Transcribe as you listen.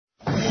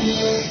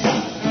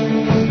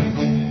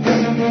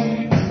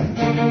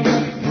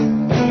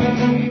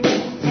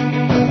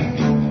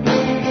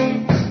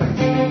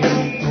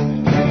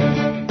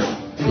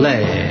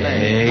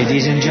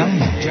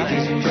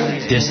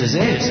This is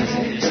it.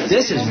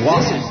 This is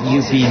what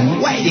you've been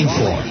waiting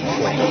for.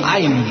 I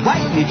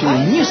invite you to a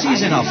new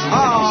season of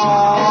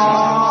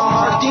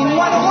Art in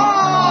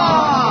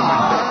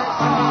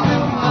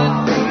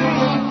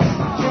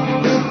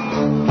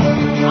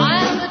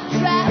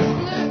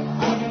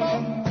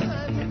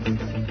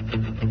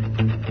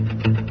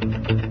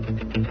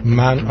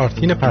من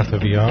آرتین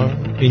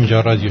پرتویان،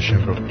 اینجا رادیو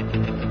شمرو.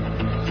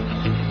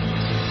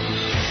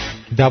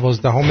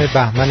 12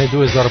 بهمن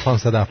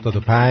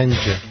 2575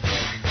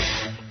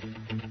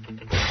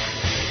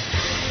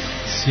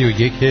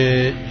 31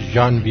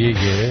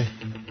 ژانویه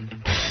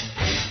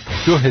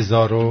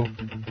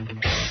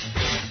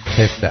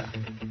 2017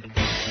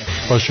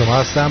 با شما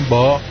هستم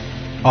با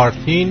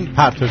آرتین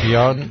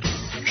پرتویان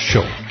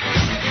شو.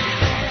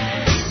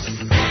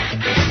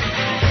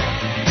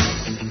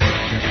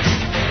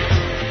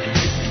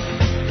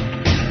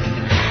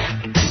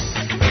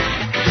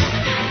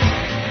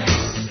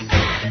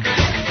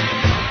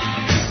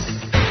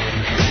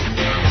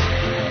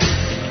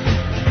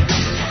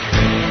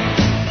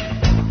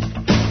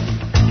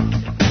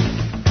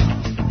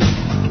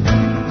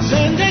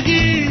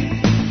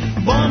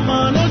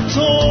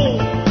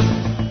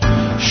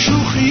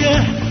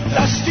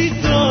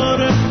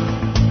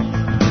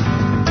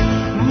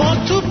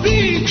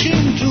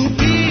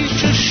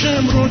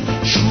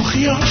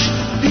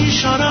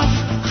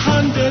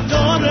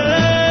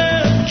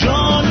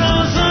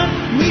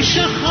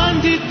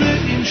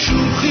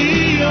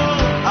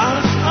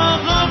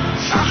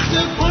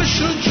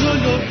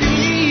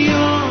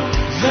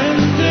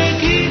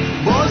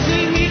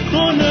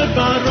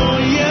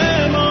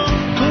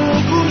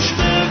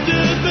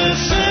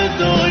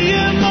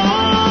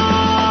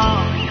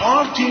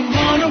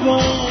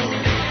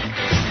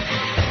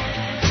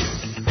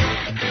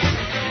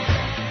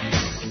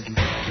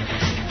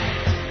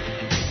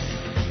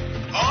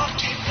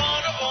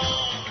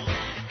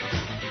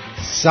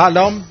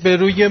 سلام به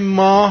روی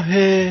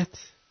ماهت،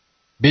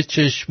 به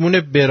چشمون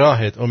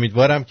براهت.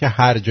 امیدوارم که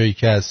هر جایی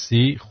که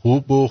هستی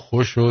خوب و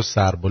خوش و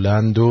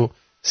سربلند و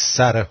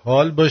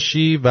سرحال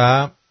باشی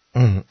و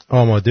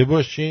آماده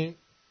باشی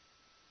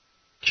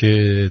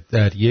که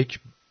در یک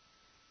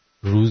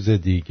روز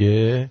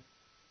دیگه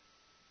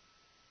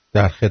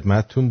در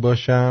خدمتتون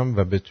باشم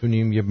و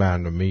بتونیم یه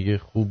برنامه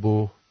خوب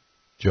و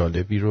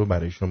جالبی رو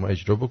برای شما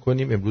اجرا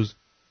بکنیم. امروز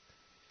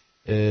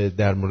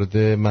در مورد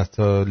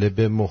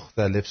مطالب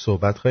مختلف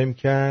صحبت خواهیم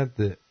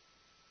کرد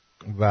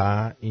و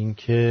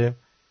اینکه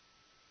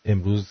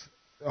امروز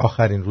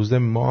آخرین روز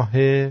ماه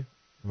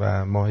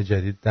و ماه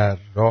جدید در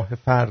راه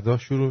فردا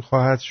شروع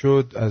خواهد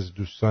شد. از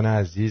دوستان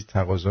عزیز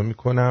تقاضا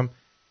میکنم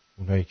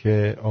اونایی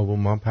که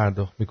آبونمان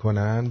پرداخت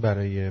میکنن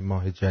برای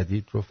ماه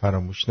جدید رو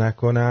فراموش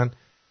نکنن.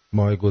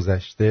 ماه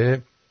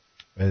گذشته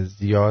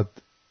زیاد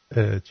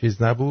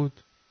چیز نبود،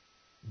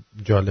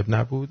 جالب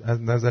نبود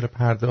از نظر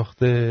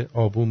پرداخت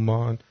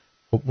آبونمان.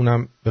 خب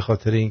اونم به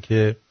خاطر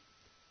اینکه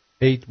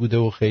عید بوده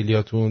و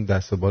خیلیاتون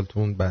دست و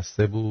بالتون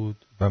بسته بود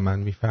و من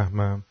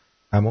میفهمم،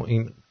 اما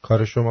این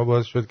کار شما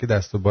باعث شد که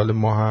دست و بال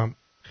ما هم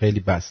خیلی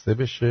بسته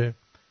بشه.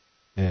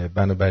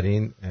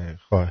 بنابراین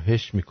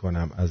خواهش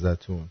میکنم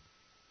ازتون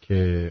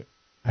که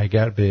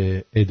اگر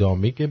به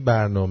ادامه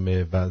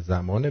برنامه و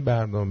زمان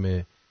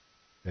برنامه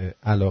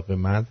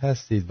علاقه‌مند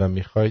هستید و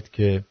میخواید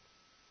که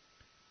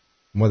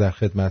ما در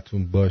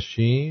خدمتتون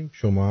باشیم،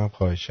 شما هم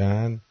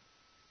خواهشاً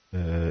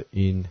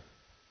این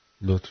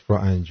لطف رو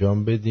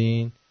انجام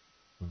بدین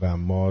و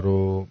ما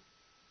رو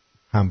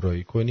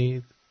همراهی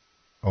کنید،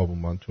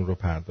 آبونمانتون رو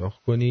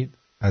پرداخت کنید.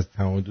 از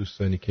تمام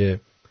دوستانی که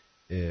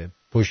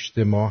پشت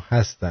ما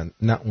هستن،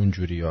 نه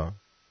اونجوری ها،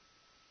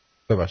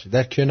 ببخشید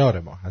در کنار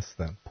ما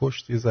هستن،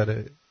 پشت یه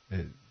ذره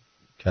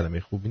کلمه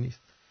خوبی نیست،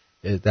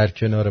 در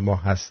کنار ما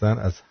هستن،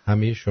 از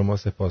همه شما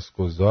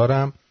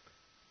سپاسگزارم.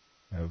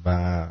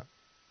 و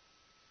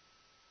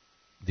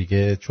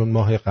دیگه چون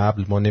ماه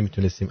قبل ما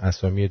نمیتونستیم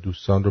اسامی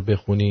دوستان رو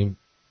بخونیم،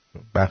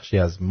 بخشی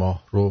از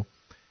ماه رو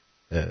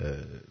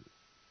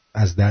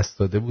از دست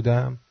داده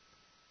بودم،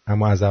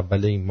 اما از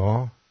اول این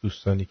ماه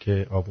دوستانی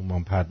که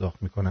آبونمان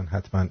پرداخت میکنن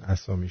حتما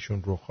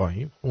اسامیشون رو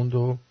خواهیم خوند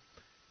و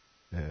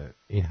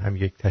این هم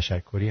یک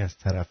تشکری از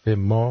طرف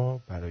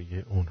ما برای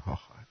اونها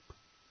خواهد بود.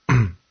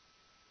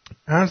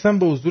 عرضم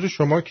به حضور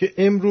شما که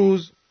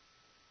امروز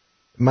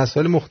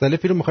مسائل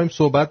مختلفی رو میخوایم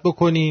صحبت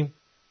بکنیم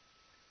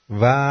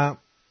و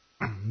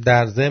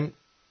در ضمن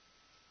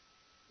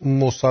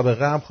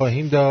مسابقه هم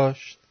خواهیم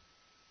داشت،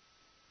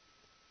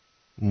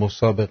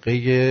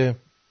 مسابقه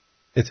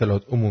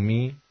اطلاعات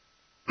عمومی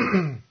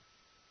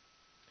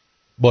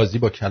بازی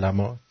با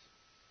کلمات،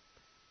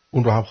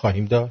 اون رو هم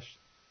خواهیم داشت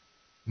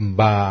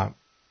و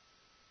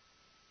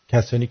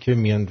کسانی که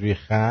میان روی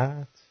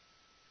خط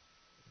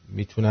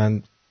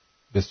میتونن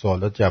به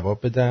سوالات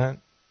جواب بدن.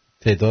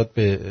 تعداد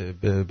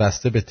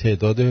بسته به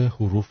تعداد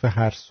حروف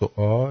هر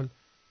سوال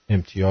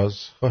امتیاز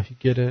خواهی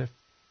گرفت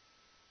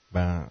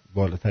و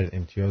بالاتر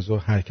امتیاز رو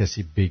هر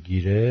کسی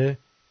بگیره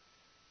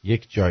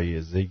یک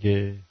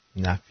جایزه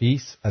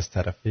نفیس از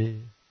طرف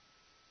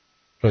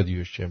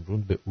رادیو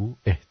شمرون به او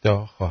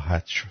اهدا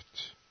خواهد شد.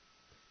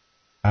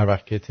 هر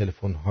وقت که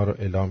تلفن ها رو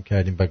اعلام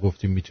کردیم و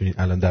گفتیم میتونید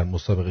الان در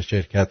مسابقه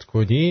شرکت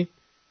کنید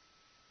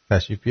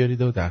تشریف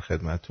بیارید و در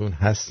خدمتون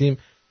هستیم.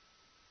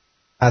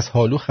 از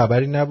حالو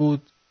خبری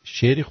نبود،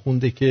 شعری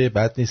خونده که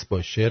بد نیست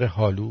با شعر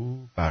حالو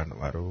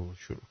برنامه رو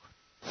شروع کنیم.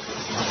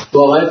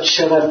 واقعا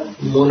چقدر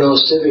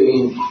مناسب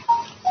این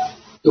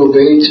دو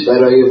بیت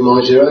برای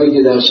ماجرایی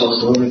که در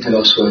ساختمان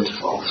کلاسکو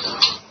اتفاق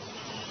افتاد.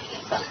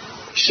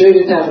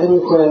 شعری تقدیم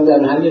میکنم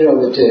در همین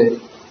رابطه.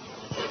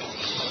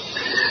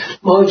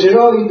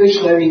 ماجرایی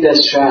بشنوید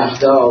از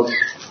شهردار،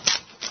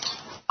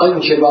 آن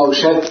که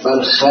باشد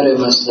بر خر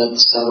مسند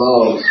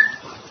سوار.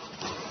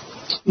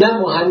 نه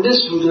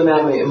مهندس بود و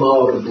نه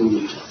معمار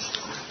بود،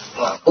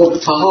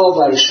 قبه ها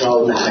بر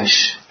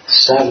شانه‌اش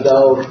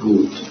سردار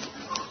بود.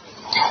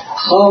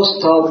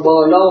 خواست تا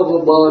بالا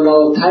و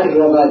بالاتر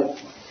رود،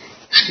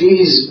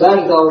 خیز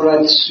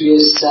بردارد سوی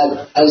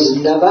سر از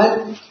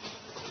نبد.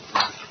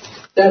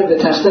 در به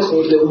تخته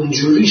خورده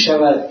اونجوری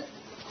شود،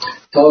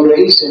 تا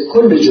رئیس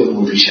کل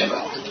جمهوری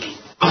شود.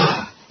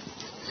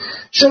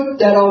 شد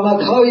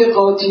درآمدهای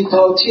قاطی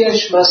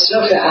پاتیش،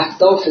 مصرف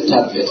اهداف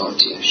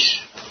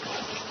تبلیغاتیش.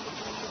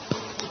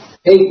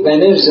 هی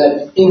بنر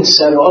زد این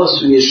سر و آن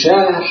سوی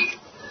شهر،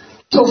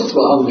 تفت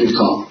به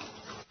آمریکا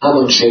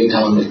همان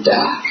شیطان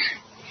دهر.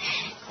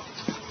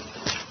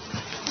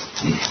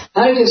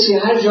 هر کسی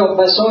هر جا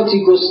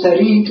بساطی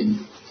گسترید،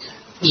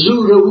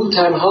 زور او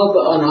تنها به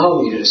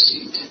آنها می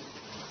رسید.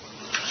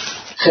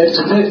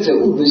 خرت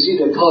او به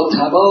زیر پا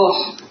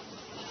تباه،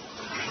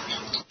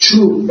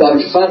 چوب بر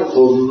فرق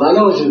و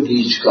ملاج و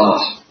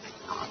گیجگاه.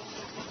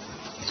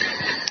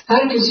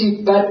 هر کسی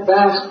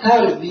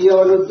بدبخت‌تر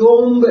بیال و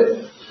دنب،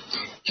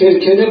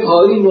 کرکره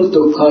پایین و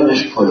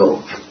دکانش پلو.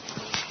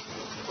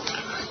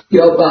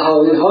 یا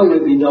بهایی های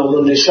بینام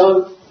و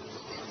نشان،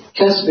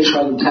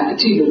 کسبشان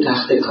تعطیل و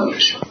تخت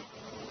کارشان.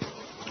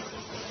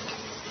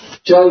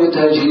 جای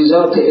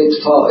تجهیزات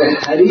اطفاء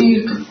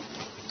حریق،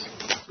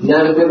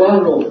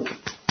 نردبان و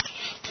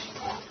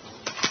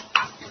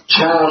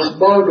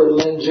چرخبال و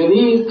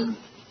منجنیق.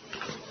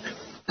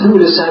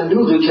 پول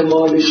صندوقی که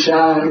مال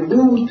شهر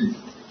بود،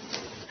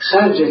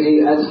 خرج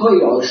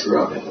هیئت‌های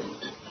عاشورانه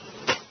بود.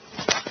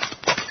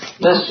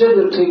 مسجد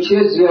و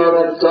تکیه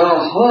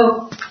زیارتگاه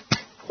ها،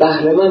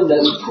 بهره‌مند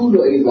از پول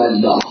و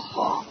ایوالله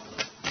ها.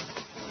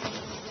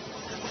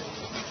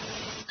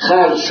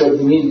 خرج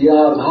شد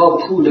میلیاردها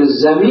پول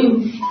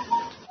زمین،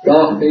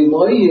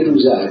 راهپیمایی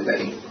روز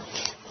اربعین.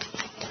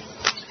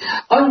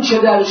 آنچه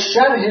در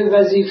شرح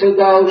وظیفه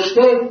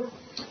داشته،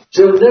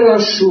 جمله را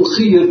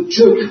شوخی و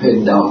جوک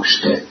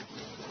پنداشته.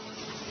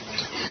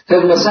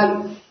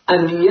 مثلا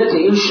امنیت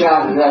این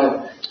شهر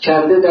را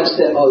کرده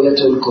دست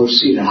آیت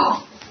الکرسی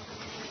رها،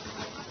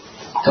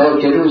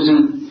 تا که روزی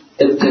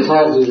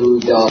اتفاق روی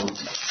داد.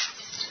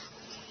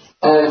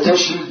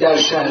 آتشی در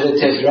شهر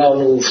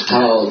تهران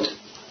افتاد،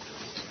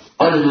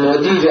 آن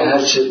مدیر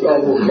هرچه را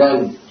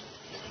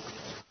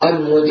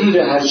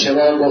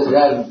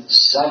بحران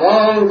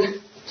سوار.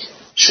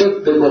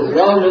 شد به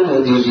بحران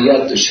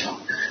مدیریت دچار.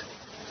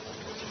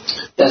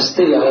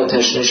 دسته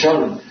آتش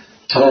نشان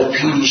تا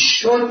پیش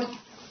شد،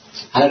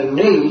 هر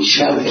نی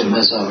شمع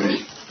مزار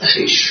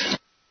خویش شد.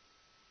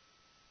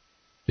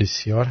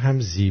 بسیار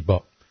هم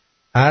زیبا.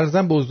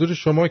 عرضم به حضور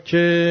شما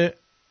که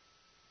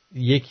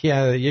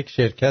یک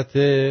شرکت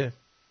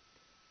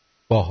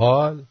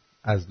باحال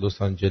از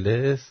لس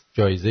آنجلس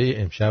جایزه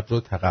امشب رو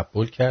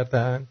تقبل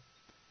کردن.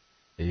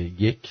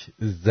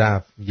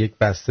 یک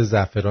بسته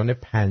زعفران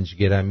 5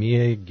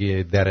 گرمی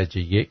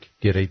درجه 1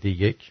 گرید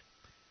 1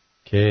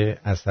 که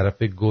از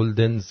طرف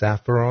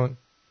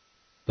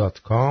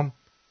goldensaffron.com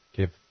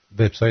که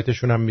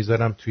وبسایتشون هم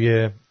میذارم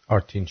توی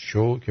آرتین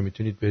شو که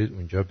میتونید برید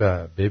اونجا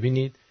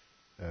ببینید.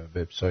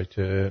 وبسایت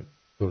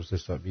درست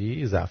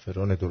حسابی،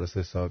 زعفران درست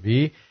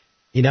حسابی.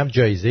 اینم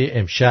جایزه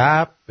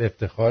امشب به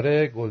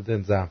افتخار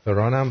گلدن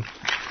زعفرانم،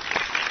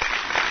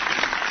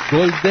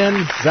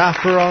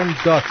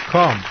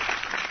 goldensaffron.com.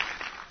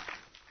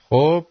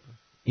 خب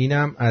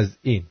اینم از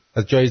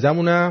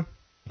جایزمونم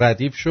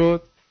ردیف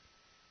شد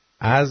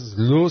از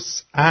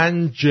لس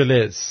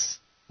آنجلس.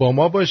 با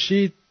ما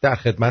باشید، در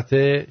خدمت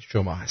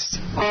شما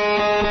هستیم.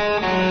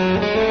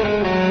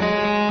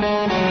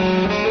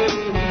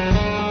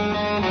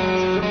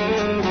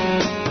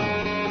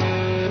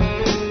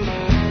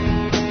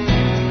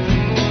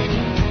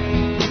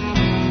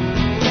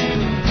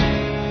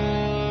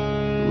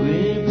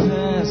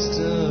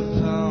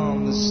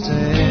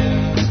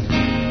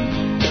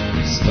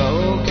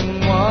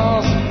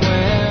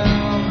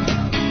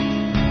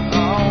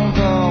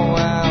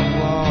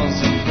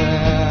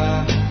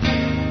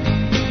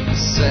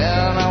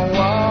 Said I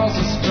was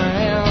a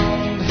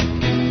friend,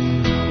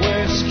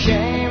 which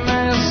came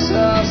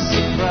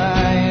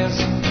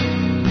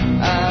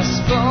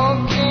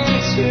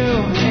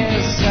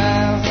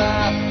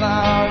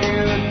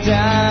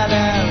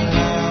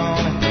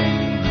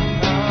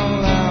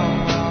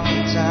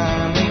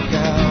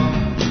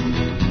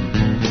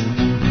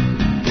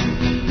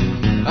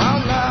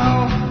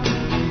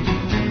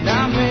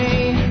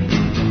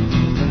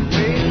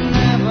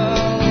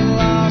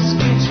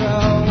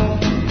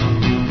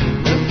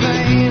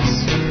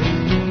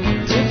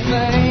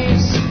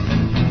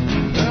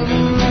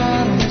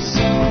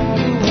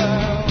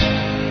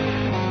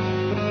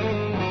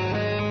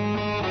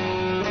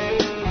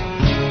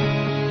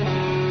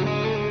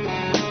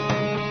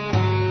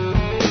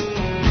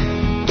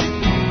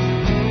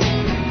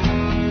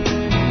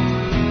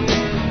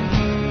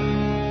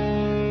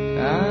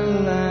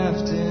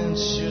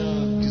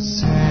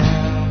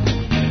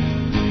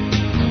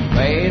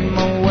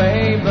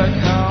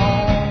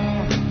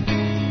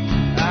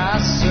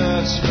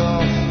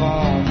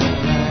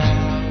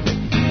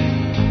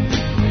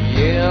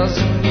years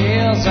and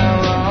years I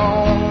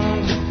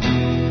roamed.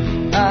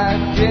 I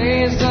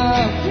gazed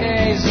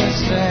and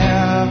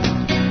stared.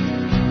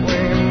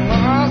 We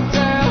must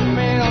have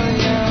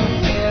million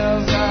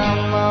years. I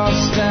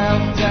must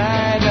have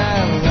died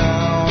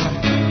alone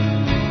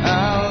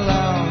a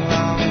long,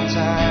 long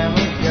time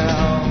ago.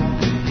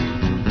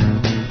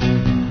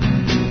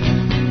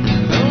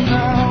 Who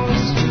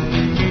knows?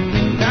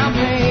 Not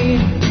me.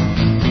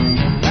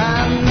 I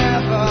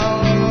never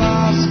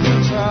lost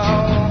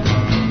control.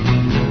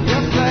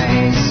 Your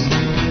face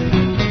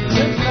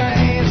to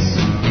face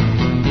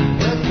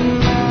with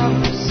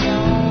another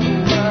soul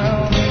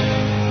world.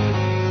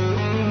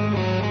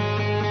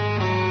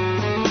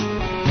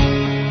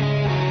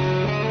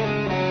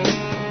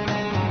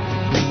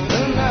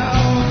 Who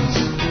knows?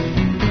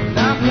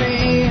 Not me.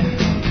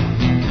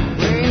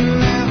 We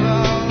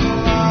never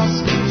lost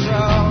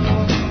control.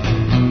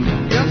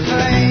 Your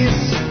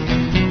face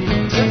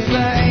to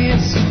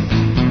face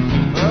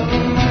with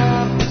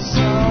another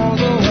soul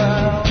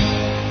world.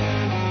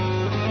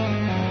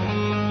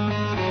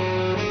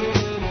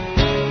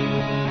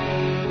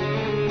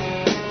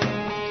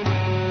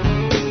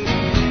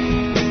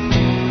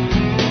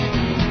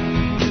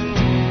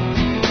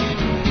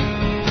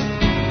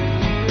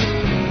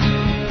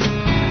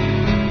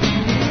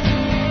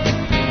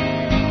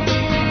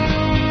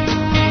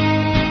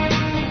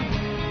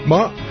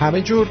 ما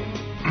همه جور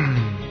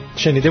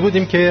شنیده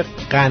بودیم که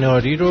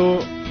قناری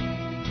رو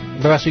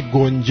ببخشید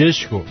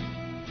گنجشک رو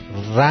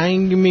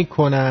رنگ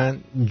میکنن،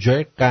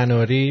 جای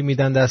قناری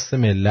میدن دست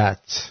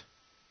ملت.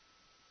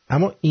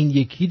 اما این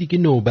یکی دیگه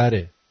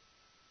نوبره.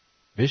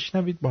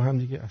 بشنوید با هم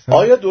دیگه. اصلا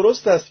آیا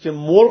درست است که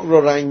مرغ را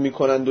رنگ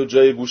میکنند و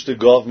جای گوشت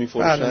گاو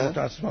میفروشند؟ بله،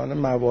 متاسفانه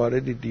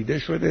مواردی دیده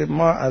شده.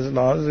 ما از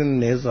لحاظ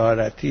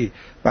نظارتی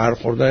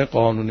برخوردهای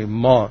قانونی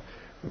ما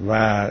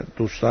و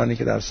دوستانی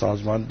که در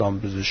سازمان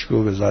دامپزشکی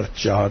و وزارت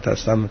جهاد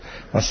هستن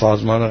و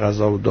سازمان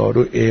غذا و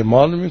دارو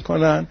اعمال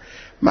میکنن.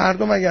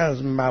 مردم اگر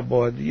از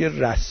مبادی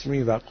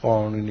رسمی و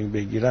قانونی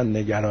بگیرن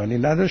نگرانی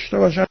نداشته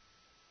باشن.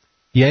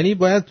 یعنی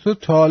باید تو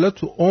تا حالا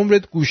تو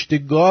عمرت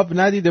گوشت گاو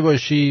ندیده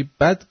باشی،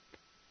 بعد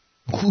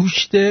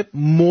گوشت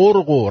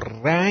مرغ رو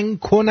رنگ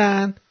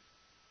کنن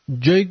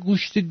جای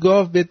گوشت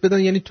گاو بهت بدن.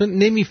 یعنی تو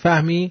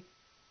نمیفهمی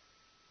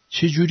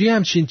چجوری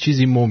همچین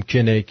چیزی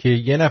ممکنه که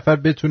یه نفر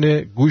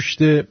بتونه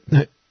گوشت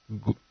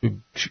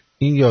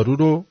این یارو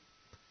رو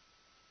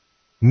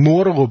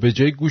مرغ رو به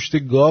جای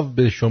گوشت گاو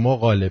به شما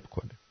غالب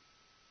کنه.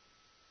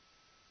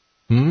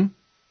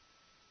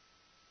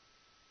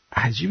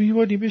 عجیبه. یه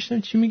باری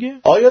بشنم چی میگه.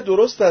 آیا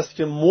درست است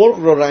که مرغ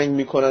را رنگ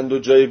میکنند و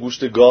جای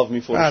گوشت گاو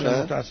میفروشند؟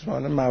 بله،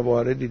 متاسفانه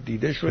مواردی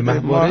دیده شده.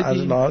 ما از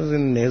لحاظ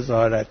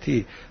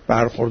نظارتی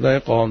برخوردهای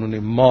قانونی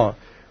ما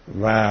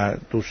و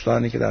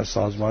دوستانی که در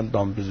سازمان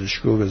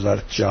دامپزشکی و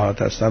وزارت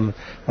جهاد هستن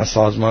و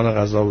سازمان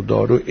غذا و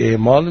دارو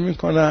اعمال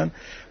میکنن.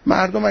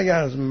 مردم اگر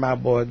از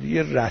مبادی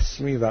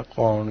رسمی و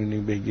قانونی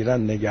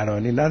بگیرن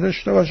نگرانی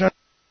نداشته باشن.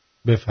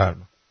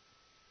 بفرما.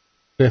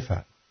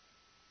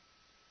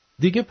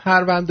 دیگه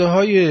پرونده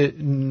های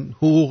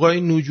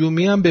حقوقای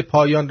نجومی هم به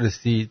پایان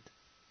رسید.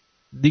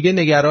 دیگه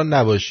نگران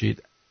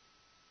نباشید.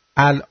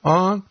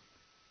 الان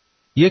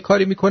یه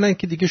کاری میکنن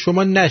که دیگه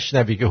شما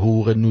نشنوی که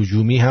حقوق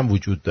نجومی هم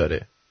وجود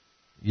داره.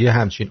 یه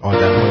همچین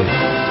آدمایی.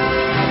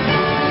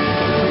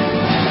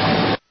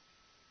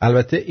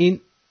 البته این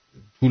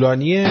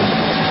طولانیه،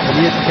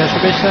 ولی یه تیکشو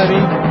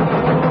بشنویم.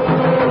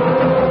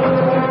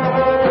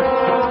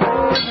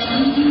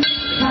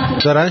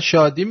 دارن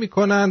شادی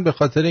میکنن به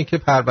خاطر اینکه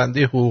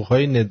پرونده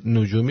حقوقهای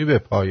نجومی به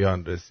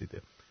پایان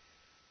رسیده.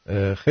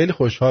 خیلی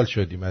خوشحال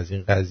شدیم از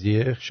این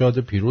قضیه. شاد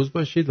و پیروز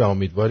باشید و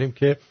امیدواریم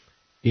که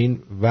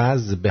این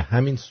وضع به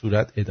همین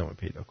صورت ادامه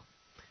پیدا کنه.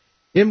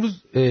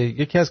 امروز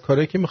یکی از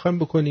کارهایی که میخوایم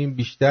بکنیم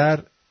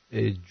بیشتر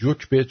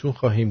جوک بهتون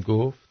خواهیم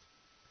گفت،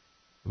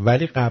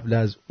 ولی قبل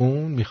از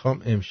اون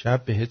میخوام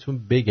امشب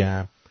بهتون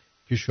بگم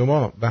که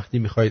شما وقتی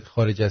میخواید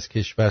خارج از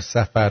کشور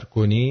سفر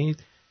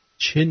کنید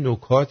چه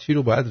نکاتی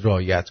رو باید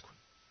رعایت کنید.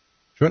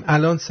 چون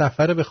الان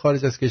سفر به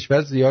خارج از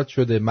کشور زیاد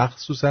شده،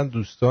 مخصوصا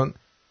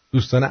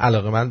دوستان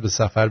علاقه‌مند به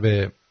سفر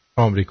به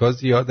آمریکا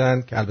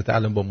زیادن که البته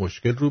الان با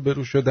مشکل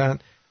روبرو شدن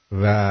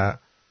و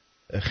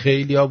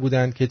خیلی ها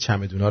بودن که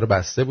چمدونا رو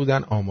بسته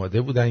بودن،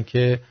 آماده بودن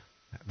که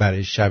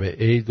برای شب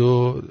عید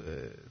و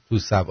تو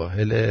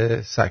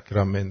سواحل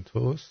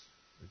ساکرامنتوس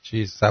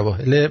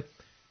سواحل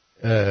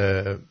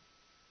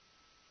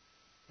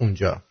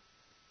اونجا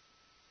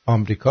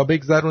آمریکا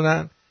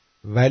بگذرونن،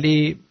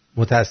 ولی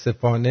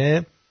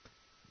متاسفانه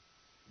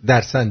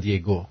در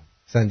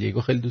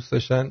سندیگو خیلی دوست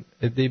داشتن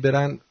عده‌ای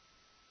برن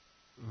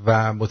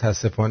و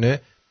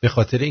متاسفانه به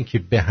خاطر اینکه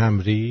به هم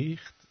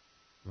ریخت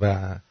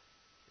و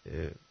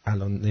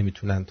الان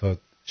نمیتونن تا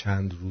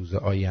چند روز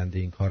آینده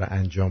این کار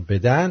انجام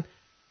بدن.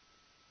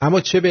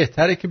 اما چه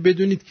بهتره که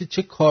بدونید که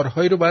چه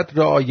کارهایی رو باید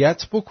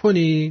رعایت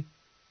بکنی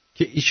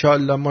که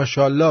ایشالله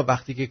ماشالله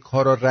وقتی که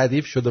کارا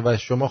ردیف شده و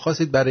شما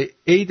خواستید برای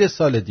عید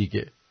سال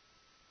دیگه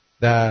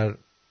در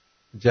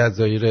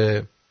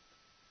جزایر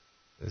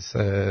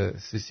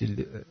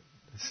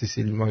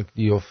سیسیل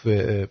ماگدیوف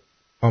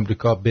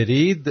آمریکا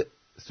برید،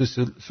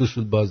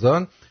 سوسول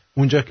بازان،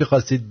 اونجا که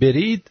خواستید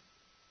برید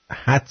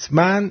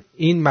حتما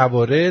این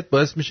موارد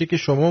باعث میشه که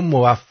شما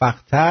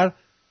موفق‌تر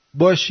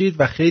باشید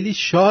و خیلی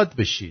شاد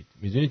بشید.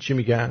 میدونید چی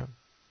میگم؟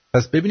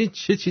 پس ببینید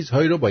چه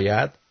چیزهایی رو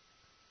باید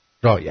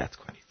رعایت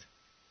کنید.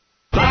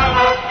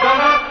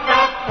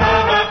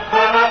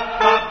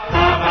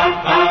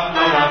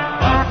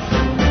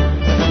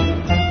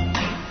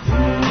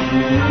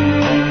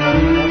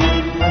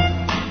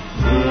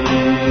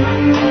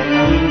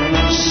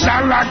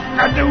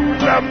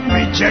 Salakadoola,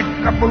 me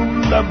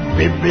checkaboola,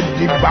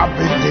 bibbidi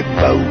bobbidi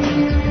boo.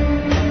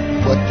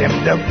 Put them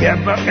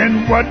together and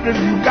what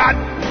have you got?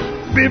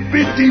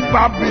 Bibbidi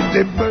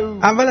bobbidi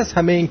boo. اول از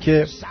همه این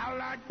که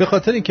به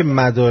خاطر اینکه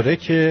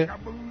مدارک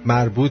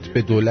مربوط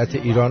به دولت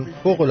ایران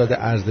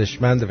فوق‌العاده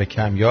ارزشمند و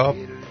کمیاب،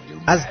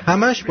 از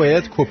همش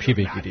باید کپی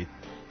بگیرید،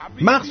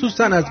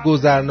 مخصوصا از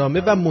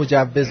گذرنامه و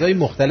مجوزهای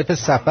مختلف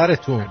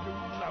سفرتون،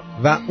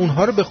 و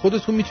اونها رو به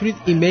خودتون میتونید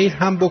ایمیل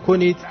هم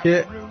بکنید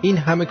که این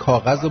همه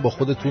کاغذ رو با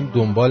خودتون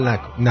دنبال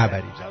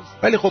نبرید،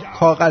 ولی خب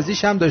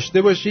کاغذیش هم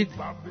داشته باشید،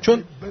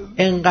 چون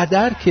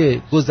انقدر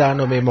که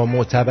گذرنامه ما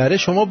معتبره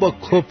شما با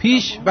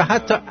کپیش و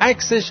حتی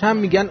عکسش هم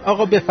میگن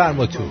آقا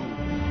بفرما تو.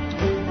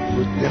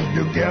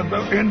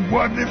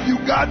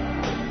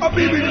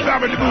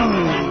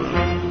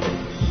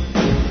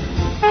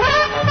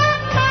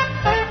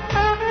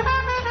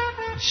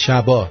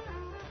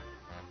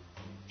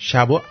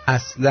 شبا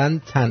اصلا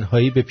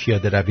تنهایی به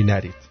پیاده روی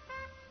نرید.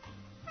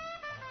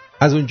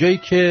 از اونجایی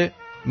که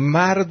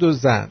مرد و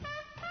زن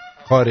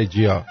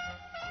خارجی ها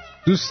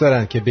دوست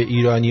دارن که به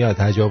ایرانی ها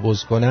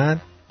تجاوز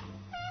کنن،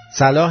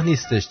 صلاح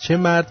نیستش چه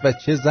مرد و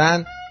چه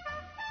زن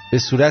به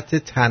صورت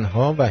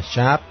تنها و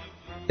شب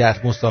در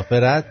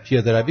مسافرت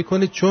پیاده روی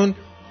کنه، چون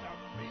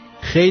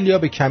خیلی ها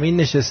به کمین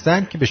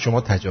نشستن که به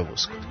شما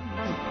تجاوز کنن.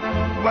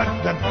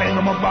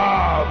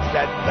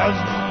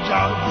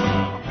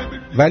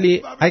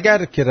 ولی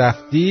اگر که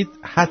رفتید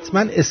حتما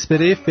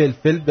اسپری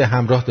فلفل به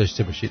همراه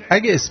داشته باشید.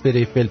 اگه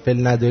اسپری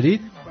فلفل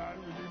ندارید،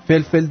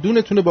 فلفل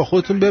دونتون رو با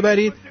خودتون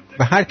ببرید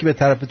و هر کی به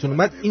طرفتون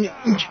اومد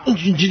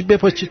اینجوری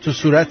بپاچید تو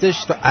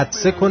صورتش تا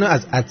عطسه کنه،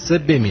 از عطسه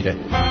بمیره.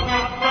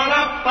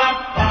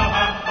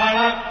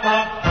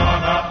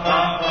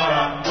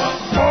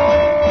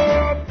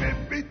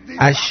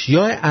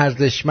 اشیاء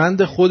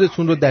ارزشمند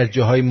خودتون رو در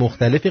جاهای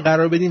مختلفی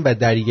قرار بدین و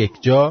در یک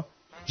جا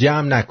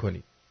جمع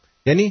نکنید.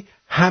 یعنی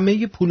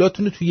همه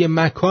پولاتون رو توی یه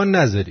مکان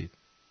نذارید.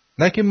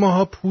 نه که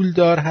ماها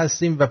پولدار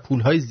هستیم و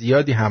پولهای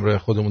زیادی همراه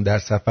خودمون در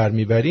سفر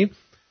میبریم.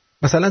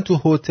 مثلا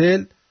تو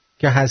هتل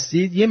که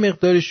هستید یه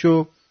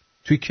مقدارشو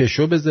توی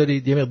کشو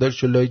بذارید، یه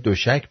مقدارشو لای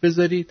دوشک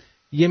بذارید،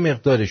 یه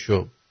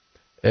مقدارشو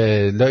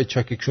لای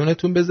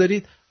چاککشونتون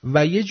بذارید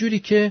و یه جوری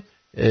که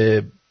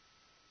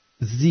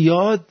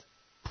زیاد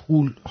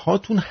پول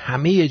هاتون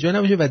همه یه جا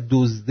نباشه و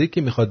دزده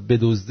که میخواد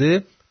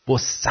بدزده با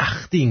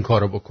سختی این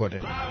کارو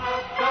بکنه.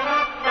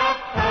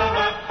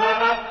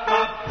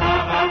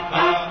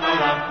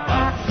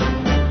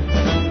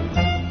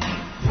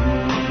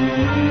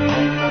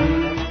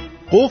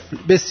 قفل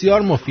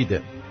بسیار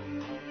مفیده.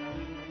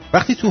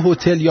 وقتی تو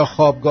هتل یا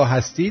خوابگاه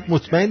هستید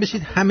مطمئن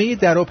بشید همه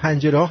در و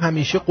پنجره ها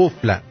همیشه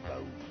قفلن.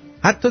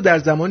 حتی در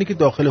زمانی که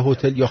داخل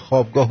هتل یا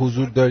خوابگاه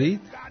حضور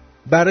دارید،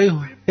 برای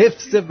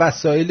حفظ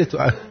وسایل تو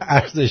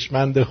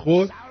ارزشمند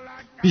خود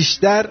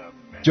بیشتر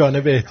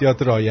جانب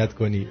احتیاط رعایت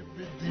کنید.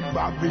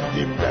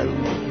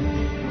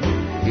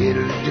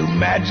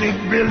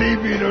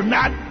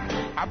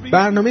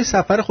 برنامه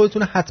سفر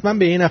خودتون حتما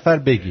به یه نفر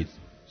بگید،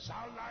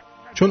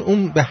 چون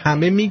اون به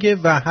همه میگه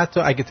و حتی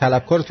اگه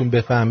طلبکارتون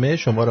بفهمه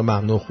شما رو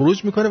ممنوع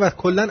خروج میکنه و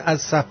کلا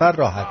از سفر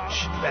راحت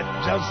میشید.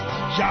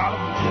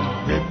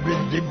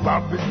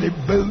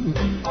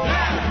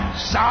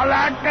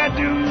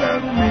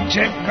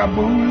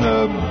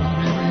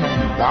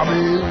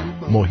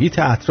 محیط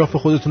اطراف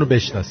خودتون رو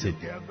بشناسید.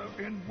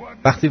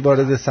 وقتی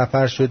وارد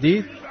سفر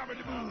شدید،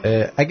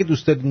 اگه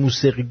دوست دارید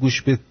موسیقی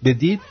گوش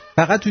بدید،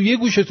 فقط تو یه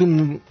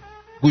گوشتون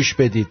گوش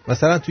بدید.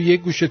 مثلا تو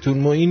یک گوشتون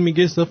معین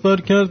میگه سفر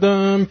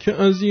کردم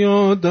که از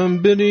یادم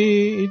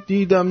بری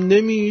دیدم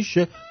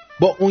نمیشه،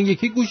 با اون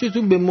یکی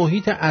گوشتون به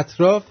محیط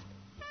اطراف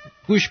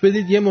گوش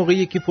بدید. یه موقع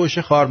یکی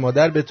پشت خار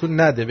مادر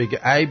بهتون نده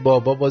بگه ای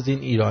بابا باز این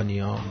ایرانی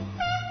ها.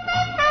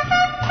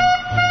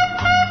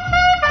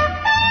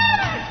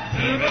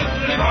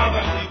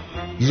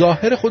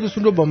 ظاهر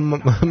خودتون رو با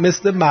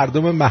مثل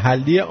مردم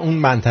محلی اون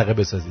منطقه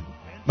بسازید.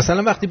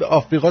 مثلا وقتی به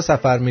آفریقا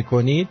سفر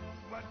میکنید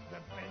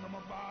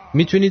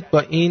میتونید با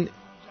این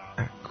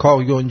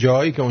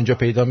کاغیونجایی که اونجا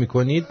پیدا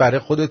میکنید برای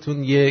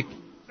خودتون یک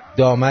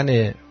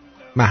دامن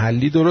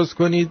محلی درست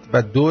کنید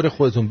و دور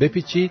خودتون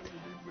بپیچید.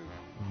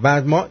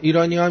 و ما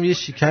ایرانی هم یه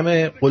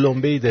شکم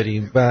قلمبه‌ای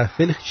داریم و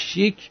خیلی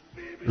شیک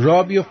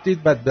راه بیفتید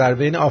و در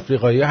بین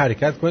آفریقایی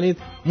حرکت کنید.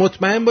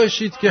 مطمئن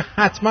باشید که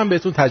حتما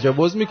بهتون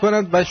تجاوز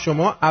میکنند و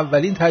شما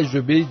اولین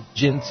تجربه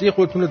جنسی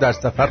خودتون رو در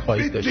سفر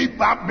خواهید داشت.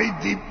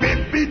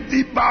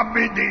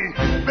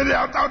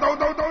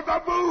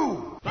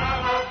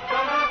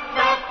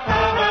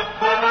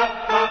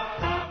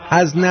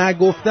 از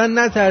نگفتن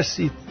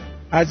نترسید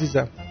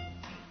عزیزم.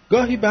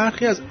 گاهی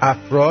برخی از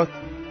افراد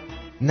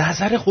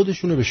نظر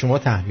خودشونو به شما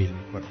تحمیل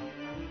میکنن.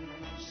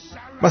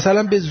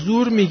 مثلا به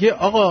زور میگه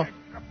آقا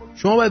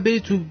شما باید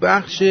برید تو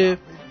بخش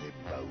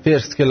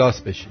فرست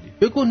کلاس بشینید.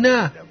 بگو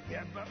نه،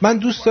 من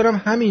دوست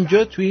دارم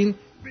همینجا تو این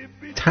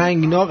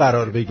تنگنا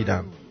قرار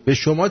بگیرم. به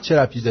شما چه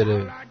ربطی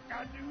داره؟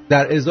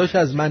 در ازاش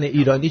از من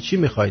ایرانی چی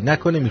میخوای؟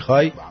 نکنه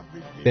میخوای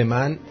به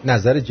من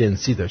نظر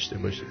جنسی داشته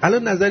باشی.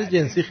 الان نظر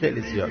جنسی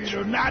خیلی زیاد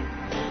شد.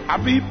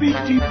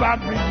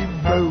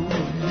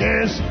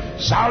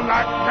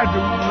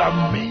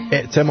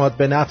 اعتماد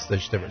به نفس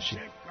داشته باشید.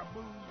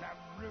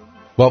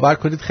 باور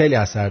کنید خیلی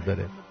اثر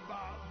داره.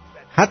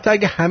 حتی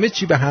اگه همه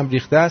چی به هم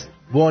ریخته است،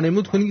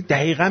 وانمود کنید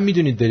دقیقاً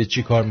میدونید دارید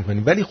چی کار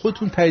میکنید، ولی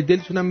خودتون ته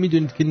دلتون هم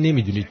میدونید که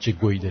نمیدونید چه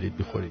گویی دارید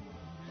میخورید.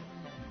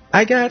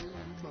 اگر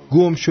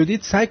گم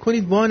شدید سعی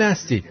کنید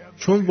وانستید،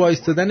 چون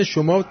وایستادن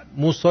شما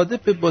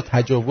مصادف با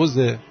تجاوز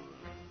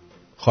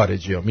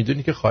خارجی ها.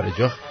 میدونید که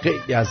خارجی ها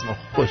خیلی از ما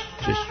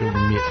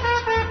خوششون میاد.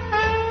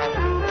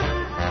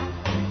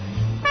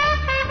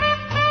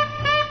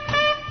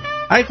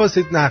 اگه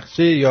خواستید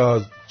نقشه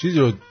یا چیزی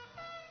رو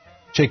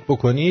چک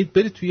بکنید،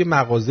 برید توی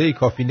مغازه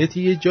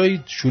کافینتی، یه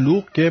جایی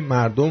شلوغ که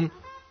مردم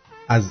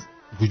از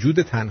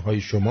وجود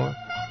تنهایی شما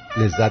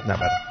لذت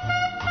نبرن.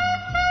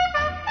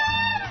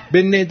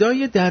 به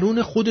ندای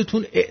درون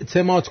خودتون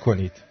اعتماد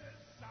کنید.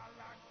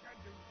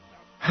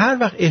 هر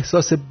وقت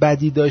احساس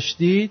بدی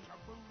داشتید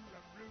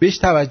بهش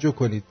توجه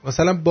کنید.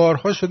 مثلا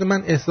بارها شده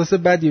من احساس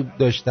بدی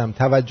داشتم،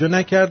 توجه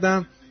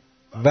نکردم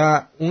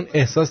و اون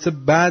احساس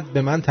بد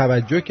به من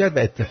توجه کرد و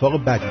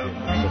اتفاق بدی بود.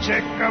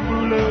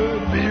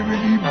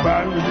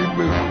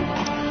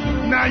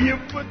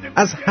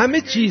 از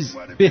همه چیز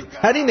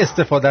بهترین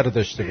استفاده رو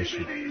داشته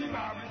باشید.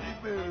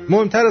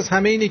 مهمتر از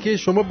همه اینه که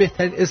شما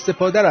بهترین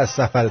استفاده رو از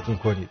سفرتون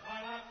کنید.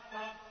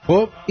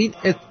 خب این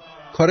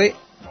کار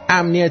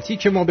امنیتی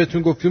که ما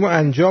بهتون گفتیم رو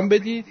انجام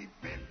بدید.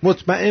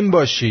 مطمئن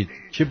باشید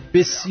که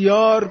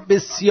بسیار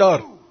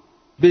بسیار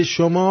به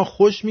شما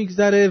خوش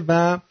میگذره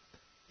و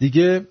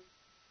دیگه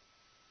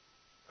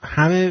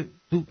همه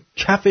تو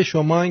کف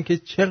شما این که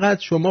چقدر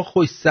شما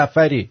خوش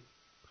سفری.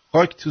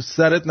 خاک تو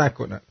سرت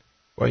نکنن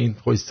با این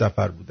خوش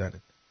سفر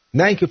بودنه.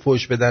 نه اینکه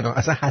فوش بدن،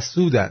 اصلا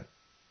حسودن.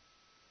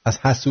 از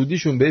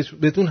حسودیشون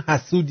بهتون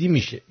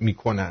حسودی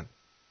میکنن.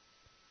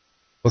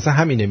 واسه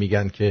همینه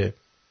میگن که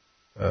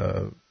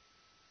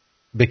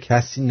به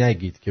کسی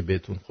نگید که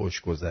بهتون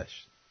خوش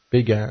گذشت.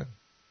 بگن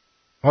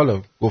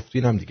حالا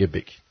گفتینم دیگه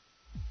بگید.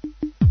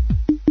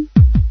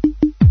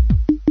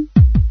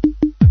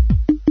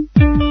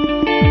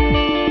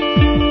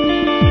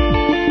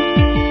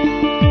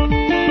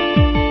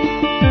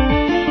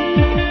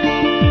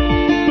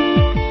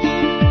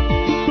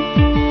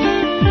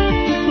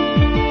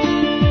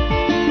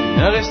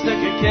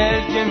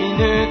 Quelques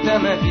minutes à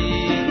ma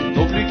vie,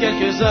 au plus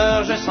quelques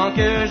heures je sens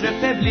que je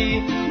faiblis.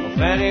 Mon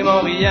frère est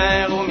mort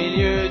hier au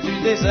milieu du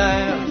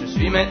désert. Je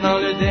suis maintenant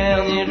le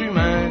dernier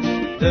humain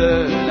de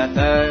la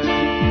terre.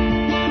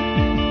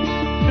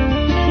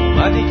 On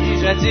m'a décrit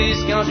jadis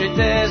quand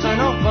j'étais un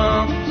enfant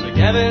ce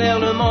qu'avait l'air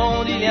le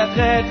monde il y a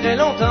très très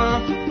longtemps,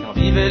 quand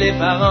vivaient les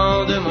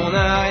parents de mon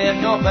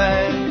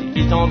arrière-grand-père,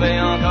 qui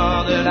tombait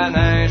encore de la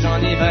neige en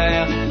hiver.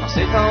 En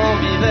ces temps on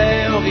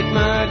vivait au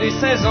rythme des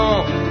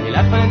saisons, et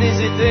la fin des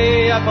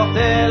étés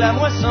apportait la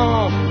moisson.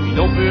 Une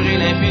eau pure et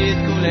limpide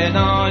coulait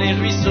dans les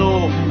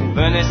ruisseaux,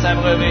 venaient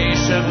s'abreuver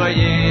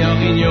chevreuils,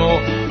 orignaux.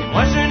 Et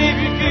moi je n'ai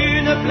vu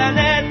qu'une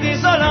planète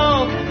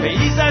désolante,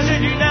 paysage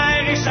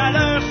lunaire et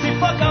chaleur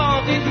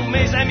suffocante, et tous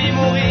mes amis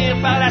mourir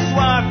par la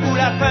soif ou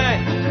la faim,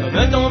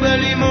 comme tombent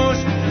les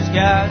mouches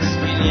jusqu'à ce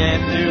qu'il n'y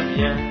ait plus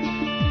rien.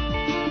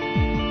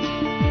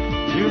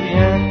 Plus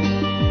rien,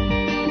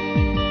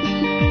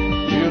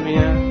 plus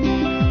rien.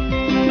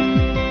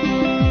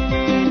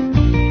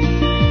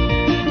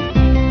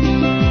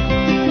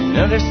 Il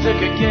ne reste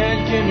que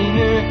quelques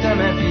minutes à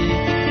ma vie,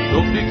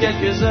 au plus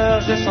quelques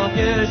heures je sens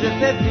que je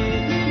faiblis.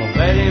 Mon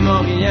frère est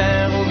mort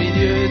hier au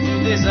milieu du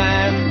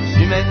désert, je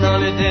suis maintenant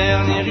le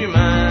dernier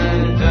humain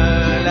de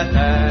la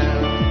terre.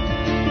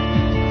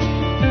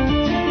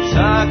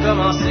 Ça a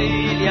commencé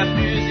il y a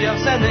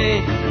plusieurs années,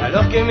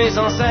 alors que mes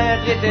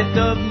ancêtres étaient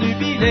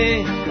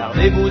obnubilés par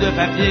des bouts de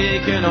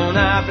papier que l'on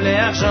appelait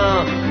argent,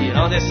 qui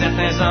rendaient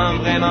certains hommes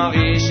vraiment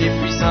riches et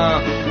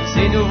puissants.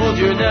 Ces nouveaux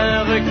dieux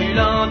d'un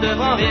reculant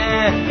devant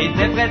rien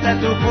étaient prêts à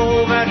tout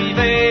pour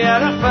arriver à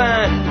leur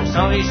fin. Pour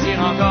s'enrichir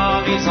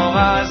encore, ils ont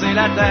rasé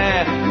la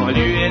terre,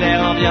 pollué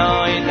l'air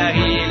ambiant et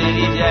tari les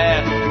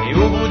rivières. Et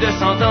au bout de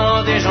 100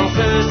 ans, des gens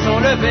se sont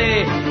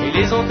levés et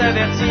les ont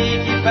avertis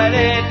qu'il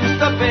fallait tout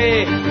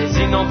stopper. Mais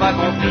ils n'ont pas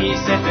compris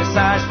cette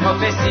sage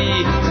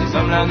prophétie, ces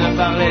hommes-là ne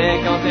parlaient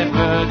qu'en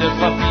termes de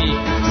profit.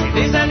 C'est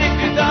des années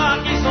plus tard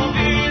qu'ils ont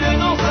vu le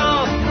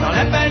non-sens, dans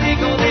la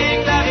panique on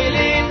déclaré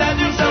l'état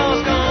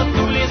d'urgence, quand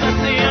tous les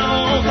océans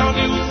ont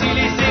tendu aussi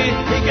les îles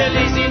et que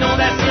les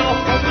inondations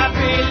ont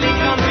frappé les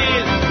grandes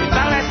villes. Et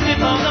par la suite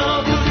pendant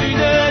toute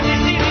une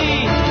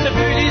décennie, ce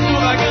fut les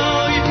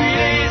ouragans et puis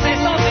les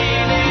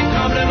incendies, les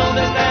tremblements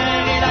de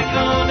terre et la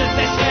grande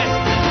sécheresse.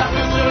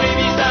 Partout sur les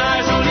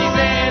visages on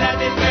lisait la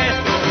détresse,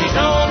 les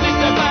gens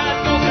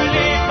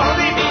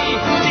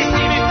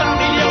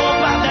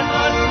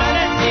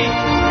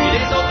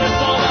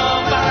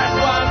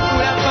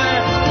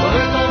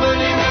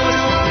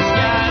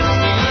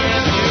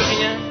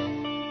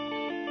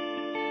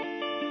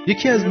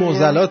یکی از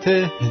معضلات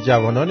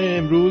جوانان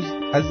امروز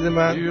عزیز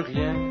من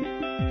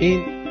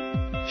این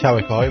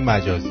شبکه‌های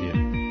مجازیه،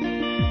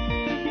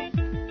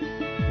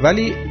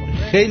 ولی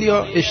خیلی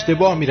ها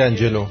اشتباه میرن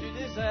جلو.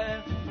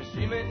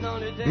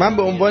 من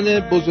به عنوان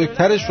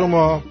بزرگتر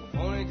شما،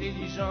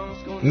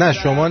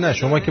 نه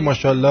شما که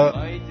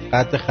ماشاءالله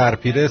قد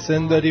خرپیره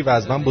سن داری و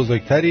از من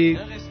بزرگتری،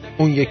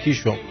 اون یکی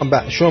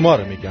شما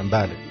رو میگم،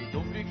 بله،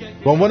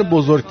 به عنوان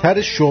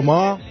بزرگتر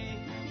شما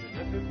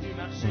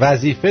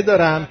وظیفه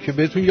دارم که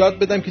بهتون یاد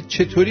بدم که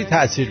چطوری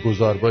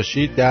تاثیرگذار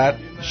باشید در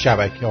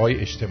شبکه‌های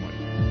اجتماعی.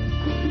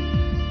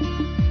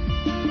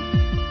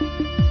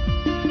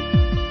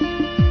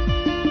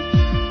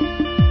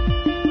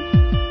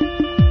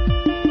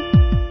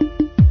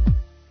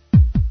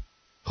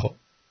 خب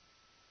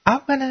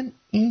اولا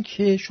این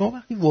که شما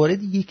وقتی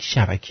وارد یک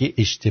شبکه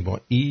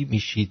اجتماعی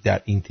میشید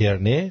در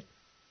اینترنت،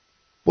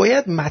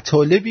 باید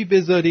مطالبی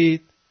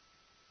بذارید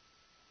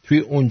توی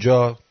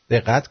اونجا،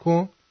 دقت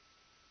کن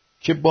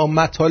که با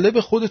مطالب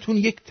خودتون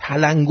یک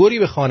تلنگری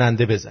به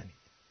خواننده بزنید،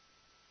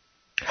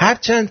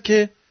 هرچند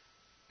که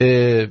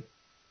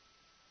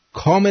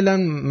کاملا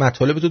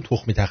مطالبتون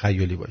تخمی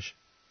تخیلی باشه.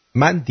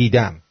 من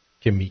دیدم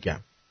که میگم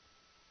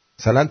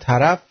مثلا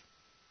طرف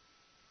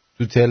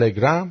تو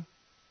تلگرام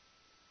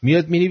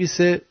میاد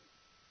مینویسه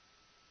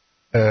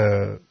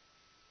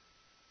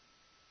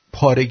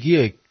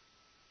پارگی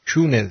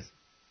کون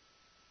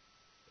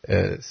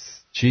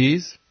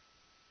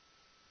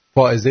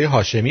فائزه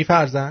هاشمی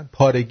فرزند،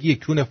 پارگی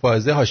کون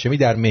فائزه هاشمی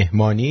در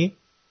مهمانی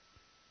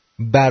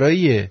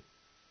برای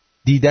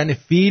دیدن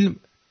فیلم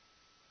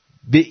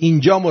به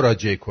اینجا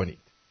مراجعه کنید.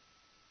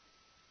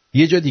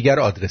 یه جا دیگر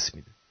آدرس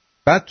میده.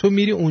 بعد تو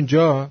میری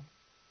اونجا،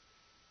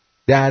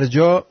 در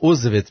جا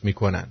عضوت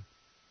میکنن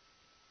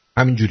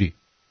همینجوری.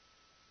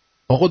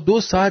 آقا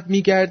 2 ساعت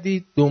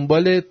میگردی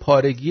دنبال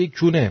پارگی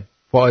کون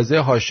فائزه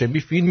هاشمی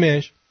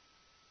فیلمش،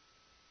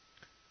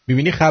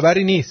 میبینی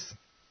خبری نیست.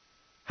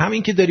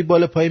 همین که داری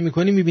بالا پایین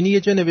میکنی میبینی یه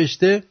جا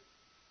نوشته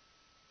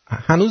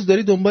هنوز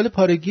داری دنبال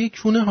پارگی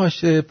کون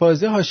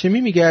فائزه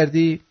هاشمی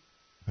میگردی،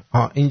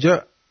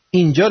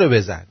 اینجا رو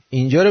بزن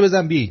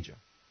بیا اینجا.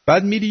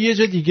 بعد میری یه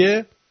جا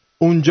دیگه،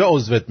 اونجا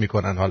عضوت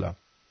میکنن. حالا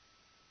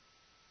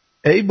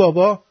ای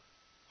بابا،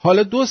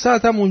 حالا 2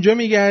 ساعت هم اونجا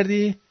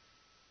میگردی.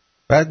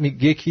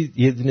 بعد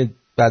یه دونه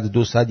بعد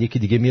 2 ساعت یکی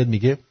دیگه میاد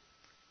میگه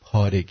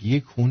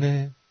پارگی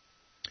کون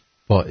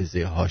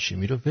فائزه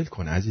هاشمی رو ول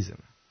کن عزیز من.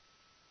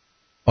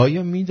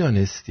 آیا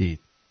میدانستید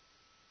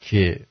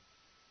که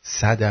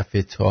صدف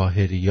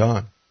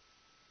طاهریان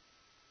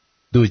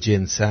 2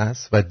 جنس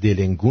است و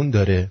دلنگون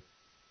داره؟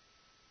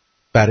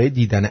 برای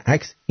دیدن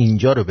عکس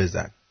اینجا رو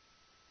بزن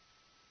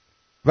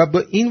و با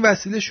این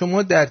وسیله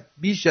شما در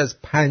بیش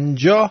از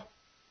 50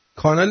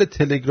 کانال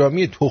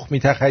تلگرامی تخمی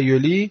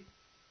تخیلی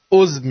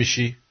عضو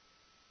میشی.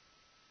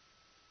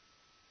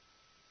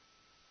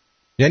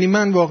 یعنی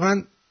من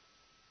واقعا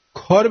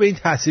کار به این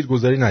تأثیر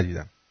گذاری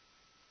ندیدم.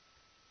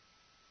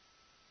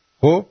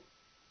 خب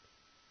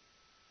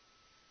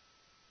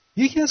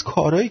یکی از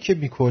کارهایی که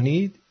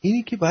میکنید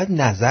اینی که باید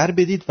نظر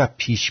بدید و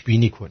پیش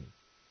بینی کنید.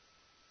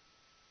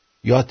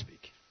 یاد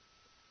بگیر.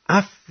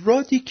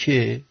 افرادی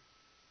که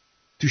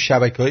تو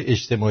شبکه‌های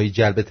اجتماعی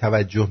جلب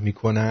توجه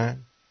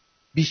میکنن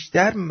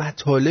بیشتر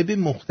مطالب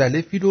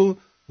مختلفی رو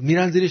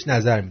میرن زیرش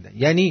نظر میدن.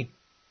 یعنی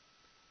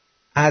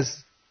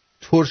از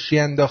ترشی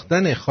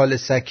انداختن خاله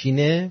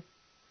سکینه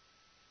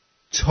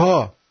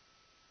تا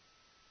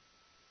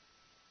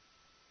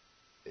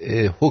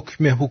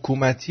حکم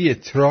حکومتی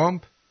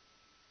ترامپ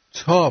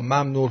تا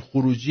ممنوع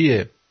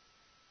خروجی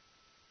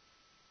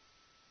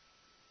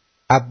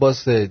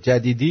عباس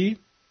جدیدی،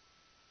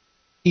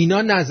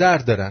 اینا نظر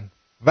دارن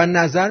و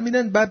نظر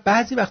میدن و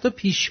بعضی وقتا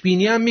پیش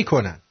بینی هم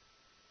میکنن.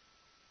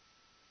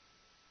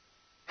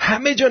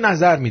 همه جا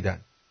نظر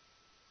میدن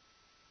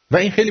و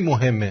این خیلی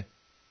مهمه.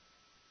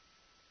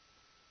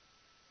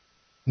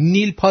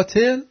 نیل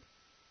پاتل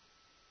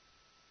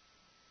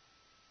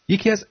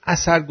یکی از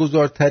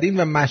اثرگذارترین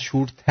و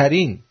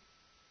مشهورترین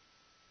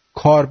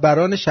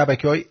کاربران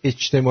شبکه‌های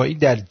اجتماعی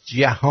در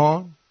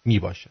جهان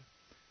میباشد.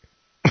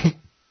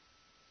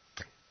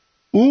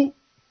 او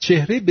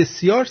چهره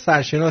بسیار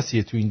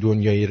سرشناسیه تو این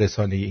دنیای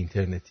رسانه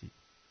اینترنتی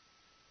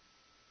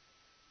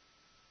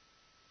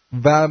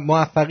و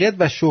موفقیت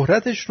و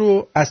شهرتش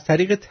رو از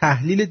طریق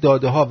تحلیل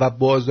داده‌ها و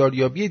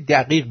بازاریابی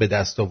دقیق به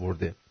دست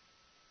آورده.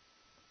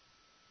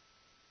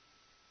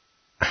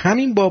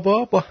 همین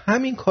بابا با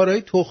همین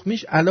کارهای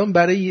تخمیش الان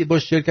با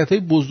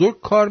شرکت‌های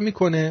بزرگ کار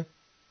میکنه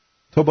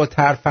تا با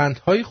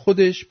ترفندهای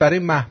خودش برای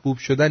محبوب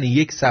شدن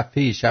یک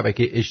صفحه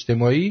شبکه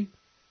اجتماعی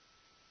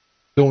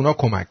به اونا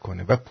کمک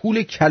کنه و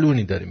پول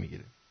کلونی داره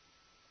میگیره.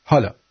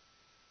 حالا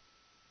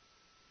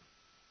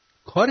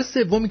کار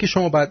سومی که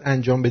شما باید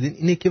انجام بدین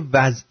اینه که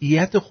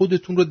وضعیت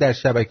خودتون رو در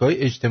شبکه‌های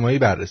اجتماعی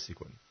بررسی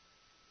کنید.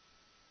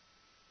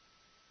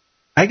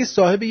 اگه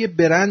صاحب یه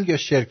برند یا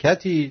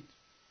شرکتی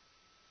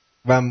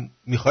و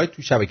میخواید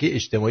تو شبکه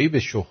اجتماعی به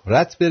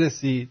شهرت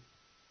برسید،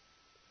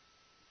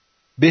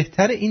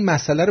 بهتر این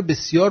مسئله رو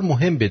بسیار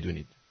مهم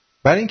بدونید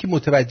برای اینکه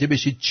متوجه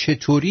بشید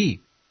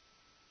چطوری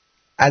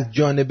از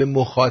جانب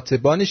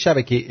مخاطبان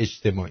شبکه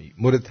اجتماعی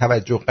مورد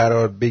توجه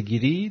قرار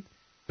بگیرید،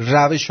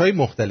 روش‌های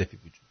مختلفی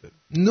وجود داره.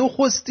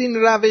 نخستین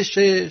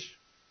روشش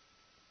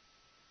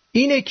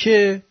اینه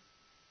که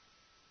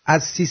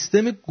از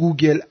سیستم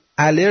گوگل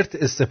الرت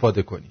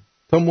استفاده کنید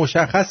تا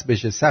مشخص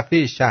بشه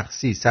صفحه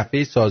شخصی،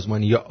 صفحه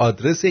سازمانی یا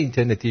آدرس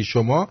اینترنتی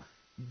شما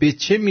به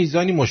چه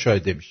میزانی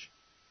مشاهده میشه.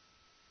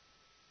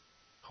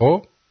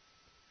 خب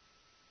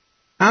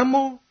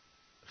اما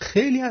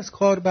خیلی از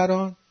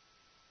کاربران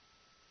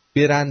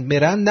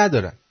برند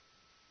ندارن.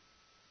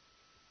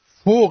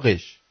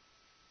 فوقش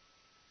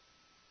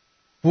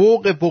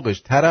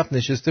طرف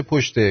نشسته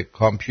پشت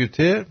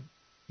کامپیوتر،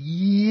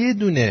 یه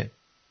دونه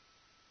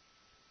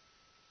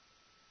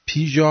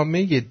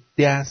پیژامه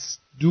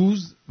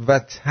دستدوز و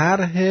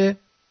طرح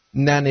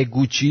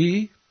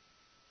ننگوچی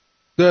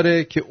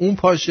داره که اون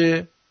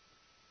پاشه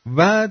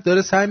و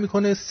داره سعی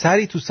میکنه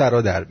سری تو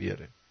سرا در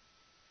بیاره.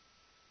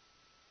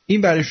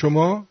 این برای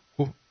شما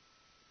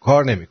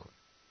کار نمیکنه.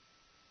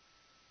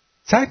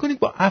 سعی کنید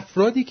با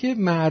افرادی که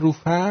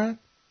معروفن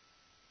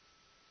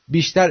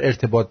بیشتر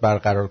ارتباط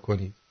برقرار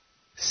کنید.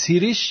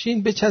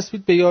 سیریشین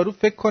بچسبید به یارو،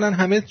 فکر کنن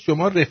همه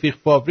شما رفیق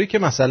فابریک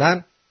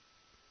مثلا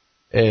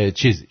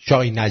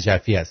شاهین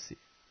نجفی هستی.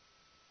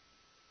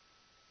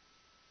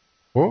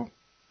 خب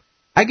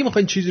اگه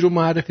میخواین چیزی رو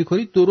معرفی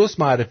کنید درست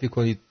معرفی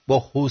کنید، با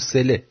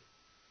حوصله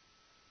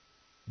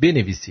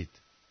بنویسید،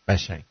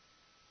 قشنگ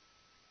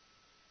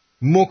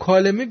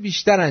مکالمه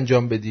بیشتر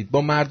انجام بدید،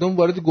 با مردم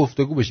وارد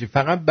گفتگو بشید.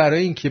 فقط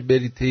برای اینکه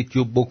برید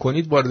تیکیو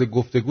بکنید وارد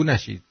گفتگو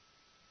نشید،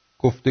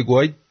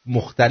 گفتگوهای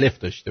مختلف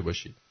داشته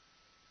باشید.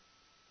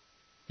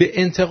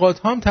 به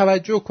انتقادها هم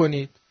توجه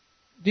کنید.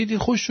 دیدید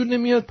خوششون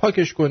نمیاد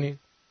پاکش کنید،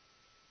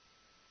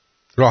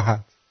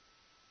 راحت.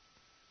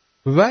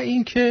 و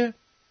اینکه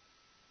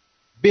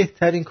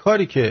بهترین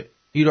کاری که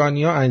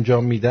ایرانی‌ها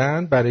انجام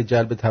میدن برای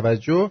جلب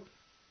توجه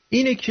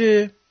اینه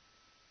که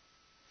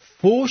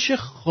فوش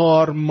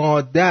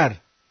خارمادر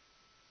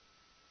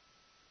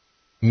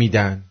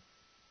میدن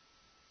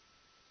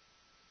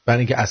برای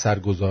اینکه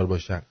اثرگذار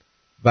باشن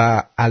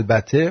و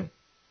البته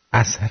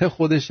اثر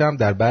خودش هم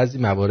در بعضی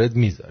موارد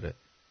میذاره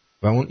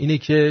و اون اینه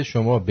که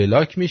شما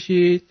بلاک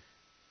میشید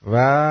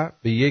و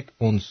به یک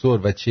عنصر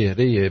و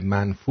چهره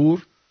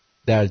منفور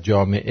در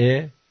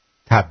جامعه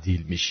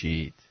تبدیل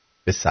میشید.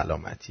 به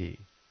سلامتی.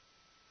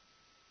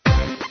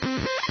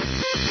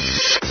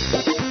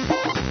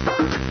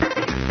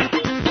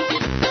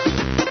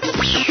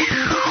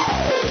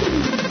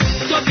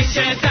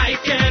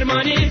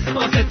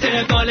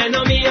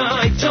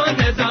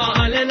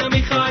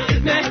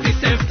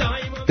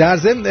 در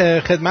ضمن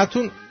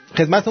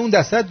خدمتون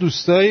دسته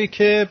دوستایی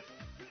که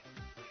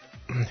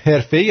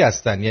حرفه‌ای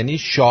هستن، یعنی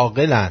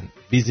شاغلن،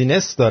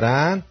 بیزینس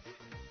دارن،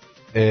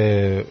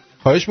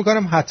 خواهش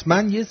میکنم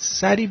حتما یه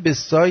سری به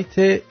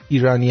سایت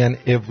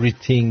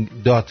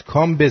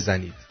iranianeverything.com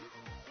بزنید.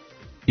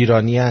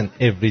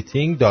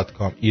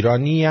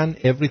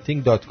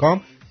 iranianeverything.com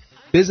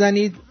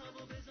بزنید،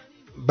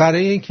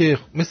 برای اینکه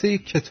مثل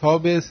یک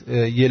کتاب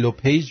یلو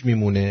پیج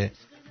میمونه.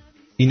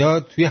 اینا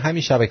توی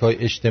همین شبکه‌های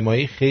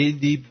اجتماعی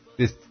خیلی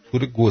به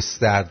طور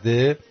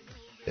گسترده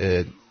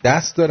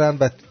دست دارن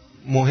و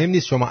مهم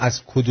نیست شما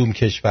از کدوم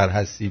کشور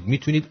هستید،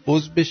 میتونید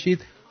عضو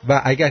بشید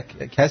و اگر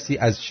کسی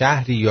از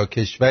شهری یا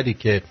کشوری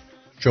که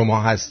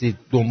شما هستید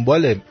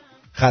دنبال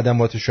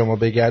خدمات شما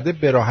بگرده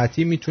به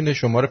راحتی میتونه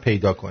شما رو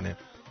پیدا کنه.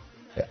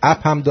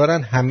 اپ هم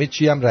دارن، همه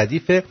چی هم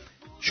ردیفه.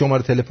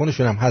 شماره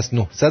تلفنشون هم هست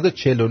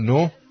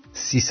 949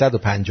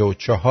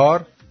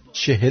 354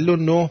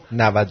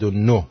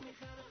 4999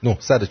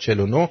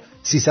 949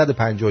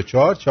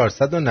 354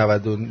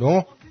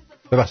 499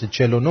 ببخشید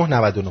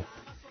 4999.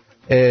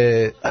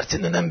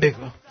 ارتنونم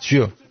بگو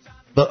چیو؟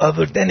 با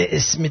آوردن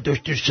اسم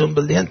دکتر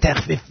سنبولیان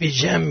تخفیف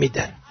ویژه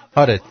میدن.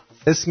 آره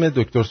اسم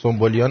دکتر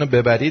سنبولیان رو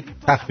ببرید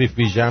تخفیف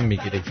ویژه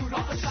میگیرید.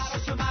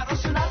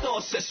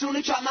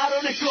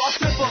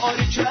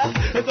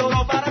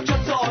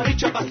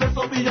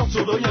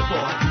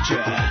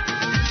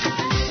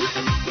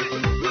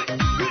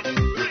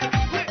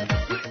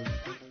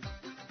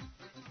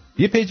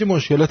 یه پیج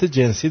مشکلات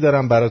جنسی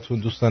دارم براتون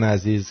دوستان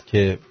عزیز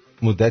که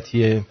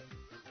مدتیه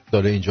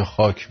داره اینجا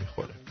خاک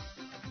میخوره.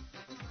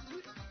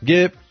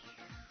 یه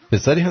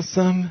پسری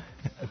هستم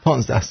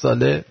 15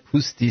 ساله،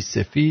 پوستی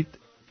سفید،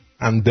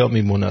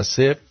 اندامی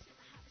مناسب،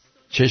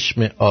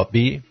 چشم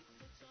آبی،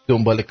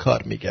 دنبال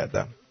کار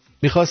میگردم.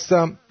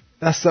 میخواستم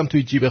دستم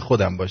توی جیب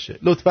خودم باشه،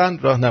 لطفاً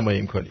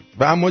راهنماییم کنید.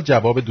 و اما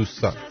جواب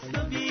دوستان: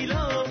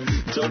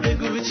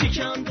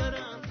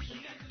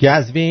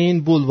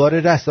 قزوین، بولوار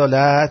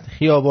رسالت،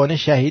 خیابان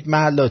شهید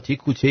محلاتی،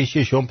 کوچه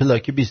ششم،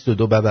 پلاک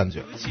 22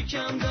 ببنجا.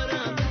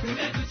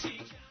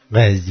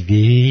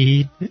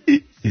 قزوین،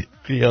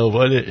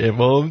 خیابان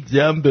امام،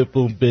 جنب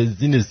پمپ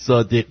بنزین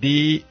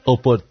صادقی،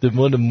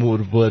 آپارتمان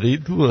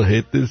مروارید،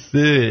 واحد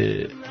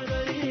 3.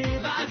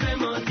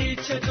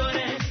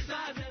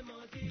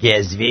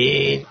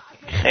 قزوین،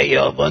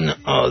 خیابان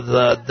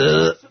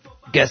آزاده،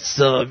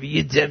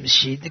 قصابی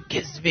جمشید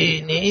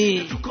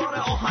قزوینی. تو کار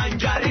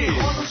آهنگری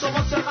خانون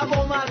شما چقدر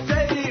با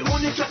مرتبی،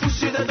 اونی که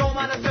پوشیده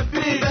دامن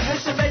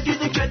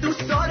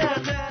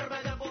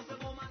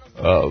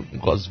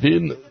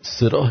قزوین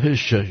سراح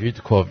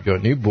شهید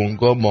کاویانی،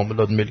 بونگا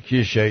معاملات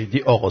ملکی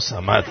شهیدی آقا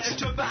صمد.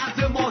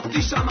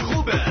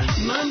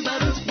 من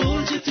برات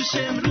برج تو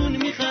شمرون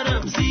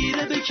میخرم،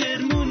 زیره به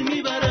کرمون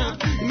میبرم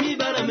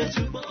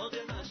تو باغ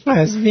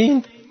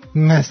قزوین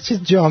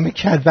مسجد جامع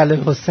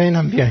کربلای حسین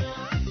هم بیاین.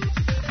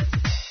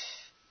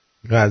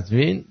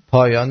 قزوین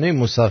پایانه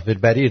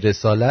مسافربری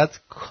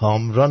رسالت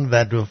کامران و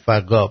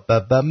رفقا.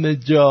 ببم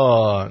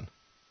جان.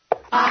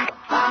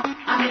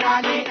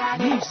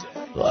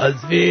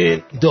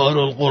 قزوین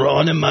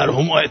دارالقرآن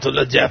مرحوم آیت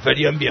الله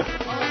جعفری هم بیا.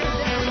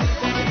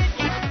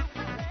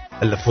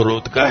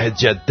 الفرودگاه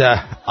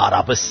جده،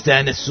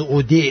 عربستان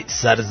سعودی،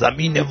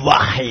 سرزمین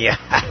وحی.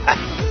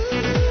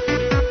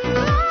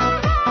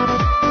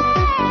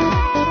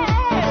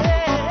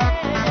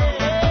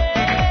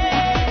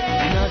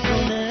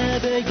 نکنه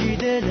بگی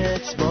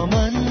دلت با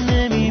من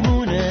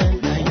نمیمونه،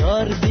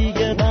 نیار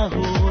دیگه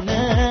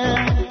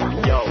بهونه،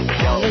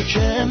 حالا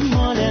که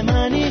مال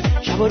منی،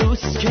 شب و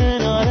روز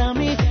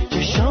کنارمی،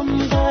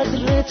 چشم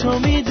قدر تو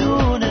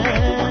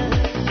میدونه،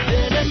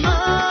 دل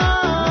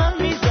من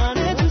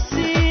میزنه تو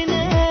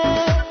سینه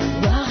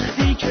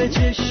وقتی که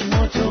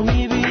چشم تو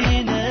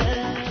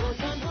میبینه.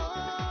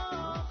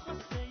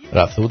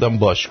 رفته بودم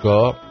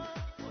باشگاه،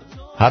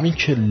 همین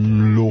که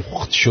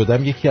لخت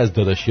شدم یکی از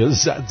داداشی‌ها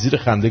زد زیر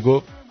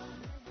خنده،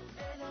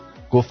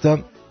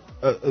 گفتم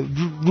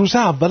روز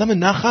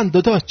اولم نخند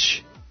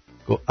داداش.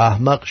 گفت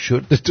احمق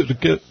شورتت رو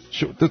که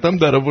شورتتم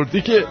در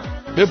آوردی که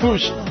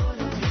بپوش.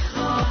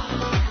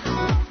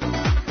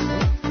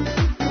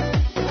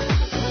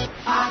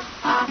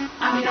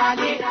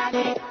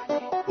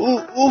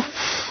 اوف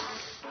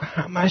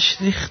همش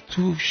ریخت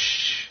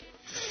توش.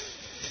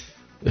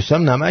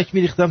 داشتم نمک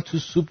میریختم تو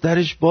سوپ،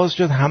 درش باز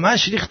شد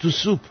همش ریخت تو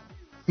سوپ.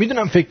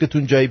 میدونم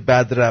فکرتون جایی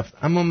بد رفت،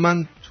 اما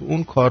من تو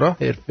اون کارا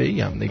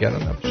حرفه‌ای ام،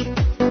 نگران نباش.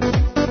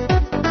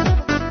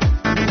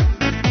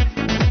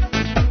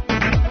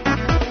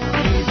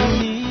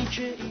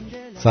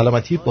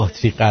 سلامتی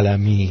باتری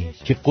قلمی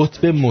که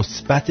قطب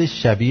مثبت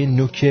شبیه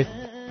نوک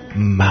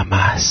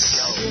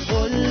ممس.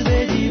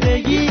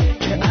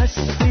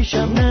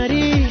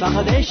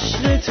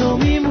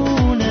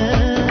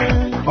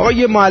 آقا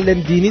یه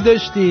معلم دینی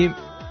داشتیم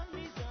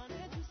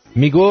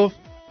میگفت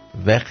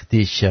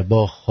وقتی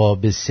شبا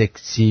خواب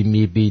سکسی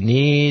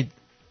میبینید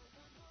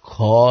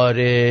کار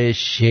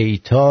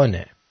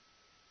شیطانه.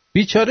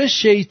 بیچاره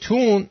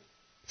شیطون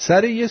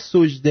سر یه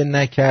سجده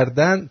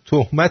نکردن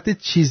تهمت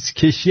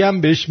چیزکشی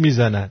هم بهش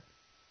میزنن.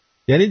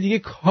 یعنی دیگه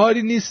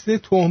کاری نیست،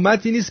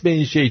 تهمتی نیست به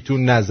این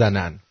شیطون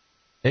نزنن.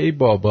 ای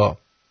بابا.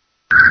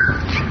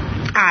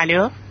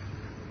 الو.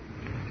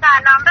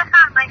 سلام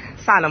بفرمایید.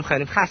 سلام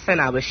خانم، خسته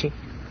نباشین.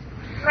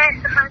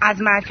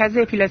 از مرکز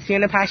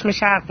اپیلاسیون پشم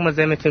شرق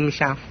مزاحمتون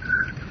میشم.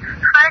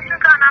 خواهش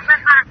میکنم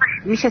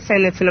بفرمایید. میشه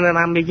سنتون رو به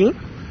من بگین؟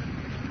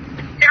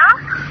 جا؟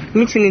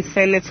 میتونید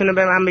سنتون رو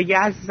به من بگی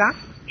عزیزم؟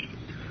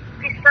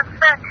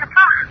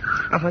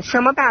 23.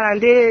 شما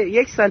برنده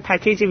 1 سال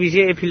پکیج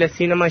ویژه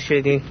اپیلاسیون ما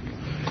شدین.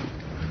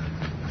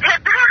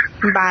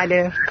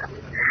 بله.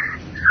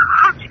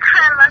 خب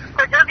چیکار من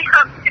کجا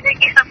بیام چی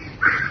بگیرم؟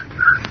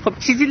 خب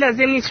چیزی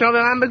لازم نیست، شما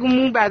به من بگو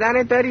مو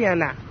بدنت داری یا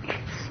نه؟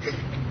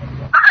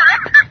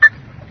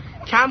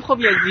 کم خوب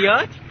یا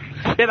زیاد؟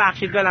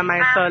 ببخشید دلم من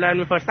این سوالا رو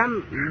میپرسم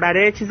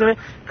برای چیز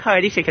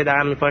کاریشه که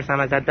دارم میپرسم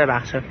ازت،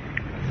 ببخشید.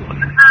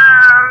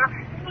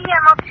 یه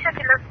ما پیش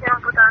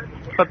اپیلاسیون بودم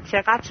دیگه. خب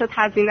چقدر شد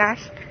هزینه‌اش؟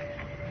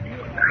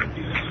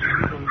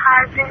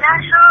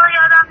 هزینه‌اش رو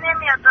یادم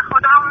نمیاد به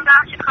خدا، همون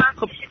دارم چی کار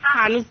خب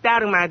هنوز در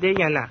اومده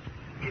یا نه؟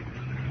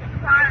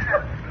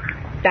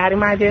 در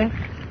اومده؟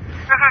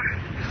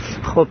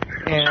 خب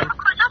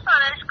کجا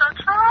آرایشگاه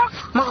تو؟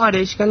 ما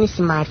آرایشگاه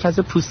نیستیم، مرکز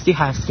پوستی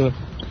هستیم.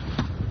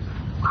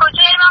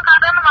 کجا؟ من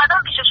قبلا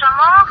اومدم پیش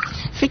شما؟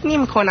 فکر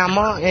نمی کنم،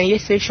 ما یه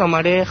سری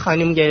شماره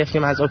خانم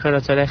گرفتیم از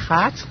اپراتور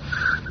خط،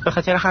 به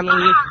خاطر همین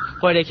یک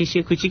قرعه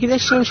کشی کوچیکی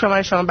داشتیم،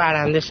 شما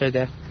برنده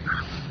شده.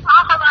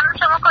 خب الان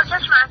شما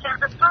کجاش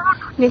مرکزتون؟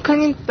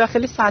 میکنین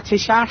داخل سطح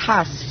شهر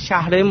هست،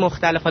 شهرهای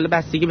مختلف، حالا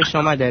بستگی به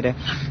شما داره.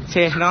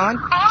 تهران،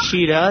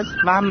 شیراز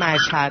و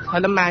مشهد.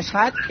 حالا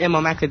مشهد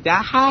امامت 10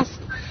 هست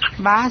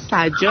و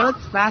سجاد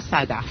و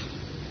صدف.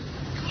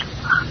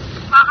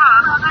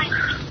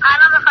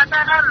 الان به خاطر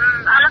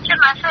الان چه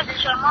مشهد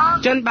شما؟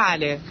 جان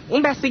بله،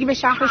 اون بستگی به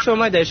شهر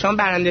شما داره، شما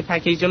برنده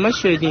پکیج ما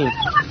شدین،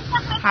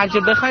 هر جا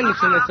بخواید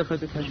میتونید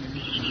استفاده کنید.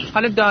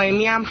 حالا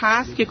دائمی هم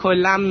هست که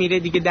کلا میره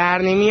دیگه در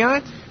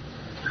نمیاد.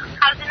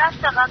 هزینه‌اش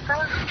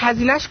چقدره؟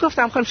 هزینه‌اش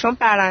گفتم خانم شما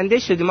برنده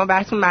شدی، ما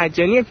براتون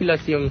مجانی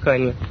اپیلاسیون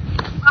میکنیم.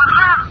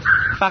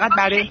 فقط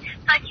برای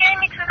تا کی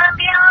میتونم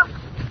بیام؟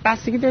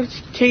 بستگی داره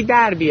کی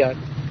در بیاد.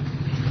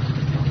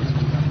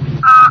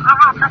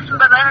 پس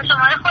به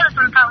شماره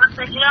خودتون تماس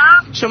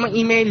بگیرم؟ شما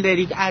ایمیل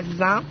دارید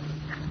عزیزم؟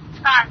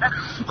 بله.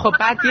 خب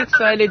بعد یک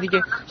سوال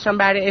دیگه، شما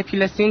برای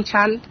اپیلاسیون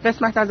چند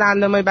قسمت از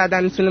اندامای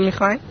بدنتون رو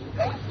میخواین؟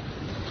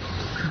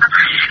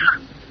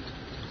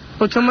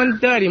 خب چون ما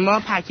داریم، ما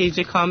پکیج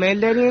کامل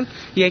داریم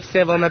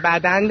 1/3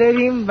 بدن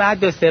داریم و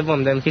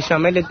 2/3 داریم که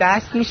شامل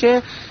دست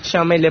میشه،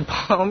 شامل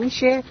پا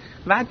میشه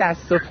و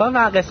دست و پا و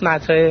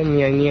قسمت‌های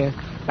میانی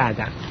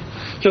بدن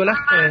که اونا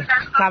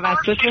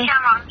توسط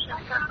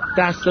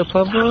دست و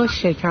پا و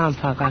شکم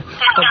فقط.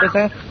 خب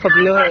بزن. خب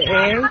نوع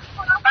A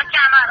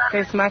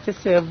قسمت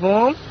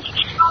سوم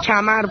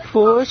کمر،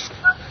 پشت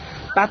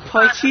و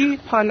پا چی؟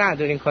 پا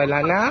ندارین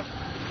کلا نه؟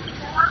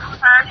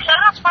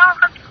 چرا پا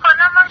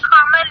کلا من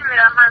کامل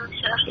میرم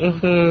همیشه.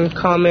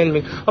 کامل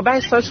میرم. خب بعد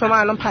سال شما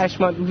الان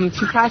پشما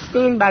چی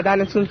هستین؟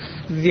 بدنتون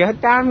زیاد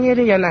در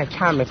میاره یا نه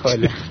کمه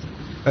کلا؟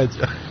 نه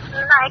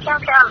کم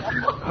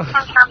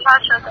کمتر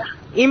شده.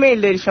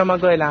 ایمیل داری شما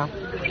گلم؟ آره.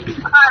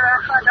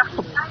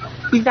 خب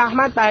بی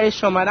زحمت برای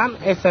شمارم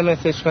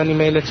اسمسش کنی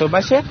ایمیل تو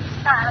باشه؟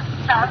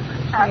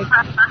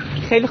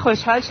 خیلی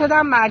خوشحال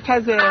شدم.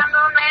 مرکز ممنون،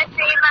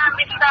 مرسی. من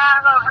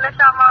بیشتر قابل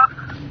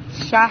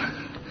شما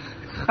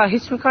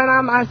خواهش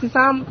میکنم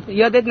عزیزم.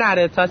 یادت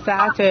نره تا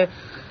ساعت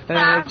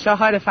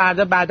 4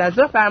 فردا بعد از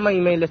ظهر بر ما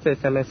ایمیل تو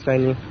اسمس کنی.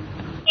 ایمیل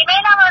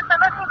هم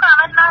اسمس میکنم.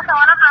 من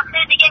شمارم هفته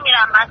دیگه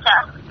میرم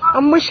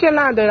مچه. مشکل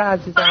نداره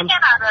عزیزم.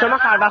 شما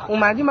هر وقت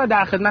اومدی ما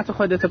در خدمت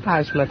خودتو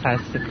پشمت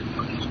هستیم.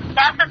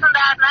 دستتون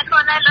درد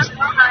نکنه. لطف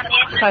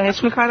کنید.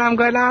 خواهش میکنم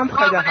گلم.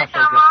 خدا حافظ.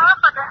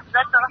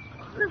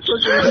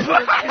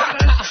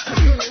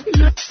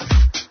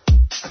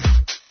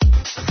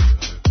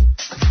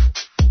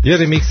 یه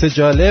ریمیکس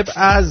جالب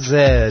از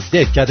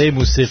دهکده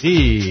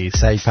موسیقی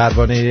سعید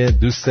پروانه،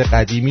 دوست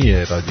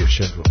قدیمی رادیو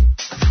شنو.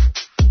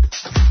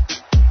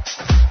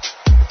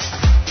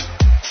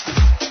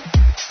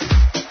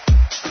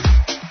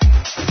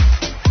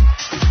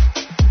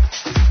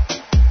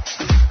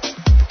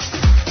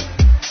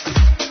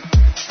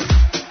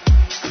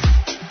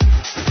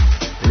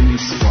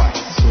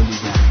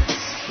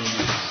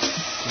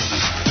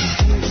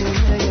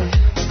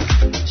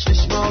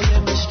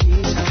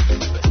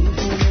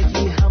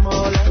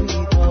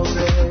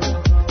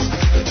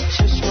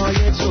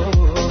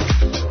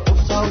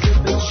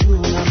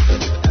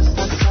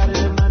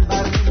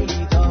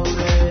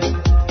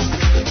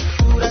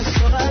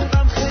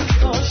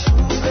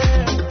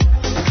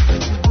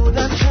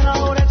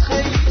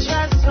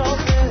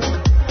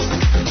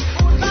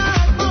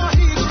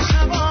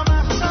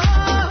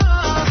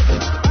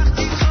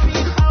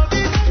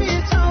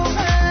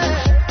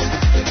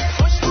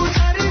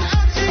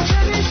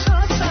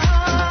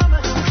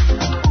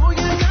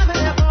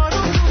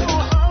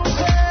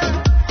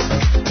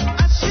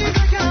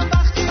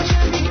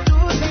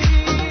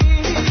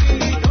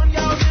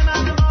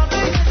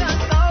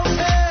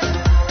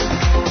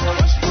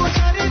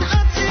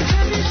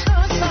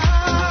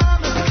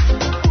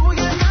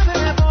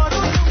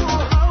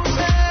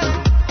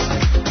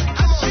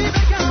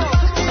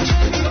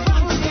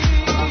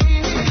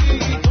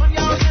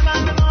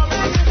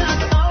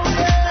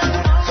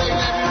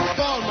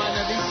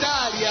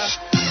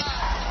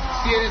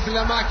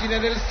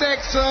 Del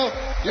sexo,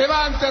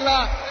 levantala,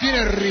 viene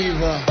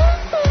arriba.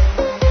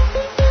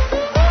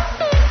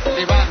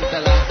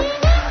 Levantala.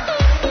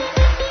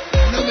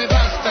 No me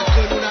basta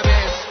con una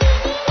vez.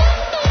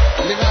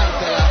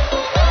 Levantala.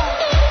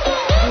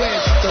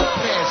 Questo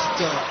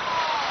presto.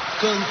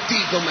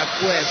 Contigo me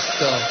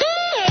acuesto.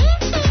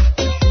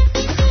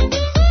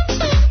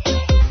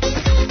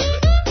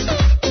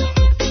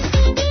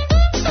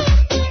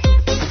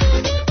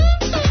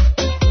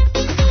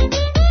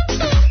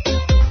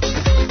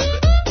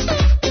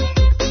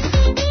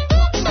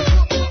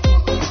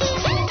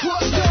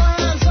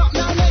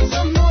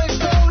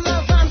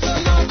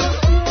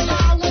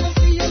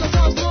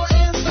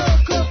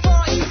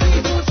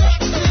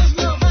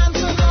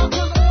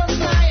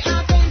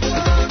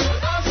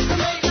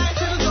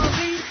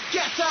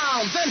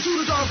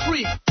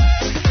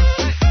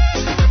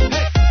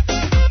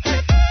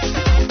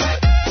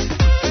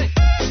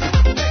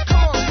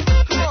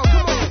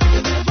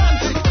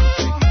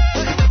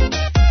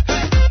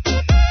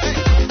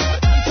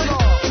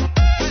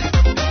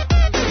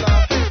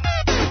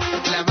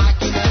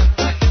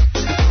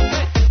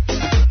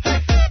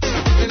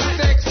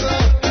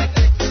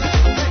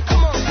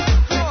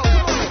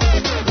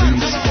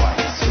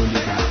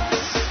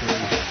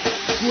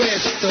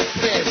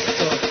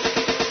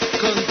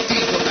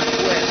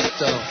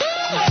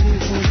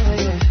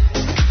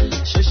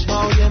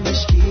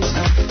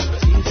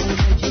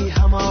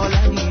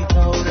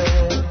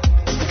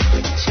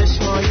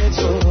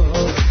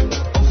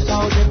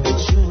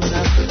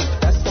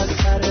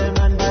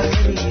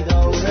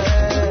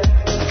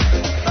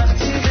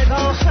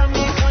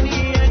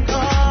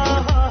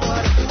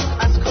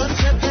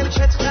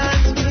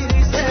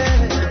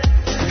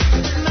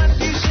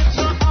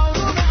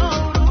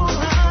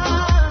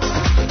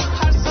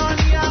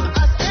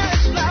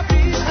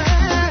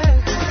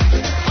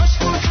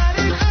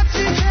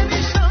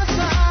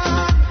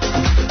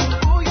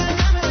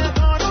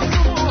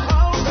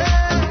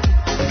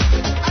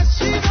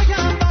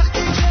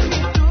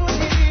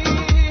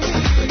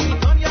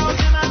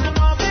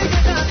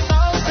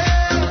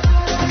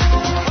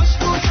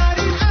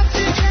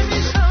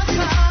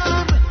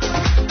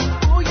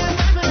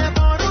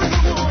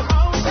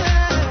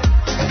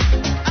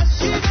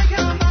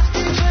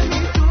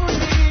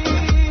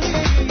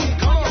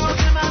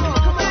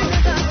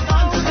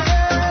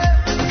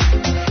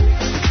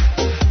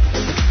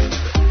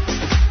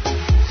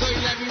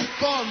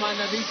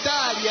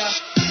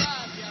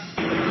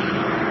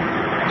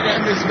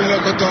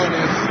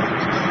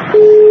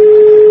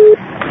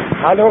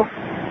 الو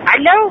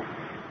الو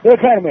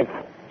بفرمایید.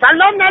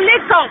 سلام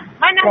علیکم.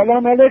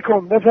 سلام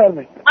علیکم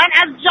بفرمایید. من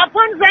از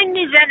ژاپن زنگ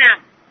میزنم.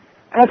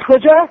 از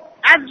کجا؟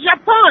 از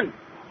ژاپن.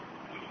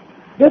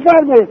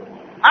 بفرمایید.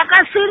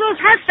 آقا سیروس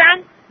هستن؟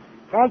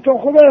 حالتون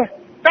خوبه؟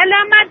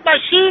 سلامت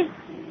باشی.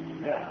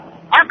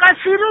 آقا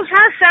سیروس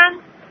هستن؟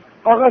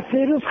 آقا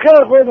سیروس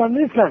خیر قربان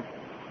نیستن.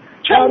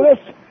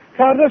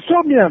 فردا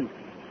صبح میام.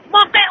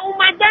 موقع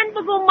اومدن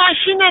بگو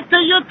ماشین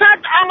تویوتات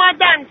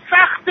آمادن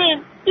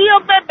ساختیم بیا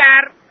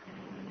ببر.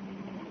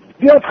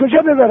 بیاد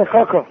کجا ببره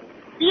کاکا؟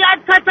 بیاد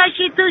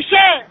تاتاشی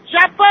توشه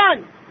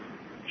ژاپن.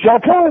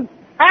 ژاپن؟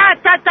 ها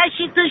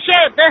تاتاشی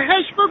توشه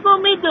بهش بگو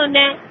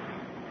میدونه.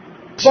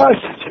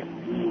 باشه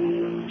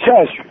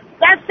چشم.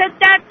 دست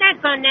درد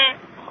نکنه.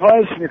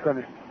 خواهش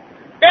میکنه.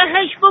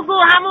 بهش بگو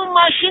همون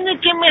ماشینی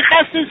که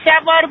میخواستی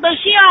سوار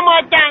بشی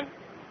آمادن.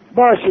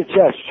 باشه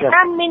چشم.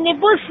 هم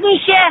مینیبوس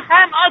میشه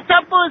هم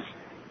اتوبوس.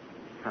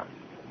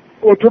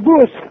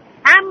 اتوبوس؟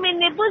 هم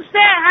مینیبوسه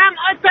هم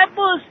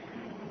اتوبوس.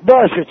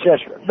 باشه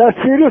چشم. به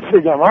سیروس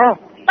بگم ها؟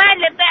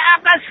 بله به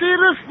آقا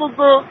سیروس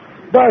بگو.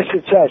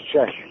 باشه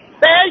چشم.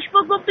 بهش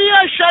بگو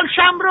بیا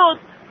شمشمرود.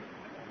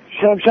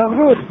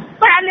 شمشمرود؟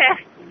 بله.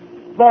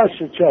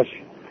 باشه چشم.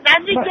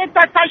 نزدیک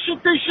تاتاشی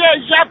توشه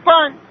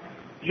ژاپن.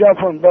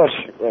 ژاپن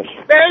باشه.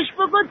 بهش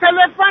بگو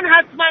تلفن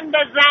حتما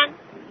بزن.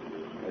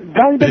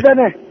 زنگ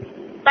بزنه؟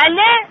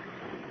 بله.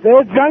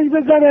 بهت زنگ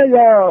بزنه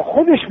یا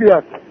خودش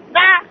بیاد؟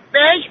 نه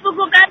بهش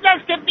بگو قبل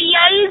از که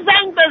بیایی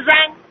زنگ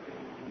بزن.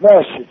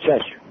 باشه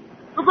چشم.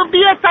 بگو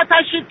بیا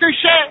تاتاشی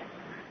توشه.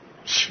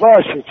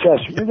 باشه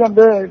چشم. میگم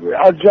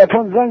از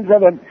ژاپن زنگ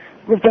زدم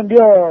گفتم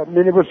بیا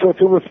مینیبوس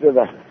اتوبوس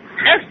ببر.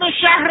 اسم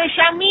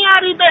شهرشم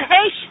میاری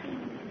بهش؟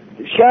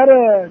 شهر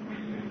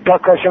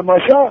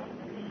تاکاشماشا؟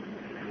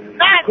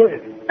 نه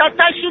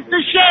تاتاشی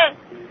توشه.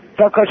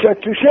 تاکاشا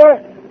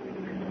توشه؟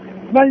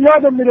 من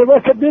یادم میره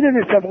واسه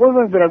بنویسم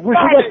قربان برم.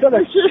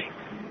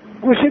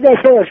 گوشی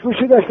داشته باش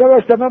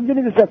من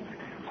بنویسم.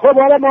 خب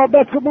حالا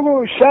محبت که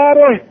بگو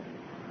شهر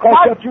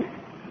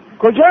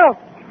کجا؟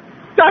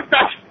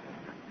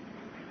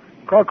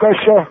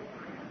 کاکاشا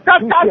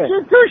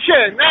تاتاشی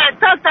توشه. نه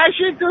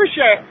تاتاشی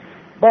توشه.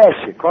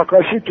 باشه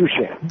کاکاشی توشه.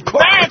 نه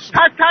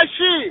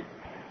تاتاشی.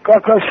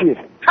 کاکاشی.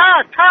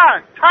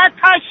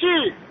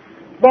 تاتاشی.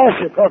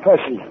 باشه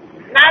کاکاشی.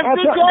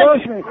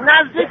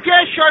 نزدیک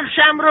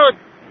شمشمرود.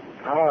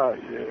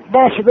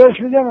 باشه بهش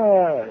میگم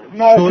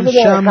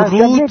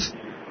شمشمرود.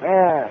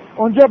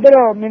 اونجا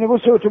برو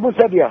مینیبوس اتوبوس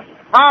بیا.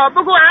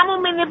 بگو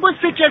همون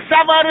مینیبوسی که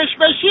سوارش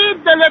بشی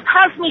دلت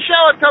خواست میشه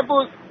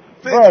اتوبوس.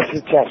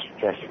 باشه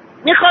چشم.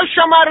 میخوای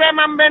شماره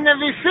من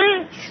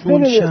بنویسی؟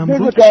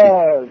 شمشمرود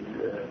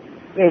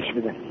بهش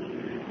میدم.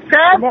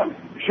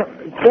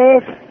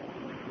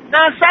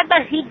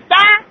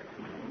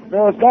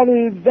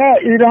 917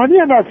 ایرانی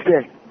هم هست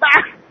که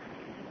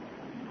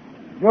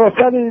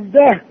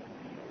 917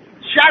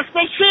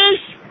 66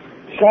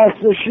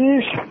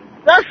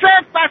 دو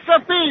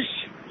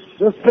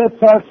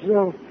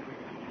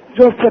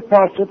سه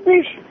پاسو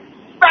پیش.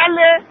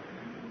 بله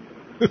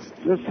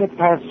دو سه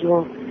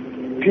پاسو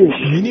پیش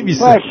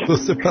مینویسه. دو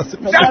سه پاسو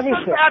پیش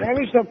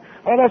نوشتم.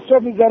 حالا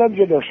صبح میذارم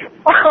جلوش.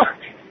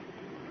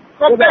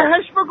 خب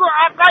بهش بگو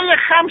آقای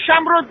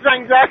خمشمرود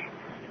زنگ زد.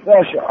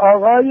 باشه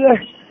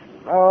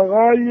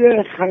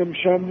آقای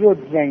خمشمرود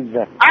زنگ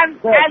زد. از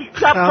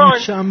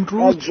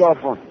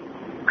ژاپن.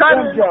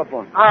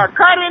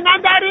 کاری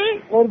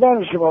نداری؟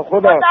 قربان شما.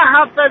 خدا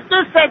حافظ.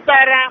 دوست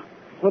دارم.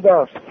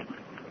 خدا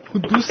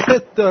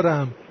دوستت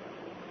دارم.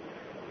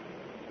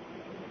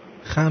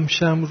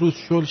 خمشمرود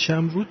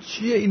شمرود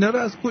چیه؟ اینا رو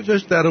از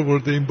کجاش در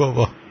آورده این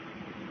بابا؟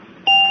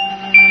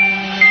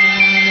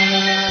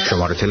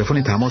 شماره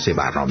تلفن تماس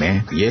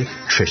برنامه 1-613-912-78-46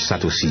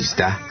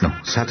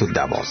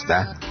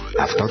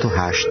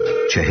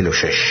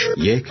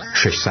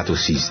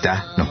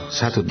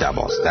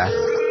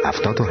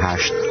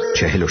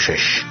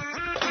 1-613-912-78-46.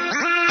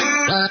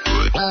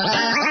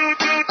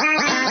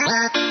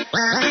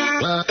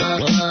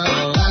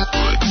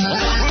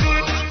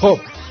 خب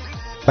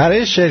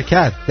برای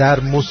شرکت در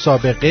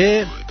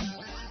مسابقه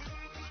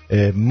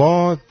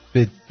ما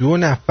به 2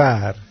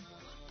 نفر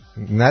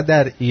نه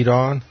در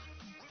ایران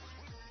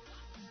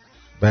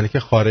بلکه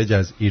خارج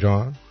از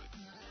ایران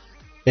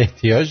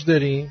احتیاج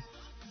داریم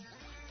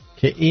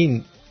که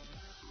این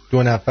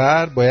 2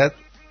 نفر باید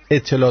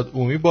اطلاعات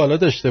عمومی بالا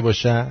داشته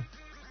باشن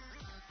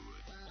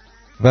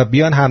و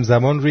بیان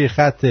همزمان روی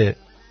خط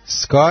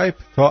اسکایپ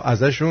تا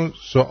ازشون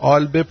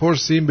سوال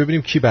بپرسیم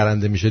ببینیم کی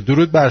برنده میشه.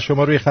 درود بر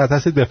شما، روی خط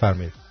هستید،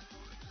 بفرمایید.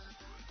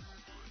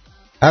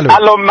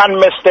 الو من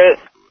مستر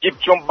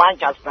جیپچون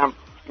بانک هستم.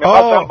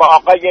 میخواستم با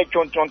آقای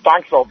چون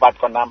تانک صحبت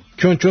کنم.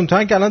 چون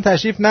تانک الان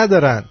تشریف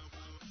ندارن.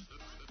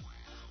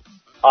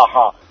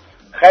 آها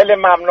خیلی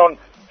ممنون.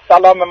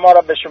 سلام ما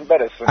را بهشون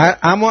برسونید.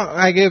 اما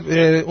اگه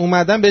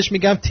اومدم بهش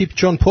میگم تیپ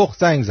چون پخ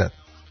زنگ زد.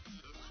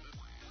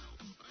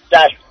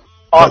 چشم.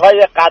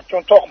 آقای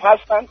قطون تخم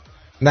هستن؟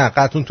 نه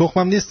قطون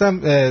تخمم نیستم.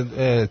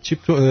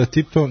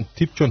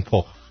 تیپ چون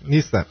پخ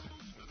نیستم.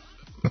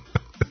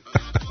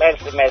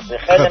 مرسی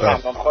خیلی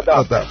ممنون. خدا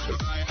حافظ.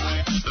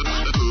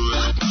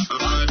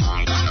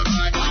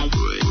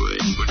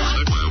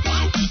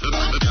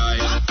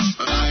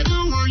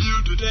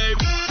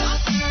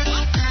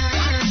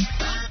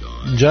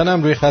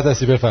 جانم روی خط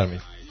هستی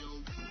بفرمایید.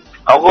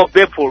 آقا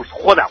بپرس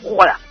خودم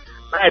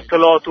من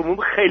اطلاعات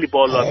عمومی خیلی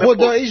بالا.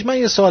 خداییش من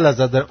یه سوال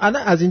ازت دارم.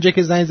 الان از اینجا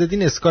که زنگ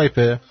زدین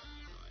اسکایپه؟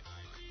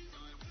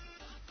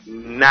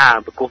 نه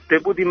گفته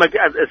بودی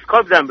مگه از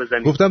اسکایپ زنگ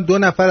بزنی؟ گفتم 2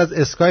 نفر از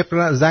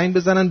اسکایپ زنگ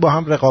بزنن با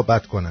هم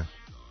رقابت کنن.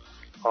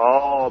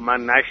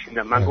 من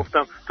نشیندم. من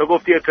گفتم تو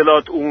گفتی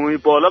اطلاعات عمومی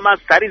بالا، من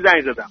سری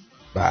زنگ زدم.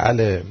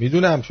 بله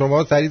میدونم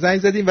شما سری زنگ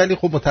زدین، ولی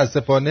خب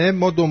متاسفانه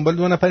ما دنبال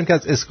 2 نفریم که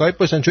از اسکایپ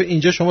باشن، چون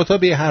اینجا شما تا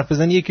به حرف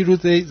بزنی یکی روز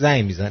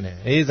زنگ میزنه.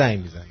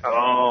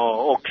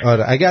 اوکی.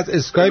 آره اگه از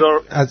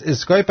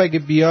اسکایپ اگه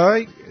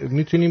بیای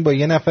میتونیم با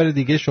یه نفر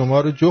دیگه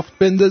شما رو جفت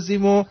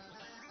بندازیم و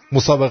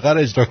مسابقه رو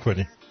اجرا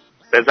کنیم.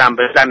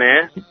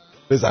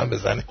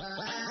 بزنه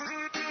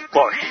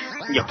باش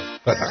یا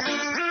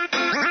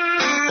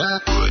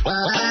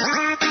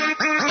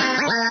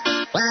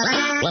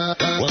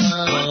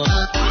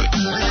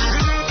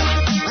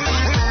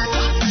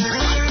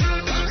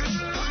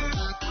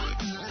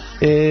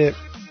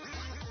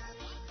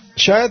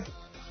شاید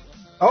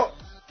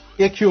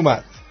یکی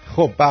اومد.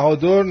 خب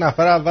بهادر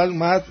نفر اول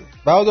اومد.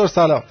 بهادر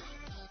سلام.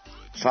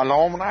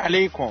 سلام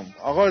علیکم.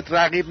 آقا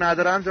رقیب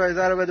ندارم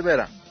جایزه رو بده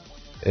برم.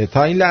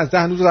 تا این لحظه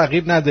هنوز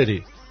رقیب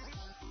نداری.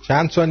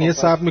 چند ثانیه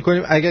صبر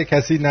میکنیم، اگر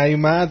کسی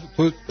نیومد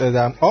تو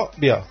بدم.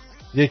 بیا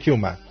یکی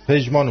اومد،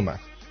 پژمان اومد.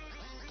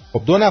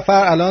 خب 2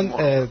 نفر الان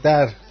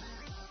در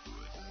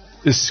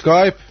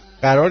اسکایپ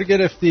قرار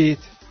گرفتید.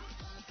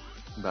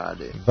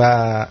 بله.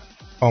 و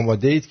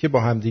آماده اید که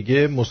با هم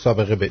دیگه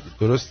مسابقه بدید،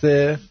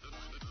 درسته؟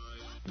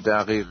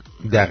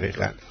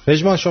 دقیقاً.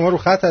 پژمان شما رو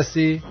خط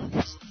هستی؟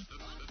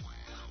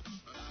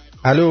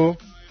 الو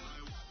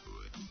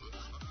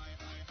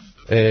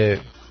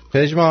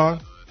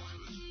پژمان،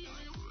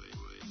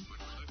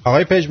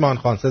 آقای پژمان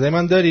خان صدای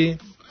من داری؟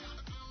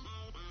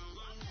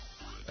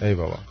 ای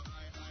بابا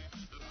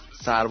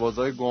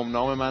سربازای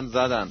گمنام من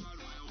زدن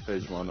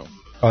پژمانو.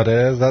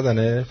 آره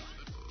زدنش.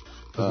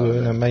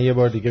 من یه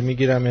بار دیگه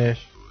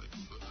میگیرمش.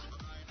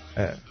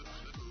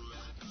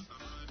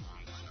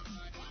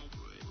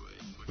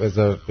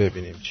 بذار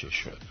ببینیم چی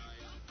شد.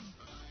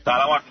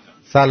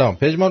 سلام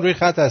پژمان روی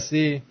خط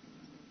هستی؟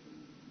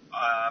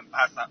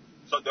 هستم.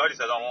 داری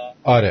صدامو؟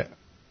 آره.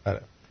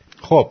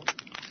 خب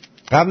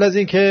قبل از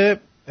این که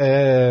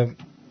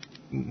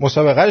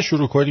مسابقه رو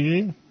شروع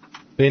کنیم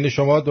بین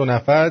شما 2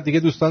 نفر دیگه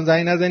دوستان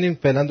زنگ نزنیم،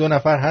 فعلا 2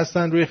 نفر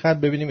هستن روی خط،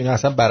 ببینیم اینا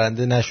اصلا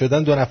برنده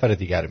نشدن 2 نفر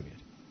دیگر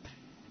میاد.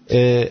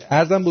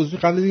 عرضم بزرگ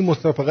قبل از این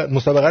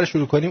مسابقه رو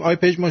شروع کنیم آقای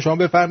پژمان شما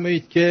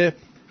بفرمایید که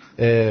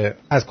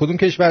از کدوم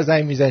کشور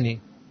زنگ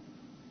میزنی؟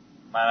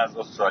 من از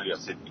استرالیا،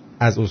 سیدنی.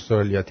 از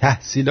استرالیا.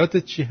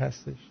 تحصیلاتت چی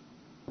هستش؟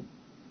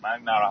 من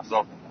نرم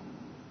افزار خوندم.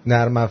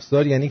 نرم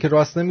افزار یعنی که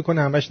راست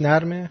نمیکنه همش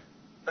نرمه؟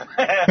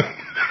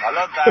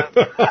 حالا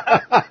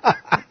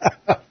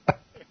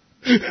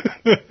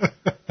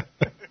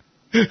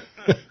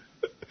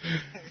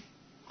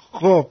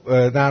خب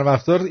نرم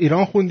افزار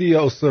ایران خوندی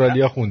یا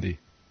استرالیا خوندی؟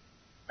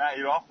 نه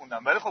ایران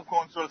خوندم، ولی خب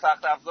کنترل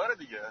سخت افزاره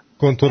دیگه.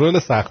 کنترل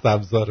سخت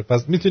افزاره،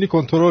 پس میتونی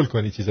کنترل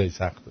کنی چیزای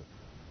سخته.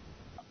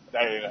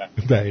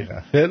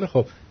 دقیقاً. خیلی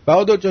خب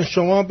بهادر جان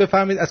شما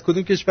بفرمایید از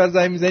کدوم کشور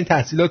زنگ میزنید،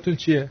 تحصیلاتتون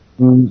چیه؟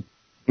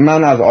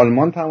 من از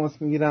آلمان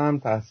تماس میگیرم،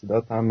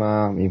 تحصیلاتم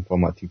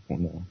اینفورماتیک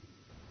خوندم.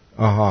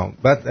 آها.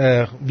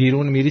 بعد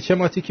بیرون میری چه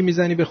ماتیکی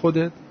میزنی به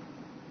خودت؟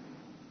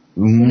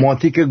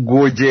 ماتیک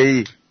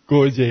گوجه‌ای.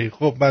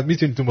 خب بعد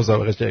میتونی تو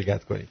مسابقه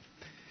شرکت کنی.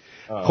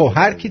 خب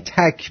هر کی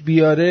تک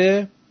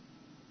بیاره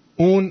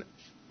اون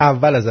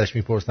اول ازش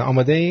میپرسن.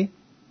 آماده این؟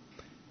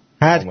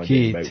 هر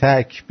کی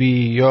تک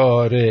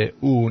بیاره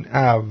اون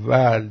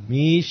اول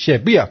میشه.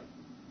 بیا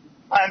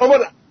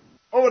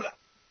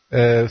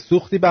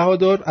سوختی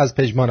بهادر، از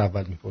پژمان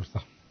اول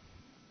میپرسم.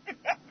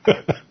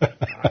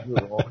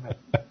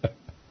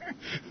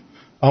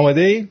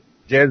 آماده این؟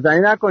 جرزنی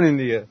نکنین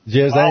دیگه.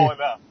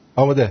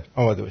 آماده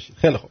باشید.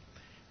 خیلی خوب.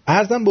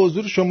 عرضم به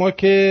حضور شما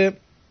که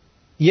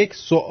یک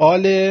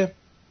سوال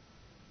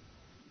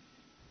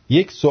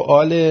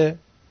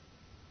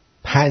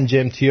 5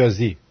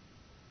 امتیازی.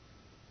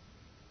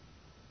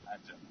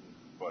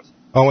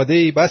 آماده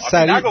ای؟ بس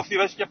سریع. نگفتی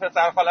بهش که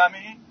پسر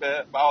خالمی؟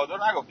 به بهادر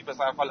نگفتی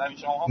پسر خالمی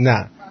شما؟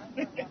 نه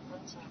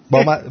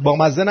با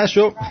مزه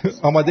نشو.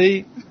 آماده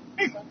ای؟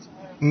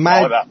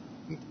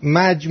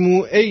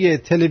 مجموعه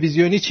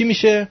تلویزیونی چی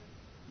میشه؟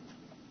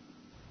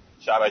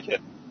 شبکه.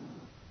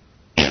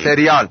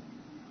 سریال.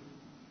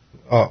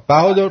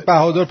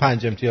 بهادر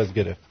 5 امتیاز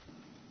گرفت.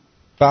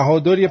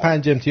 بهادر یه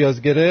 5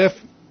 امتیاز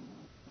گرفت.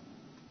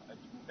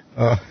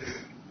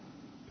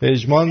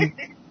 پژمان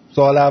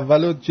سوال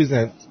اولو چیز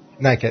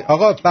نکرد.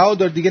 آقا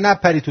بهادر دیگه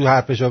نپری تو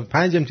حرفش،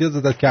 5 امتیاز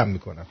دادت کم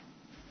میکنم.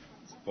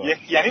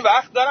 یعنی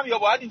وقت دارم یا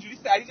باید اینجوری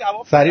سریع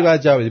جواب بدم؟ سریع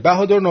باید جواب بدی.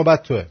 بهادر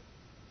نوبت توه.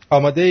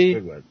 آماده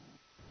ای؟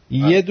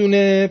 یه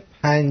دونه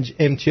 5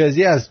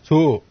 امتیازی از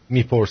تو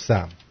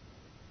میپرسم.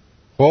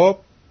 خب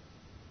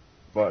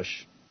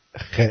باش.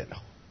 خیلی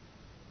خوب.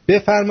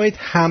 بفرمایید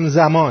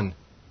همزمان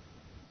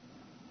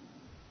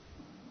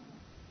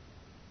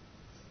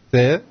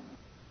 3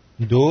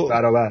 2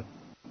 برابر.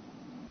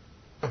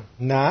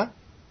 نه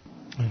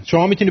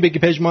شما میتونی بگی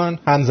پژمان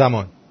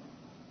همزمان.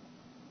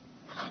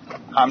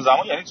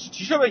 همزمان یعنی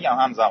چیشو بگم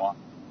همزمان؟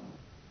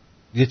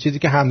 یه چیزی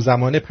که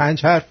همزمانه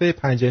 5 حرفه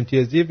 5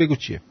 امتیازیه بگو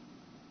چیه؟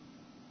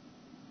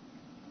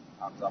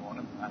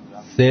 همزمان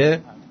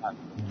 3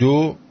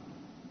 2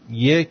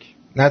 1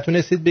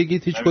 نتونستید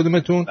بگید هیچ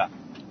کدومتون؟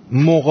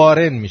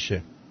 مقارن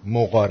میشه.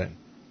 مقارن.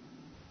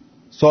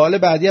 سوال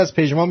بعدی از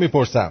پژمان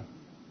میپرسم.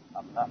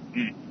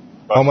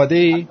 آماده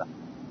ای؟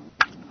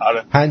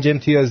 آره. 5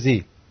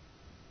 امتیازی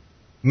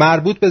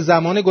مربوط به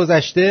زمان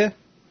گذشته.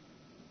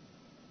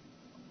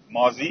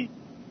 ماضی.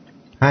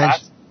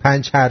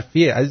 5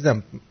 حرفیه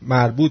عزیزم،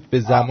 مربوط به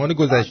زمان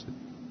گذشته.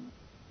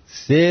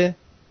 3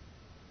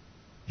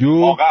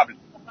 2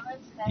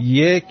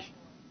 1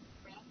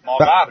 ما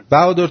قبل.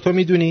 بهادر تو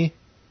میدونی؟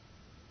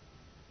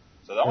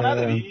 صدامو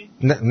نداری؟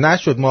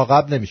 نشد، ما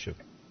قبل نمیشد.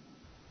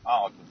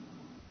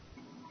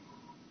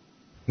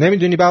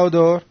 نمیدونی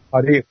بهادر؟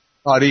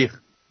 تاریخ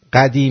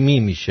قدیمی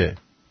میشه.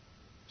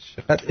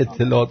 چقدر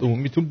اطلاعات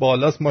عمومیتون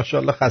بالاست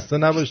ماشاءالله، خسته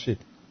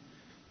نباشید.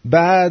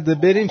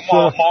 بعد بریم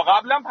ما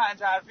قبلا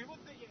 5 حرفی بود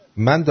دیگه.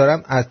 من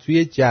دارم از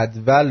توی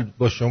جدول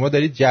با شما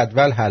دارید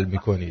جدول حل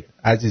میکنید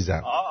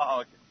عزیزم.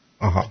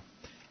 آها.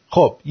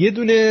 خب یه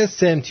دونه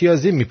 3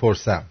 امتیازی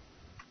میپرسم.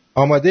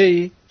 آماده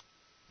ای؟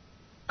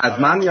 از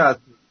من یا از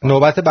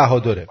نوبت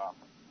بهادره.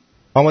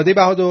 آماده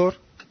بهادر؟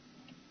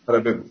 آره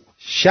بگو.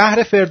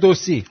 شهر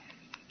فردوسی.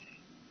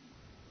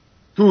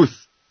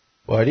 توس.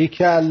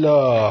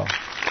 باریکالله.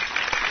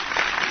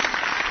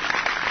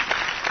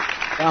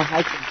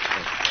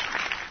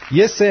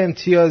 یه 3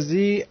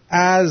 امتیازی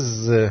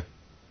از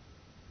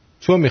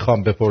تو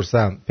میخوام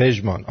بپرسم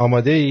پژمان.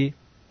 آماده ای؟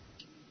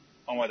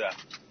 آماده.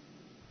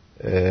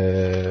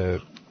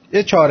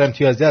 یه 4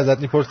 امتیازی ازت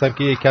میپرسم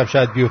که یک کم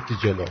شاید بیفتی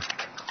جلو.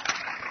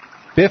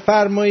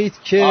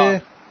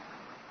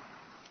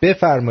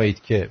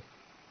 بفرمایید که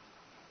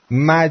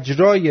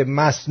مجرای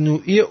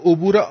مصنوعی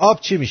عبور آب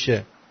چی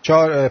میشه؟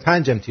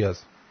 5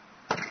 امتیاز.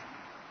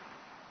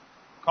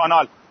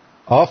 کانال.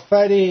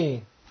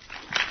 آفرین.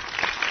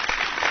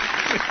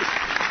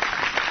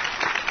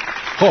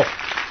 خب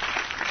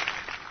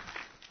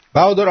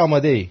بهادر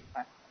آماده ای؟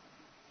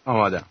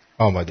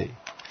 آماده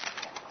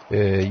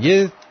ای.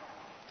 یه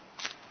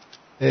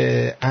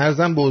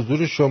عرضم به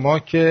حضور شما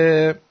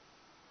که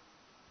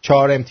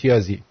 4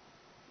 امتیازی.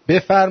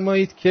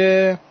 بفرمایید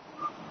که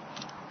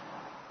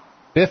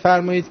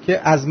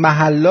از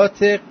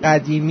محلات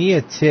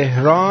قدیمی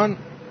تهران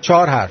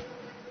 4 حرف،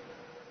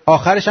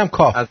 آخرش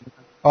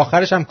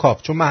هم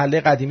کاف، چون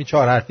محله قدیمی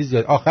 4 حرفی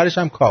زیاد، آخرش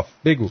هم کاف.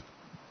 بگو.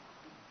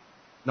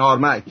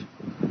 نارمک.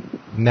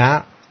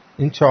 نه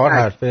این 4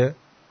 حرفه.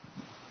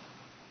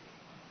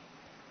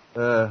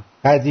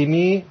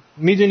 قدیمی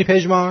میدونی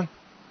پژمان؟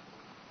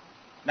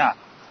 نه.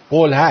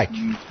 قلهک.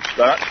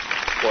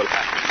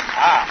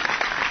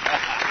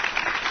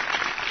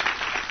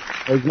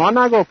 پژمان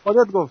نگفت،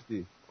 خودت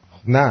گفتی.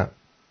 نه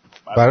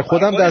برای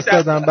خودم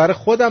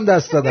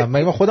دست دادم.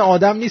 مگه من خودم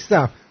آدم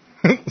نیستم؟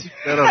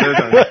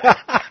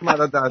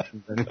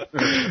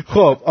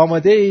 خب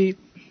آماده ای؟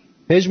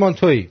 پژمان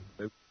تویی.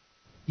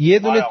 یه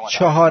دونه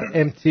 4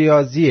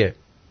 امتیازیه.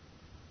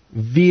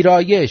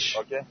 ویرایش.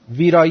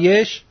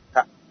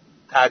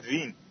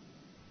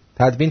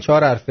 تدوین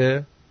 4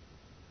 حرفه.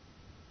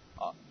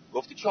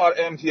 گفتی 4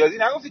 امتیازی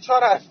نگفتی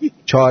 4 حرفی.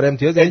 4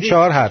 امتیاز یعنی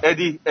 4 حرف.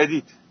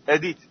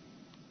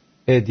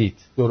 ادیت.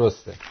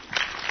 درسته.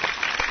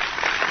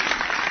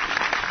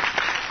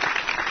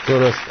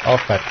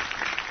 آفرین.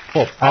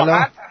 خب الان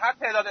هر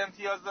تعداد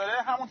امتیاز داره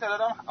همون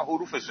تعداد هم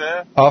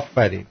حروفشه.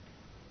 آفرین.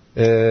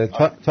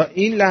 تا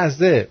این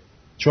لحظه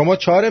شما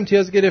 4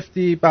 امتیاز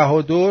گرفتی،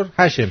 بهادر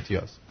 8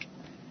 امتیاز.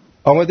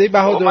 آماده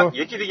بهادر؟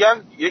 یکی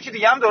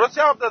دیگه هم درست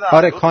جواب دادم.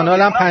 آره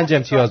کانالم 5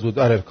 امتیاز بود.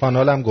 آره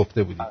کانالم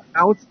گفته بودی.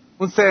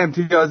 اون 3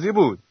 امتیازی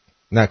بود.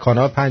 نه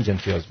کانال 5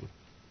 امتیاز بود.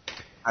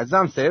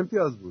 عزیزم 3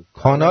 امتیاز بود.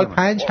 کانال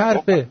 5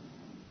 حرفه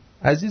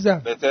عزیزم.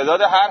 به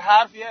تعداد هر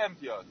حرف یه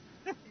امتیاز.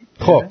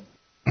 خب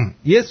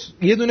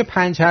یه دونه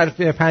 5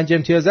 حرفه 5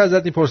 امتیاز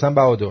ازت میپرسم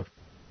بهادر.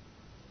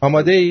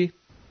 آماده ای؟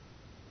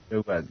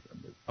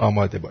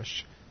 آماده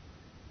باش.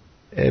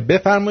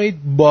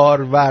 بفرمایید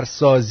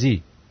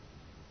بارورسازی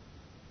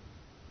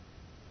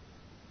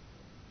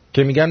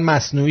که میگن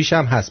مصنوعیش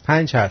هم هست.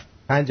 5 حرف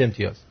 5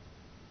 امتیاز.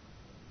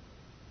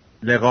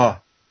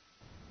 لقاه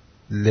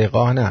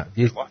نه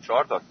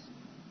 4 تا.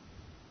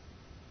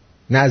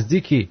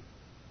 نزدیکی.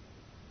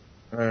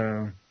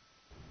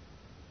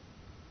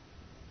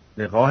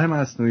 لقاه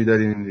مصنوعی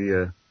داریم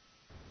دیگه.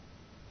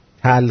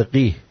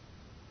 تلقیح.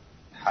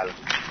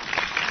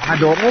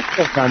 درست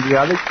گفتم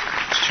دیگه.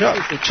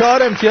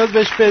 4 امتیاز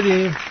بهش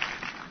بدیم.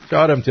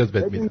 4 امتیاز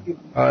بهت میدم.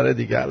 آره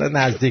دیگه الان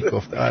نزدیک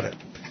گفت. آره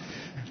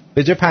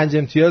به جای 5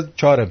 امتیاز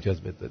 4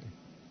 امتیاز بهت دادیم.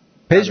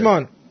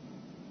 پژمان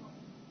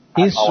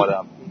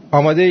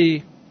آماده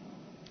ای؟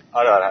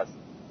 آره هست.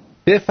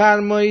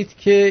 بفرمایید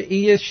که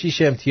این یه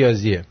 6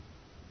 امتیازیه.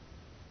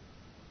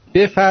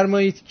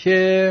 بفرمایید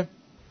که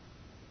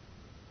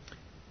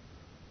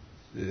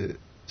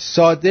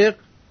صادق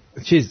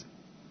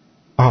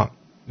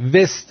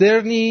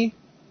وسترنی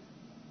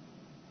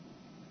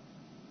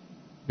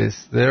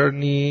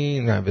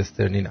وسترنی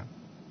نه.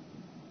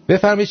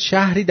 بفرمایید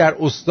شهری در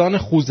استان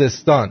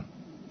خوزستان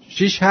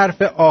 6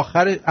 حرف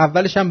آخر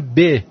اولش هم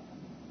ب.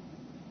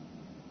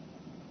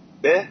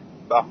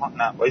 بهبهان.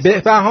 نه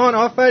بهبهان.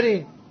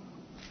 آفرین.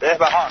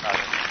 بهبهان.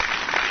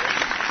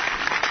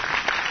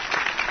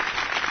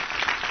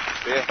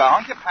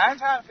 بهبهان که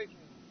 5 حرفه.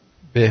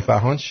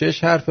 بهبهان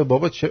 6 حرفه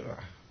بابا. چه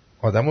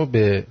آدمو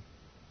به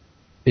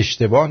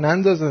اشتباه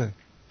نندازه.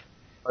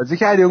 بازی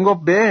کردی اون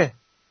گفت ب.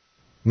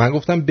 من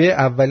گفتم ب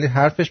اولین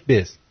حرفش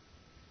بست.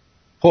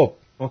 خب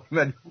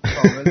ولی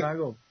کامل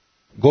نگفت.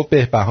 گفت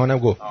بهبهانم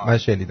گفت. من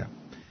شنیدم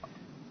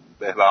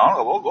بهبهان.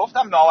 بابا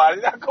گفتم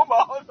ناوردی نکن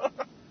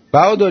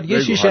بهادر. یه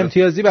 6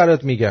 امتیازی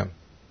برات میگم.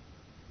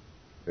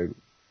 بگو.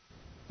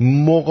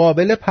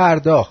 مقابل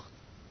پرداخت.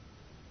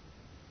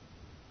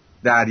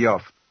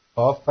 دریافت.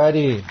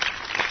 آفرین.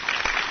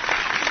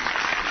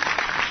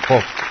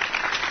 خب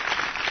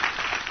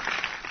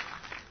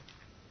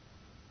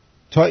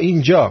تا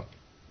اینجا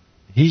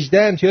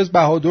 18 امتیاز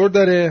بهادر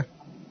داره،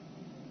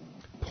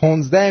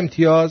 15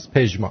 امتیاز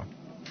پژمان.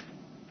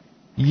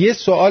 یه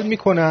سوال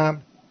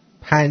میکنم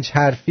 5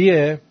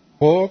 حرفیه.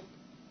 خب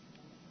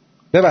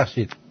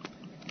ببخشید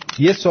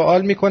یه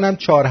سوال میکنم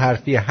 4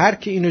 حرفیه. هر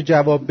کی اینو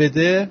جواب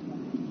بده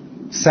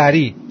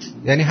سریع،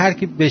 یعنی هر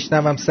کی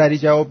بشنوم سریع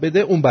جواب بده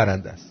اون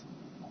برنده است.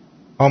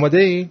 آماده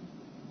این؟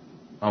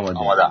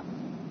 آماده.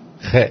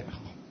 خیلی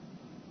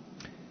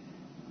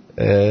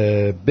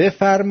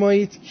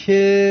بفرمایید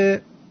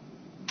که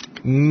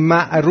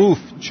معروف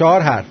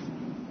 4 حرف.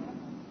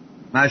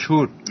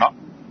 مشهور.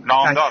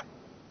 نامدار.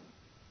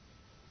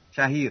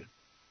 شهیر.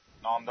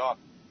 نامدار.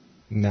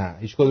 نه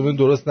هیچ کدوم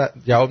درست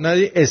جواب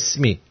ندادی.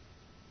 اسمی.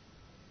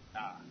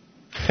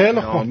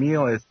 خیلی خوب. نامی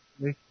و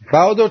اسمی.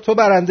 بهادر تو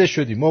برنده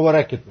شدی.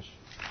 مبارکت باشه.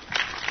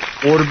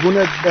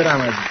 قربونت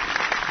برم از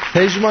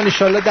پژمان ان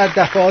شاءالله در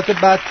دفعات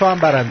بعد تو هم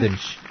برنده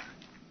میشی.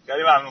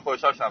 خیلی ممنون.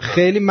 خوشحال شدم.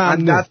 خیلی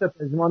ممنون. من دست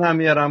پژمانم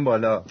میارم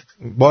بالا.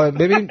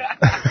 ببین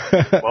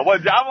بابا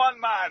جوان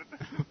مرد.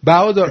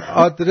 بهادر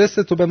آدرس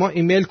تو به ما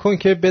ایمیل کن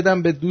که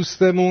بدم به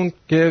دوستمون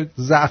که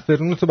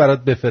زعفرون تو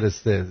برات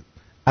بفرسته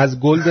از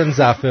گلدن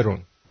زعفرون.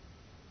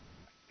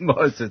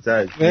 باشه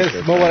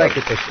چشم.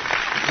 مبارکت باشه.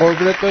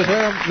 قربونت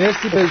باشم.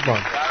 مرسی پژمان.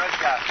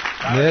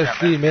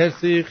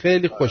 مرسی.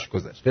 خیلی خوش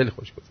گذشت.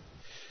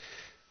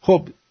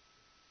 خب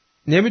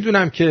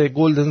نمیدونم که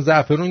گلدن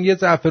زعفرون یه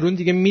زعفرون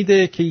دیگه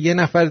میده که یه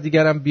نفر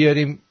دیگرم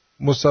بیاریم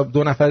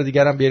دو نفر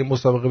دیگرم بیاریم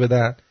مسابقه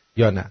بدن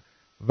یا نه،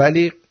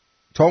 ولی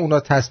تا اونا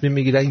تصمیم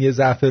میگیرن یه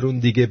زعفرون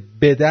دیگه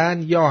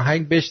بدن یا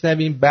آهنگ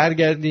بشنویم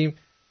برگردیم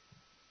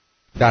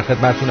در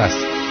خدمتتون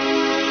هستیم.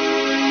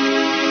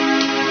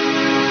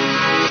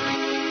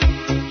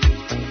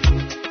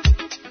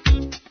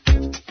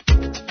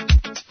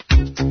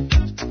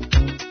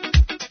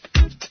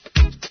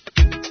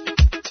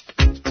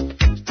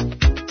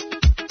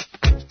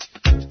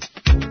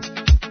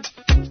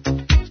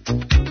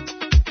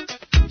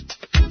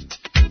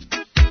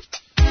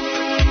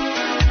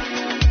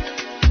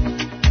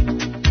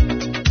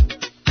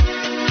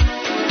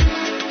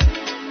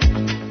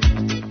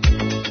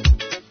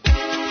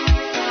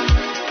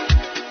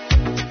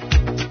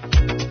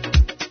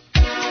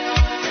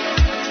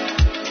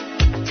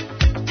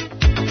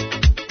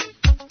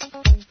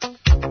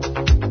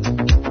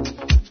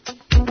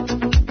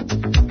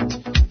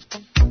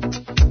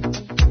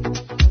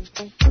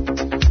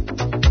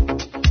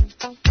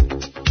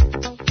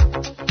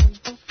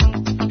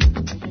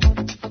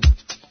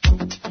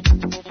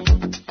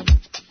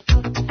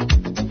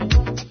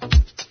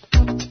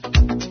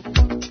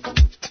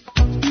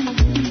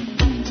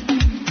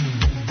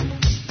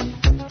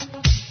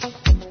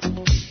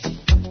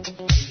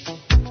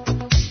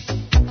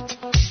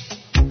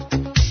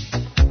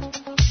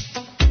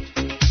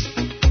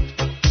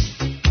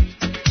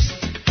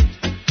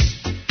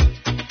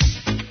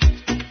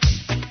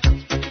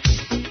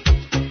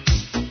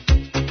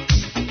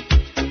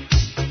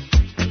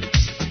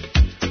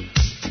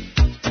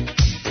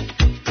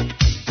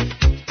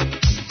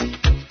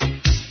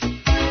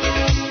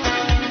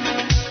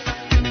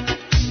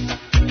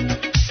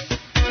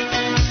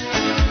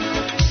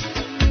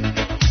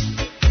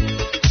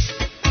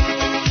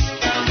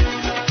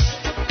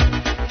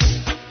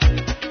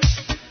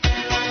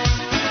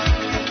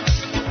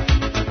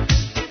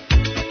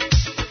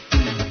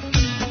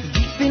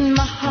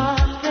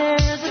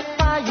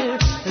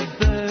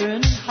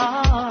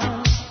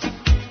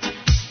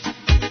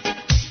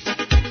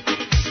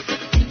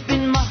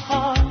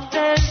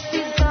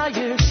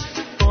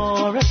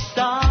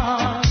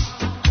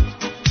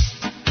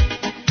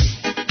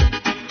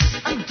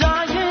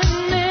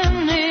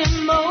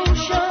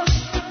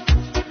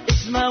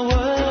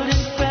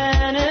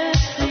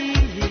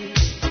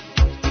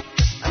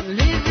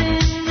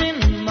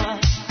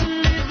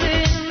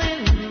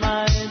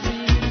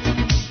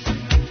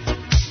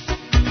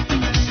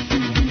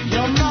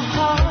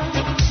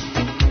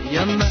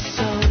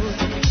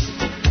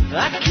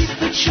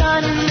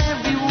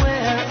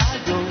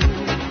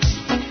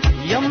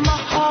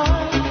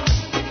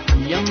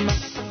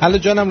 حالا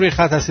جانم روی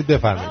خط هستید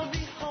بفرمایید.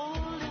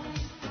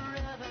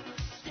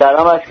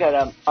 سلام عرض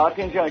کردم.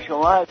 آرتین جان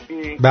شما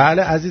هستی؟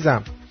 بله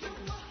عزیزم.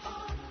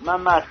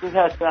 من مسعود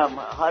هستم.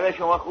 حال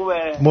شما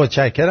خوبه؟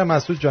 متشکرم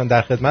مسعود جان،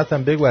 در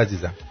خدمتم. بگو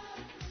عزیزم.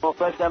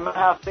 مخلصم. من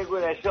هفته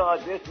گذشته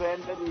آدرس بهم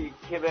دادی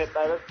که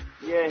برات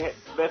یه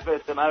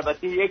بفرستم.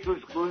 البته یک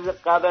روز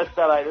قبل از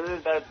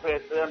تولدت برات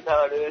فرستادم.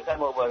 تولدت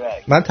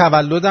مبارک. من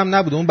تولدم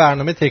نبود، اون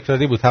برنامه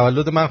تکراری بود.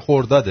 تولد من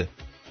خرداده.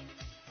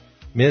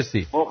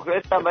 مرسی.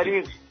 مخلصم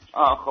ولی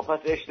خب پس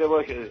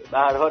اشتباه شده. به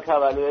هر حال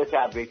تولدت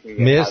تبریک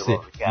میگم.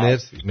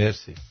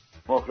 مرسی.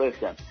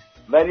 مخلصم.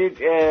 ولی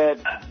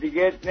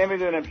دیگه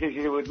نمیدونم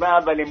چجوری بود. من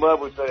اولین بار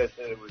بود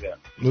فرستاده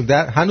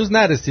بودم. هنوز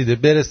نرسیده.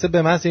 برسه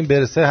به من، این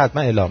برسه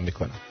حتما اعلام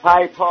میکنم.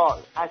 پیپال،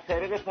 از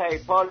طریق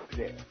پیپال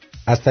بوده.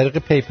 از طریق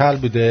پیپل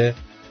بوده.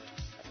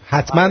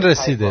 حتما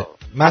رسیده.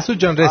 مسعود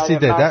جان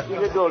رسیده.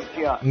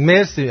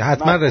 مرسی،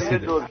 حتما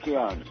رسیده.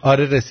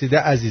 آره رسیده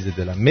عزیز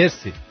دلم.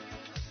 مرسی.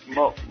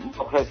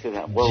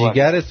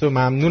 جیگرتو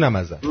ممنونم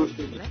ازت.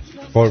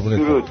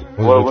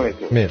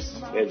 قربونت. مرسی.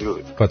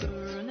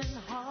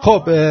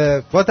 خب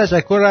با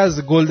تشکر از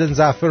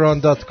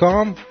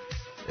goldenzafaran.com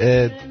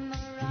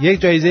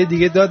یک جایزه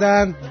دیگه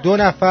دادن. 2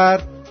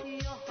 نفر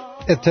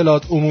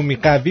اطلاعات عمومی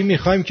قوی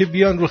میخوایم که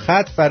بیان رو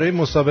خط برای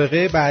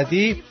مسابقه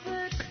بعدی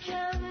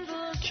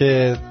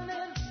که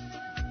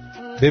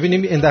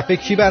ببینیم این دفعه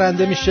کی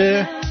برنده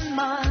میشه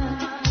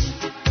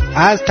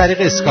از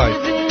طریق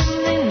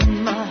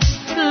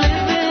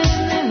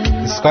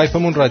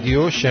اسکایپمون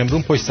رادیو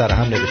شمرون پشت سر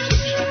هم نوشته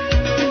میشه.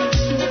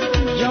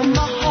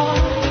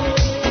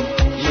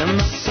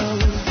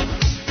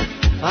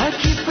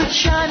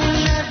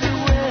 Shining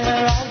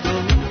everywhere I go.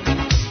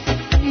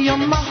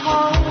 You're my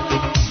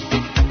heart,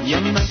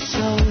 you're my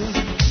soul.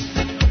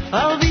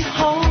 I'll be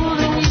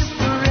holding you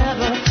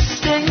forever,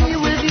 stay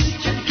with you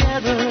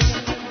together.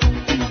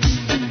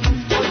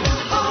 You're my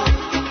heart,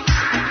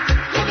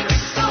 you're my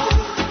soul.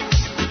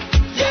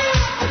 Yeah,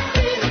 I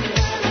feel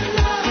that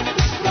love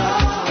is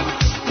wrong.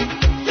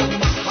 You're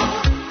my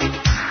heart,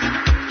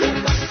 you're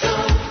my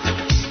soul.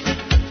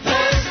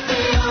 That's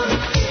the only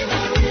thing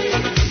I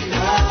really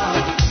know.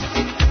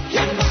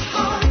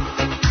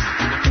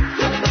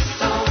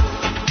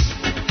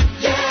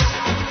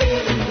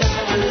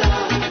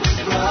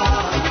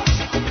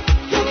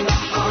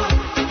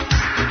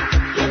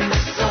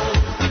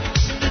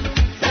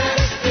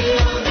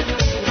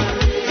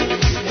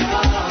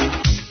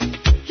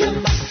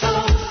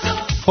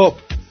 خب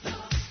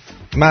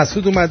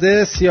مسعود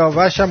اومده،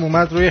 سیاوش هم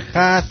اومد روی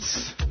خط.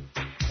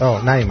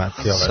 نیومد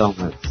سیاوش.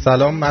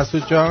 سلام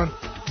مسعود جان.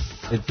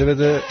 اجازه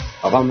بده.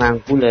 آقا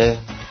منقوله.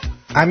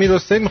 امیر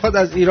حسین میخواد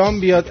از ایران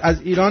بیاد،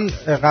 از ایران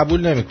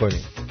قبول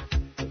نمی‌کنیم.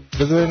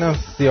 بذار ببینم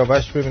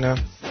سیاوش، ببینم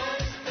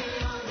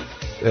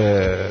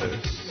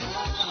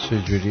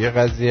چجوریه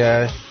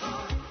قضیهش.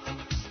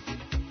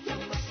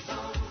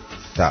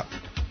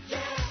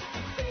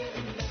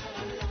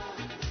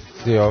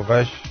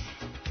 سیاوش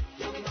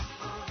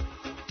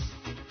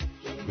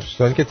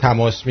دوستان که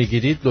تماس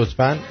میگیرید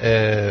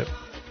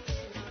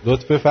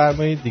لطف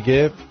بفرمایید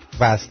دیگه.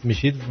 وصل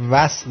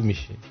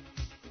میشید.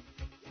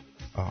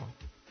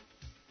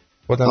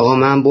 آقا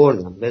من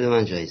بردم، بده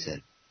من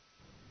جایزه.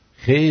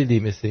 خیلی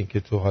مثل این که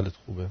تو حالت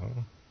خوبه ها.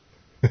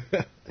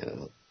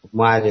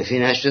 معرفی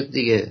نشد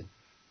دیگه.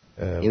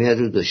 این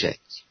رو دوشک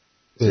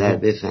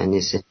ضربه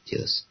فنی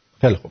سنتیاس.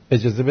 خیلی خوب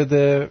اجازه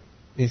بده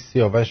این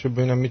سیاوش رو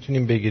ببینم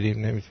میتونیم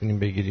بگیریم نمیتونیم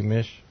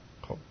بگیریمش.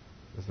 خب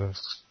بذار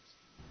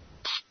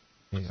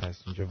این از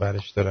اینجا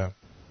برش دارم،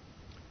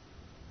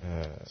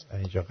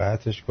 اینجا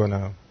قطعش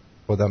کنم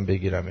خودم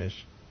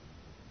بگیرمش.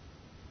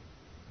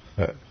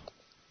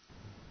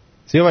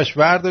 سیاوش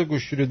بردار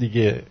گوشی رو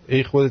دیگه.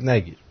 ای خودت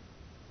نگیر.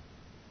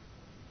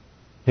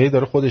 هی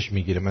داره خودش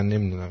میگیره، من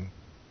نمیدونم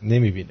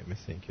نمیبینه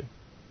مثل این که.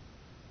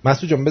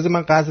 مسعود جان بذار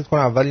من قطعت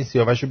کنم اول این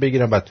سیاوش رو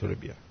بگیرم بعد تو رو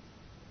بیارم.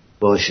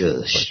 باشه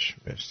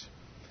مرسی.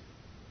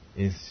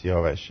 این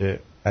سیاوش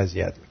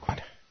اذیت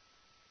میکنه.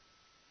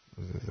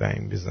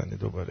 زنگ بزنه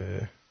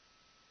دوباره.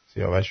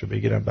 سیاوش رو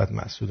بگیرم بعد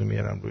مسعود رو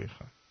میارم روی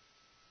خط.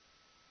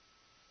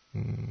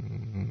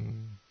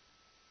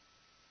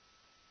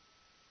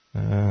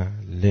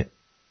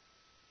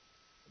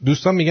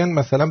 دوستان میگن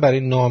مثلا برای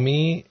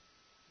نامی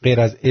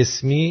غیر از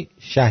اسمی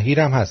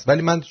شهیرم هست،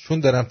 ولی من چون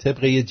دارم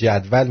طبق یه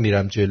جدول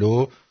میرم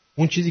جلو،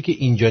 اون چیزی که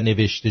اینجا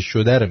نوشته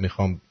شده رو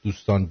میخوام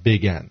دوستان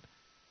بگن.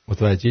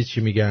 متوجه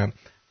چی میگم؟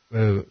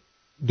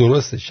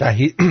 درسته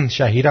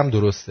شهیرم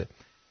درسته،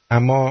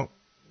 اما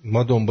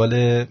ما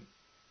دنبال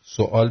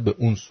سوال به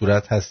اون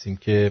صورت هستیم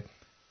که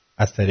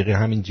از طریق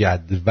همین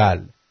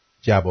جدول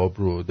جواب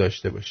رو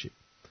داشته باشیم.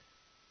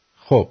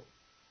 خب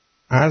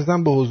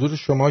عرضم به حضور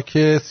شما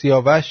که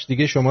سیاوش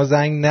دیگه شما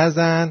زنگ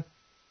نزن،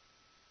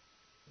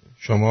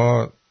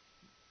 شما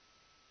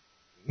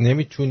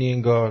نمیتونی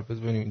انگار.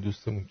 ببینیم این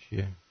دوستمون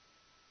کیه.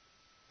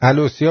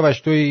 الو سیاوش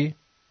تویی؟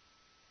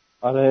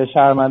 آره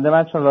شرمنده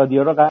من چون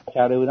رادیو رو قطع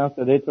کرده بودم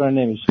صدای تو رو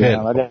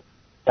نمیشنیدم، ولی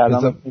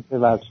الان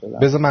وصل شدم.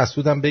 بذار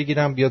مسعودم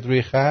بگیرم بیاد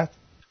روی خط.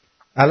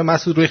 الو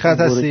مسعود روی خط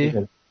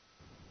هستی؟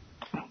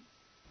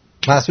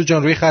 مسعود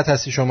جان روی خط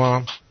هستی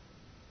شما؟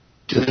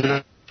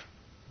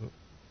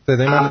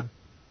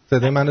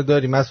 صدای منو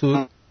داری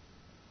مسعود؟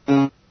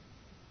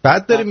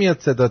 بعد داره میاد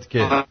صدات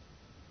که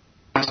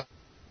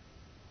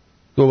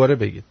دوباره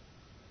بگید.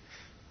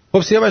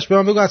 خب سیاوش به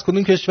من بگو از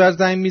کدوم کشور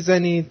زنگ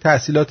میزنی؟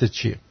 تحصیلات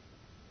چیه؟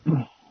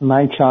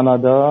 من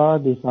کانادا،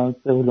 لیسانس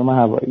علوم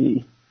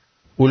هوایی.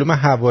 علوم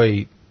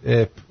هوایی.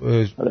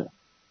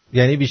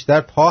 یعنی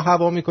بیشتر پا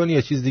هوا میکنی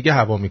یا چیز دیگه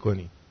هوا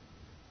میکنی؟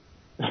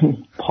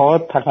 پا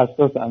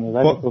تخصصمه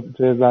ولی خب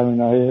توی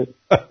زمینهای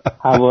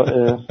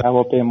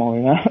هواپیما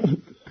اینا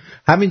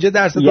همینجا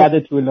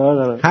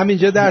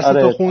درس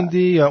تو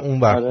خوندی یا اون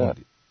وقت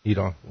خوندی؟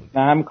 ایران خوندی؟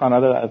 نه هم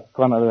کانادا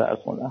درس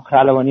خوندم.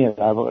 خلبانیه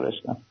در واقع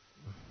رشتم.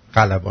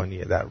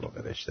 خلبانیه در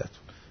واقع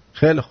رشته‌تون.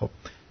 خیلی خوب.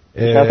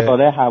 شاید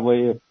ساله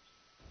هوایی.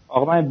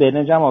 آقا من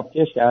برنجم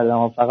آبکش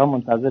کردم فقط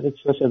منتظر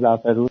چوش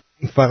زعفرون.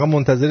 فقط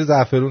منتظر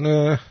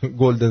زعفرون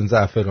گلدن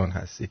زعفران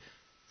هستی.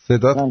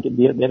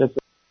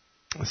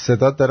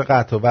 صدات داره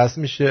قطع و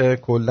وصل میشه.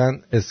 کلا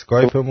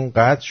اسکایپمون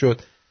قطع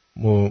شد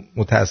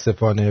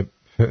متاسفانه.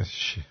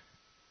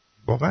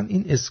 واقعا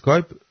این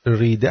اسکایپ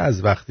ریده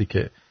از وقتی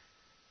که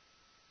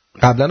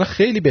قبلا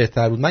خیلی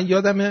بهتر بود. من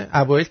یادمه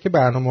اوایل که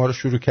برنامه رو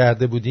شروع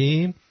کرده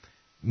بودیم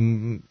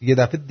یه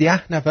دفعه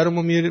 10 نفر رو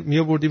می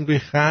آوردیم روی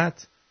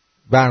خط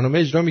برنامه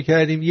اجرا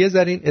میکردیم، یه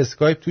ذره این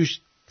اسکایپ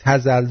توش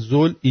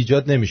تزلزل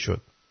ایجاد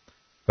نمیشد.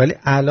 ولی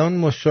الان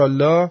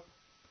ماشاءالله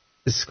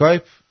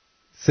اسکایپ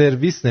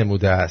سرویس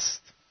نموده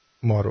است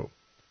ما رو.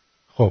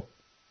 خب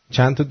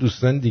چند تا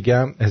دوستان دیگه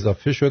هم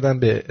اضافه شدن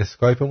به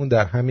اسکایپمون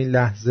در همین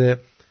لحظه.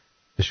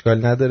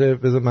 اشکال نداره.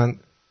 بذار من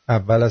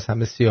اول از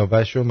همه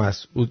سیاوش و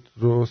مسعود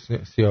رو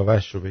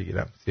سیاوش رو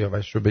بگیرم.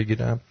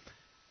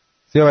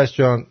 سیاوش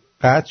جان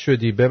قطع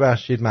شدی،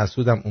 ببخشید.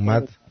 مسعودم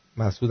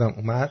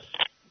اومد.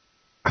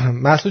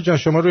 مسعود جان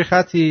شما روی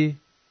خطی؟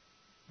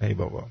 ای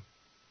بابا.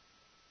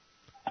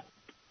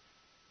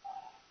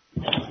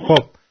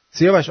 خب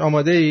سیاوش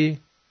آماده ای؟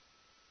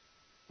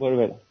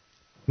 برو.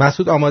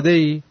 مسعود آماده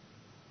ای؟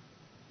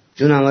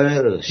 جون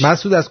آماده روش.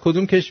 مسعود از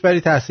کدوم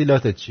کشوری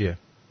تحصیلاتت چیه؟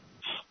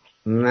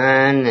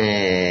 من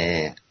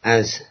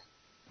از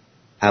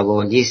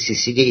حوالی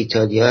سیسیل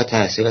ایتالیا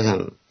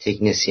تحصیلاتم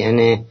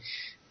تکنسین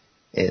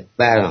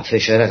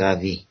فشار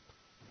قوی.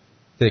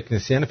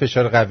 تکنسین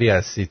فشار قوی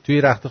هستی.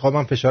 توی رخت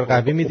خوابم فشار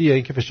قوی میدی یا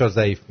اینکه فشار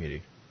ضعیف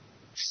میری؟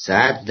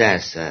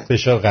 100%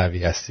 فشار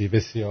قوی هستی.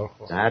 بسیار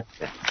خوب. 100%.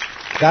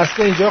 درس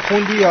اینجا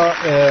خوندی یا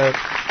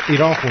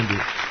ایران خوندی؟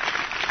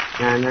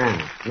 نه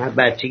من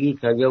بچگی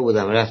ایتالیا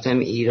بودم رفتم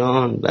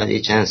ایران، بعد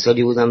چند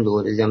سالی بودم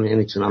دوباره دیدم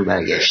نمیتونم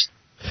برگشت.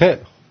 خیلی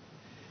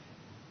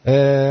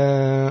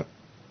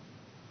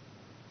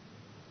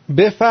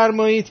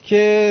بفرمایید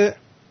که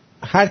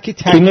هر کی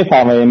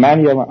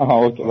من یا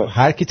اوکی باشه.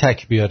 هر کی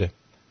تک بیاره.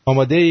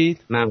 آماده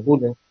اید؟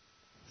 منقوله.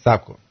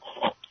 صبر کن.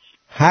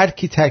 هر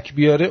کی تک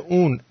بیاره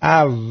اون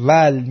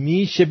اول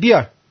میشه.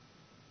 بیار.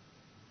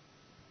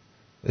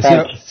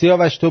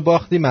 سیاوش تو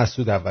باختی،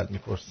 مسعود اول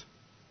میپرسه.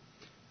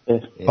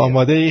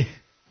 آماده ای؟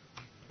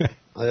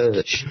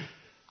 آره.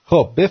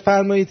 خب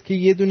بفرمایید که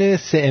یه دونه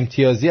 3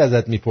 امتیازی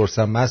ازت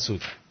میپرسم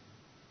مسعود.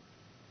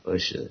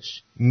 باشه.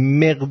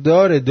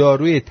 مقدار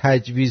داروی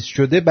تجویز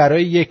شده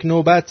برای یک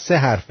نوبت 3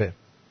 حرفه.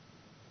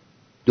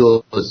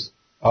 دوز.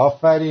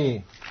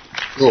 آفرین.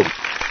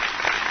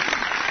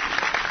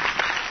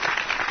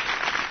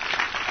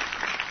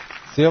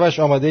 سیاوش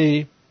آماده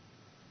ای؟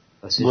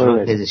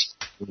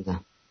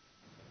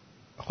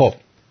 خب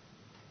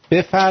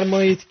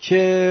بفرمایید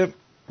که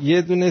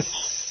یه دونه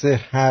 3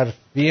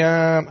 حرفی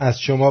هم از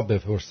شما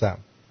بپرسم.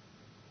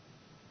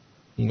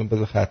 اینو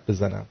بذار خط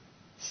بزنم.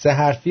 3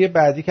 حرفی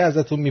بعدی که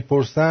ازتون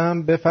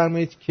میپرسم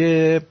بفرمایید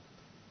که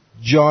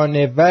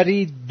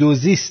جانوری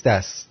دوزیست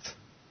است.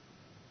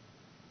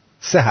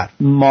 3 حرف.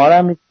 مار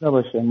هم میتونه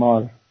باشه.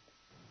 مار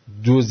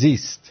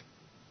دوزیست.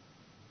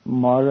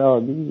 مار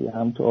آبی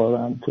هم تو آب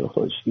هم تو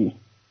خشکی.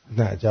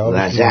 نه جواب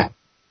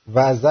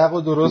وزق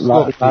و درست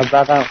گفتی.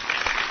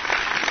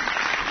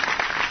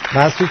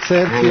 مسعود 3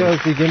 امتیاز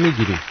دیگه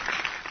میگیری.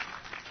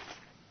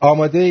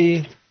 آماده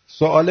ای؟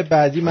 سوال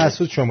بعدی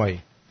مسعود شمایی.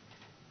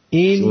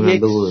 این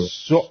یک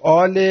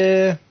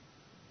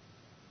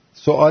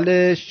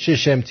سوال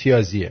 6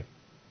 امتیازیه.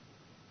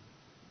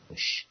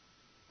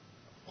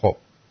 خب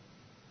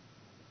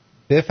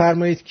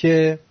بفرمایید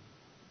که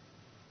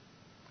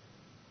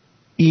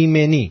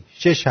ایمنی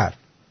 6 حرف.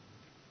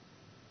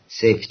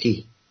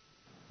 سیفتی.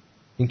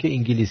 این که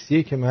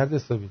انگلیسیه که مرد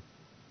حسابی.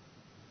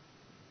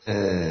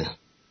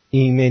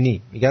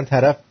 ایمنی میگن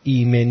طرف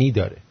ایمنی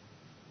داره.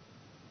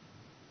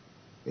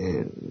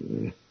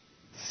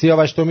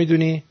 سیاوش تو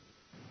میدونی؟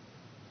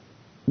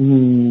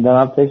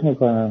 دارم فکر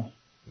میکنم.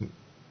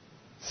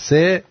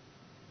 3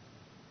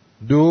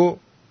 2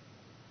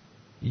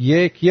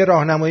 1 یه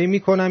راهنمایی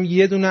میکنم،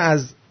 یه دونه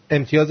از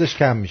امتیازش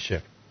کم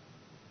میشه.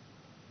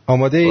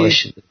 آماده ای؟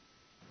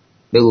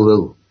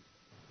 بگو.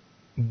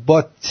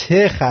 با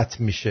ت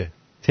ختم میشه.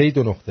 تی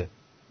 2 نقطه.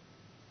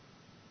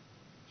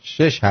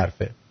 6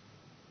 حرفه.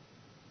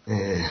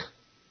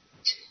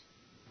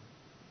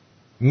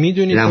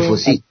 میدونی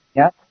لنفوسی.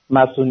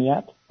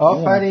 مسئولیت.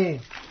 آفرین.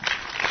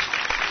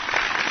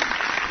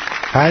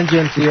 5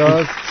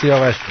 امتیاز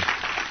سیاوش.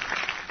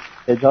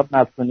 حجاب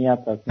مسئولیت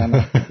هست.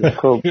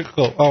 خب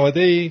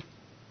آماده ای؟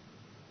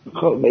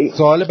 خب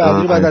سوال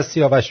بعدی رو بعد از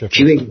سیاوش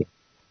کی بگی؟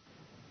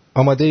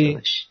 آماده ای؟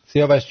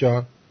 سیاوش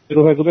جان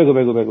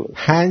بگو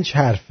 5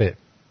 حرفه.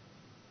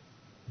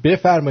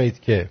 بفرمایید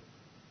که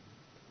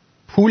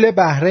پول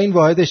بحرین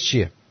واحدش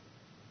چیه؟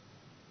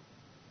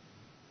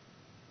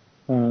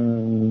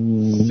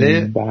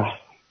 3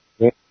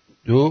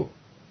 2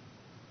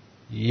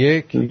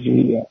 1.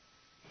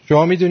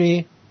 شما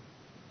میدونی؟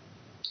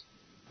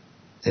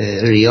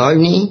 ریال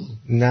نی؟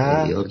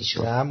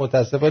 نه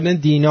متاسفانه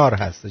دینار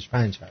هستش.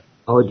 5 حرف.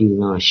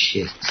 دینار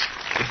شیت.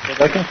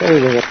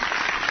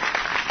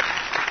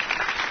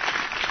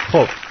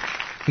 خب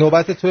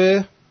نوبت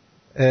توه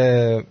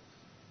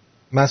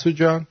مسعود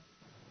جان.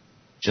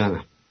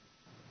 جانم.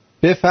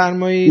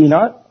 بفرمایید.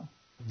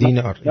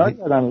 دینار.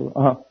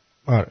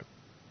 آره.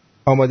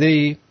 آماده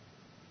ای؟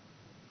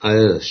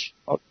 آره.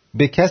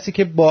 به کسی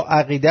که با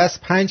عقیده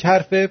است 5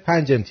 حرفه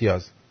 5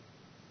 امتیاز.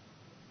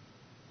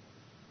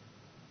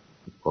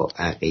 با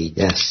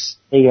عقیده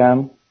است.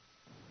 بگم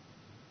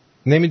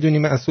نمیدونی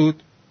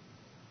مسعود؟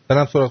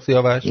 برم سراغ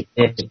سیاوش.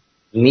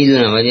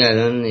 میدونم ولی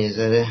الان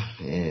نظر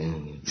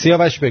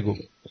سیاوش بگو.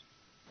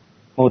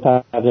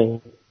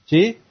 معتقد.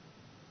 چی؟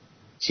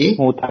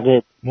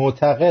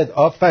 معتقد.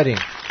 آفرین.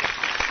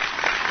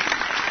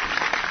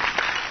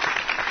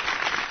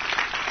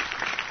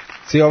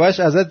 سیاوش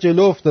ازت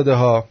جلو افتاده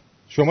ها.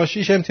 شما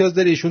 6 امتیاز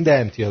داری، ایشون 10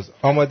 امتیاز.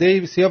 آماده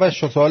ای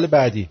سیاوش؟ سوال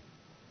بعدی.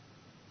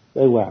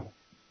 بگو.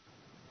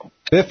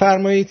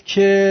 بفرمایید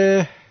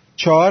که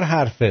 4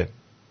 حرفه.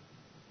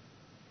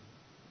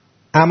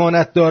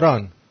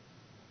 امانتداران.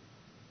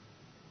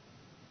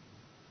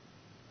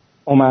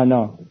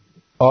 امنا.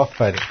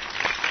 آفرین.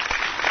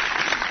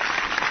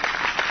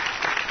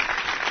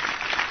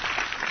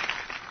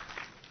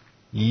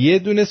 یه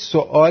دونه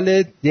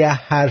سوال 10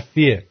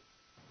 حرفیه.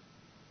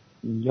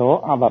 یا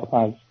اول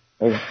فرض.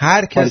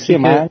 هر کسی که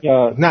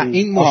نه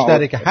این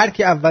مشترکه. هر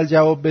کی اول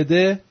جواب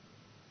بده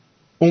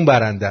اون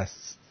برنده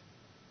است.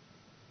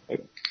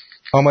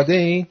 آماده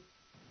این؟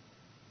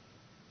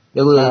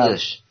 بگو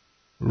داداش.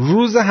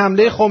 روز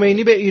حمله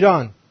خمینی به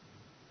ایران.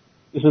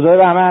 22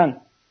 بهمن.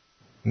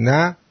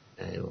 نه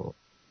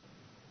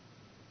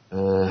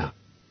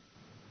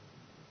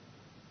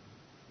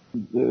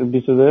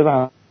 22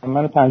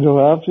 بهمن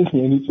 57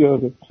 یعنی چی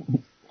آره؟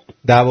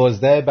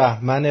 12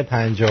 بهمن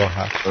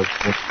 57.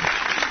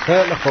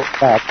 خیلی خوب.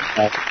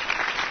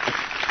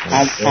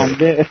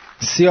 خنده.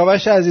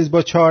 سیاوش عزیز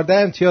با 14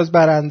 امتیاز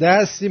برنده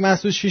هستی.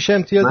 مسعود 6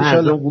 امتیاز.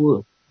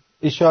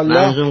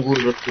 ایشالله منظوم گور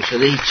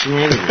شده هیچی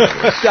نمیدونم.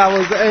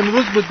 12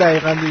 امروز بود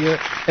دقیقاً دیگه.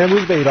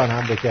 امروز به ایران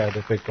حمله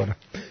کرده فکر کنم.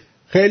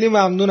 خیلی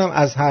ممنونم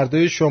از هر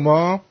دوی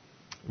شما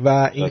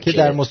و اینکه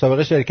در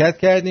مسابقه شرکت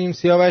کردیم.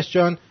 سیاوش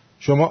جان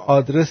شما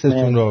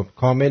آدرستون رو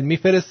کامل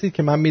میفرستید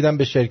که من میدم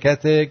به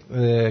شرکت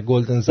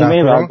گلدن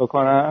زعفران.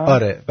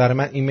 آره برای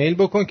من ایمیل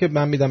بکن که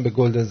من میدم به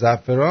گلدن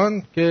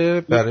زعفران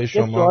که برای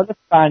شما. سوال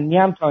فنی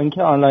هم تا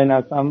اینکه آنلاین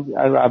هستم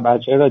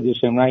بچه‌ها رادیو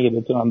شمرون اگه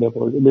بتونم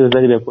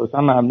بپرسم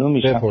ممنون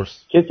میشم.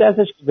 بپرس. کسی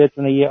هستش که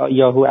بتونه یه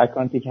یاهو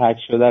اکانتی که هک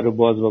شده رو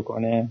باز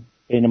بکنه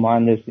بین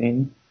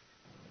مهندسین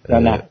یا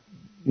نه؟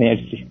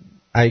 مرسی.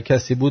 اگه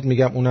کسی بود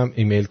میگم اونم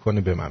ایمیل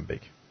کنه به من بگه.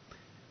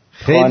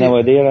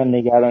 خانواده را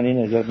نگرانی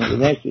نجات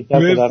میده.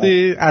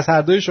 مرسی از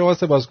هر دوی شما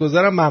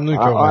سپاسگزارم. ممنون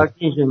که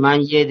اومدید.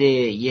 من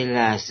یه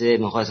لحظه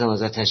میخواستم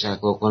ازت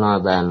تشکر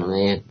کنم.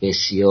 برنامه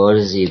بسیار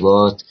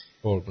زیبات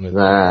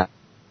و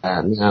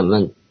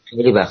من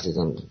خیلی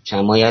وقتتون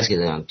چند ماهی هست که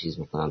دارم چیز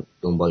میکنم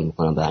دنبال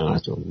میکنم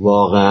برنامه‌تون.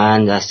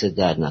 واقعا دست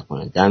درد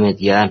نکنه. دمت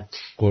گرم.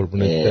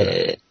 قربونت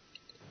برم.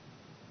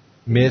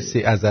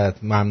 مرسی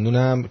ازت.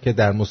 ممنونم که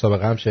در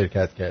مسابقه هم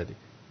شرکت کردی.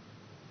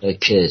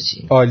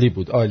 عالی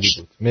بود.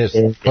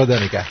 مرسی. خدا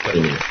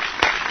نگهدار.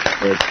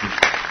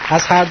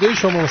 از هر دوی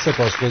شما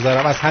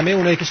سپاسگزارم. از همه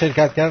اونایی که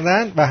شرکت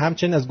کردن و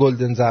همچنین از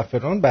گلدن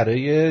زعفران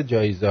برای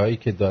جایزه هایی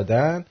که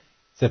دادن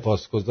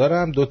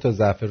سپاسگزارم. 2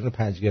 زعفران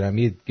 5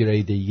 گرمی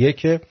گرید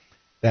 1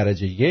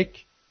 درجه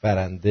 1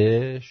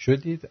 برنده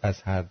شدید.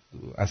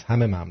 از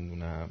همه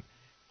ممنونم.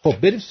 خب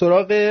بریم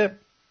سراغ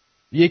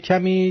یه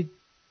کمی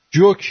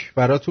جوک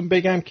براتون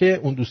بگم که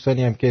اون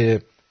دوستانی هم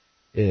که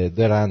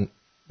دارن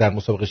در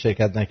مسابقه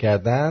شرکت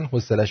نکردن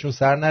حوصله‌شون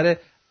سر نره.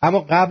 اما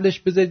قبلش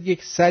بذارید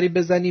یک سری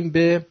بزنیم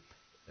به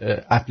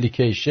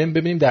اپلیکیشن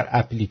ببینیم در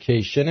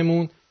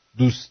اپلیکیشنمون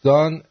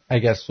دوستان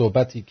اگر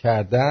صحبتی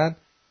کردن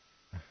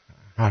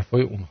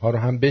حرفای اونها رو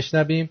هم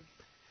بشنویم.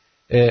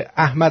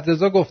 احمد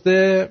رضا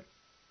گفته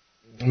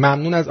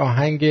ممنون از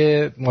آهنگ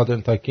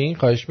مادرن تاکینگ.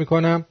 خواهش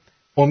میکنم.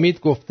 امید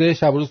گفته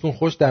شب و روزتون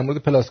خوش. در مورد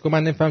پلاسکو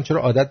من نمیفهم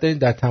چرا عادت دارین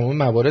در تمام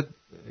موارد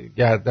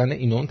گردن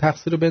اینون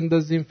تقصیر رو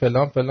بندازیم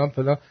فلان فلان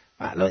فلان.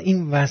 الان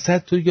این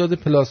وسط تو یاد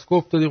پلاسکو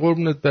افتادی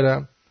قربونت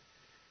برم.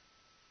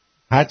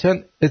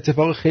 هرچند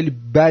اتفاق خیلی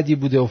بدی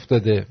بوده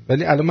افتاده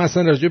ولی الان من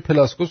اصلا راجع به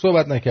پلاسکو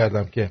صحبت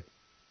نکردم که.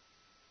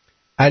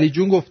 علی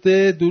جون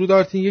گفته درود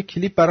آرتین یک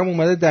کلیپ برام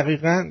اومده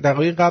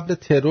دقایق قبل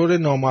ترور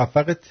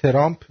ناموفق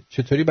ترامپ.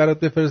 چطوری برات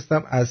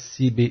بفرستم؟ از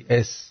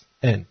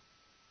CBSN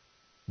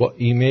با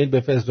ایمیل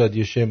بفرست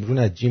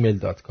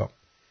radioshamron@gmail.com.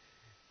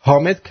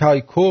 حامد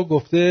کایکو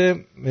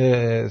گفته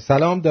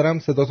سلام، دارم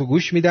صداتو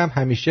گوش میدم،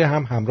 همیشه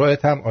هم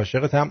همراهتم،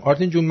 عاشقتم.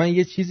 آرتین جون من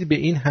یه چیزی به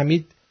این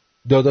حمید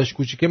داداش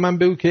کوچیکه من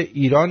بگو که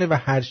ایرانه و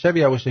هر شب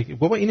یواشکی.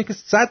 بابا اینو که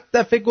 100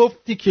 دفعه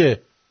گفتی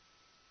که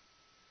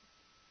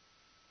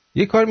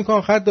یه کار میکنه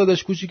آخر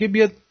داداش کوچیکه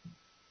بیاد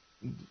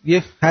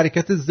یه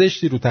حرکت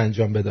زشتی رو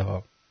انجام بده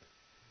ها.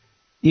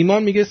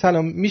 ایمان میگه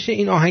سلام، میشه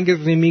این آهنگ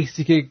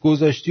ریمیکسی که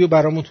گذاشتی و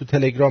برامون تو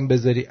تلگرام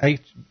بذاری؟ اگه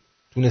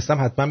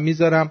تونستم حتما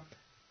میذارم.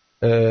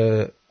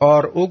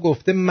 آر او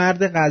گفته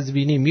مرد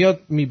قزوینی میاد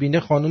میبینه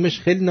خانومش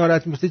خیلی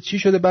ناراحت میشه، چی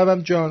شده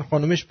بابام جان؟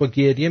 خانومش با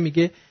گریه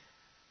میگه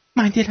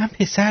من دلم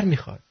پسر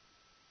میخواد.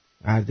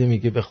 مرده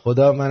میگه به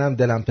خدا منم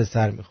دلم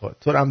پسر میخواد،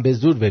 تو هم به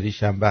زور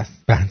بریشم بس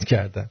بند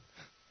کردن.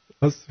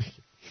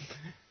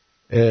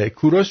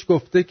 کوروش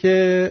گفته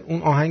که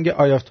اون آهنگ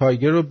آی آف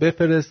تایگر رو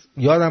بفرست،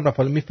 یادم رفت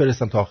حالا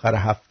میفرستم تا آخر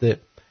هفته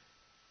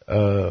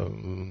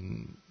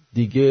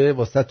دیگه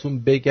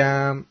واسهتون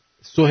بگم.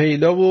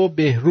 سهیلا و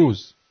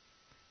بهروز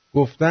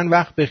گفتن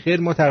وقت بخیر،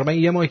 ما تقریبا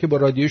یه ماهی که با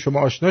رادیو شما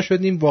آشنا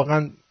شدیم،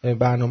 واقعا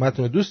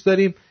برنامه‌تون رو دوست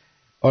داریم،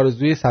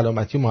 آرزوی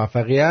سلامتی و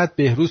موفقیت.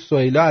 بهروز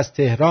سهیلا از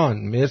تهران،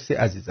 مرسی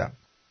عزیزم.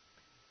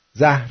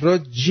 زهرا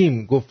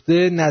جیم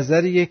گفته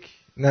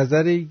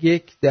نظر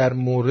یک در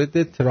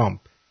مورد ترامپ.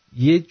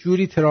 یه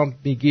جوری ترامپ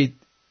میگید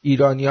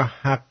ایرانیا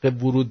حق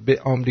ورود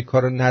به آمریکا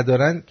رو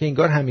ندارن که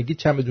انگار همگی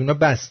چمدونا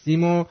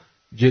بستیم و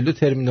جلو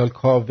ترمینال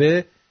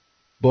کاوه،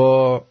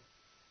 با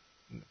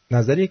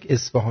نظر یک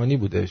اصفهانی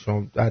بوده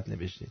شما بد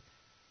نوشتید،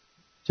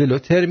 جلو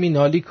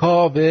ترمینالی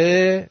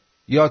کاوه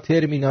یا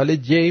ترمینال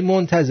جی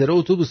منتظر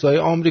اتوبوس‌های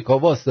آمریکا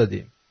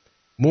واسطادیم،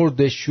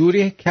 مرد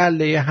شوری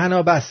کله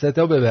حنا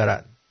بسطه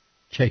ببرن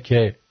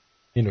که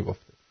اینو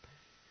گفته.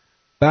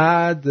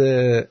 بعد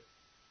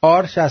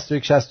آر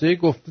 6161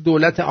 گفته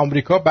دولت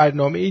آمریکا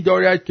برنامه‌ای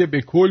دارد که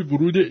به کل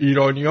ورود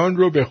ایرانیان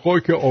رو به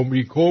خاک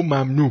آمریکا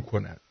ممنوع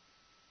کند.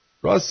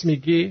 راست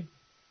میگی؟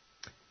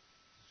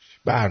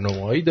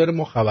 برنامه‌هایی داره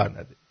ما خبر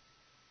نده.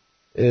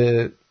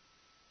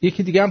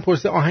 یکی دیگه هم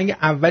پرسه آهنگ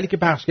اولی که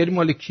پخش کردی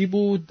مال کی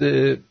بود؟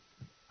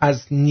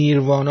 از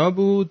نیروانا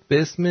بود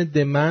به اسم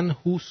The Man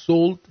Who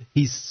Sold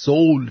His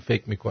Soul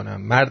فکر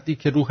میکنم، مردی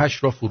که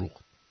روحش را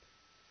فروخت.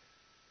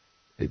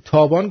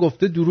 تابان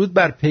گفته درود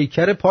بر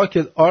پیکر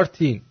پاکت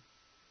آرتین.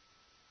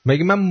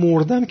 مگه من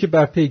مردم که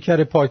بر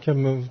پیکر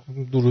پاکم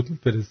درود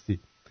میفرستی؟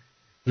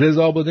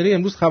 رضا آبادانی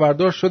امروز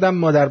خبردار شدم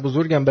مادر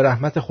بزرگم به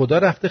رحمت خدا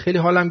رفته، خیلی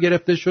حالم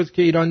گرفته شد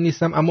که ایران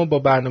نیستم، اما با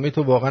برنامه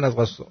تو واقعا از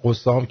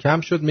قصه‌ام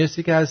کم شد.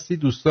 مرسی که هستی.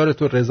 دوستدار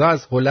تو رضا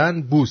از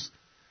هلند. بوس.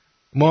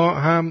 ما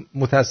هم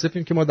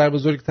متاسفیم که مادر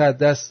بزرگ تا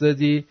دست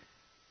دادی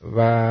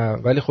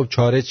ولی خب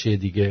چاره چیه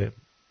دیگه؟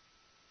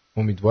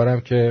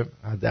 امیدوارم که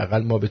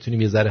حداقل ما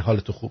بتونیم یه ذره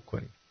حالتو خوب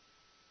کنیم.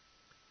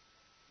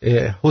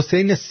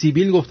 حسین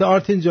سیبیل گفته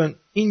آرتین جان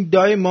این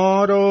دای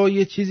ما رو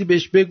یه چیزی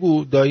بهش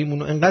بگو،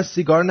 داییمونو انقدر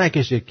سیگار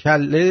نکشه،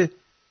 کله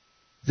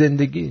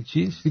زندگی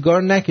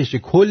سیگار نکشه،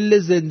 کل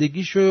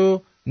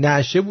زندگیشو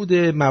نشه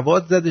بوده،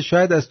 مواد زده،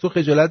 شاید از تو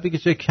خجالت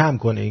بکشه کم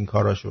کنه این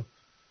کاراشو.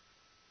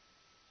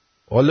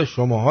 حالا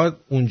شماها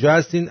اونجا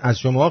هستین، از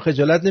شماها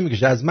خجالت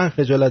نمیکشه، از من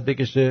خجالت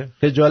بکشه؟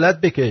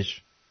 خجالت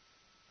بکش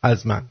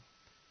از من،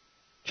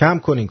 کم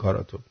کن این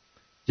کاراتو.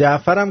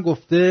 جعفرم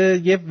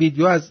گفته یه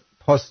ویدیو از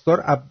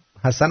پاستور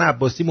حسن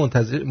عباسی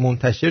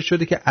منتشر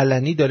شده که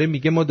علنی داره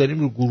میگه ما داریم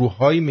رو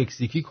گروه‌های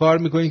مکزیکی کار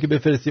میکنیم که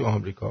بفرستیم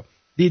آمریکا.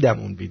 دیدم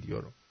اون ویدیو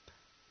رو.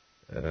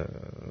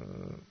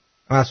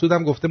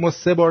 مسعودم گفته ما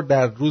 3 بار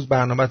در روز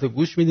برنامه‌تو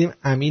گوش میدیم.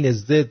 امین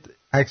زد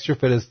عکسشو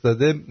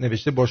فرستاده،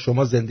 نوشته با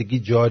شما زندگی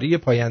جاری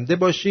پاینده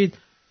باشید.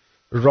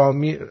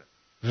 رامی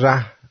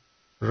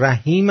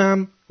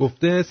رحیمم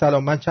گفته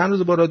سلام، من چند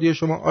روز با رادیو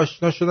شما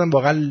آشنا شدم،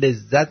 واقعا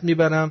لذت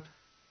میبرم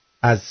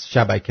از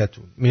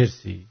شبکتون.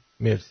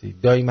 مرسی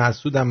دایی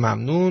مسعودم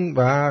ممنون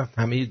و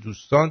همه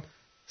دوستان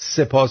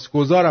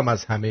سپاسگزارم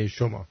از همه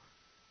شما.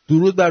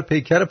 درود بر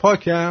پیکر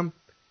پاکم،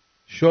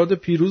 شاد و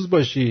پیروز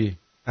باشی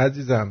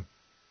عزیزم.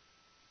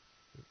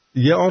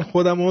 یه آن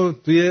خودم رو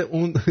توی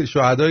اون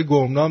شهدای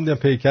گمنام دیدم،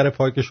 پیکر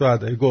پاک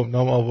شهدای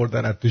گمنام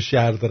آوردن از تو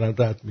شهر دارن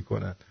رد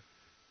میکنن.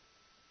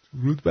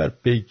 درود بر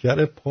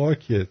پیکر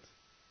پاکت،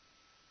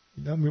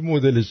 این هم یه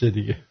مدلشه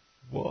دیگه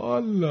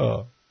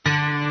والا.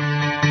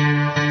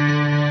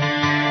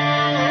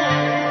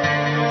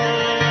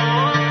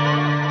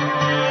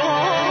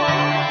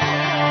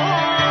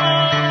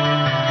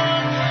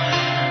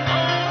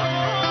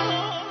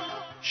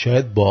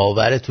 شاید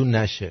باورتون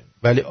نشه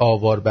ولی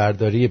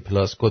آواربرداری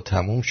پلاسکو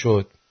تموم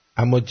شد،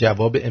 اما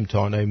جواب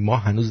امتحانای ما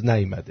هنوز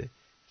نیامده.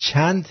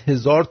 چند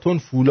هزار تن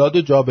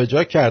فولادو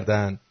جابجا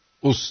کردن،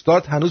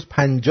 استاد هنوز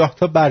 50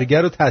 تا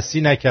برگر رو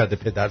تصحیح نکرده.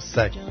 پدر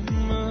سگ.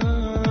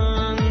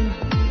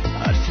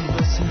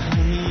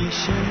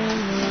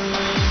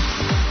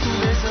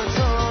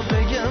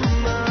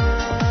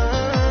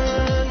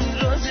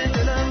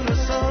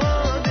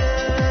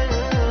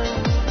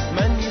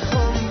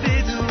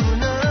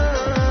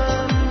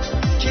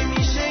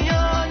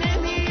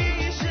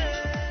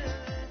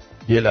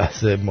 یه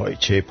لحظه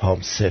مایچه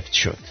پام سفت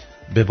شد.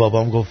 به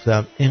بابام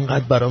گفتم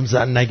اینقدر برام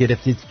زن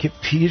نگرفتید که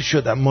پیر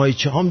شدم،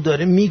 مایچه هم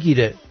داره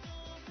میگیره.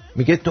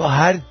 میگه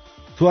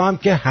تو هم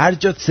که هر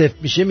جا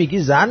سفت میشه میگی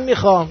زن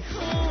میخوام.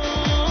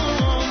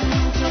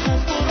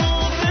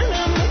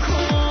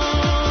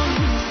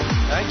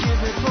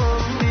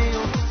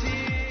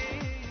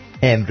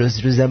 امروز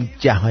روزم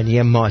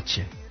جهانی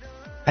ماچه،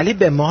 ولی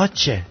به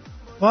ماچه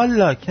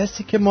والا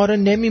کسی که ما رو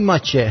نمی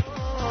ماچه.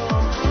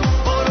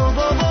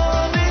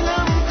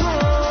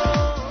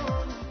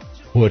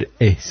 پر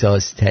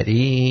احساس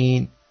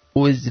ترین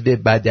عضو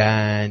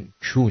بدن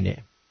کونه،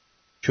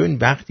 چون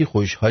وقتی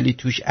خوشحالی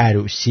توش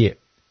عروسیه،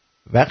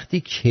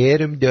 وقتی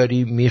کرم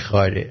داری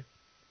میخاره،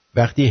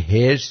 وقتی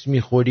هرس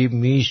میخوری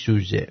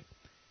میسوزه،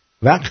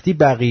 وقتی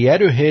بقیه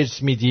رو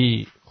هرس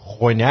میدی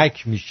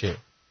خنک میشه،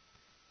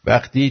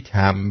 وقتی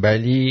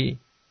تنبلی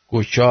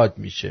گشاد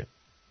میشه.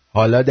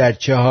 حالا در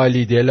چه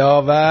حالی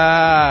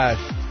دلاور؟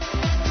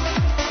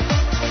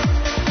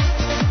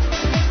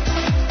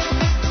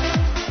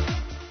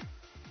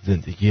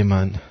 زندگی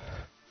من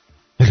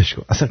بلش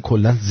کن، اصلا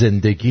کلا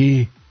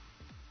زندگی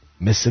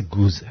مثل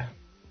گوزه.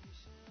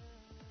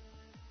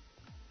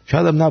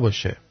 شاید هم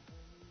نباشه.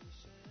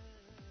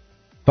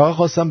 فقط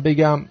خواستم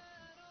بگم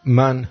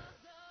من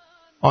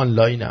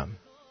آنلاینم.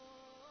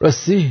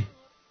 راستی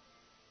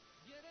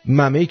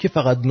ممه‌ای که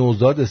فقط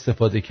نوزاد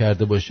استفاده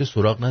کرده باشه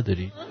سراغ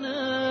نداری؟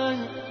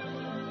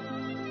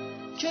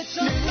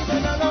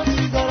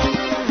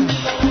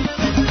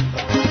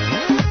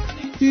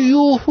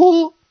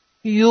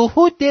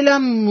 یوهو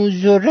دلم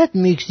مزرت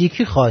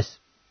مکزیکی خواست.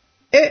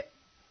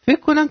 فکر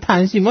کنم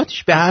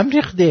تنظیماتش به هم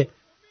ریخته.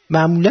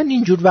 معمولا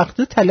اینجور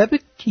وقتا طلب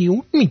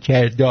کیون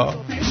میکرده.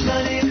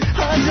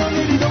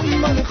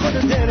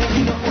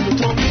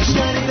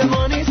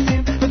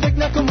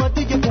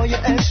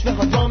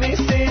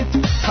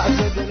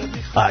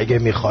 اگه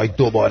میخواید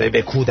دوباره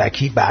به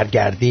کودکی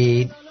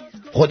برگردین،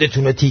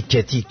 خودتونو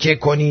تیکه تیکه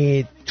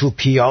کنید، تو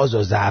پیاز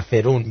و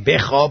زعفرون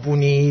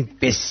بخابونید،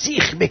 به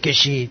سیخ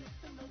بکشید.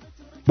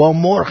 با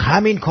مرغ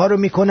همین کارو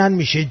میکنن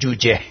میشه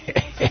جوجه.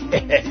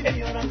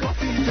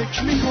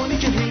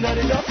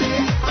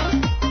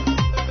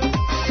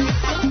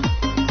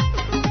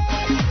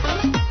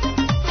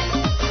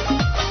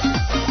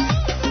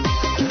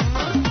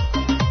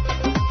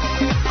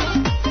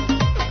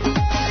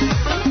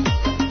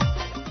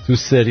 تو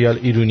سریال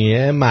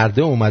ایرونیه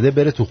مرده اومده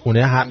بره تو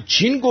خونه،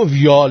 همچین گفت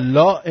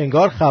یالا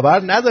انگار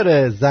خبر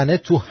نداره، زنه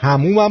تو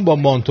حمومم با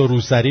مانتو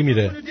روسری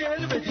میره.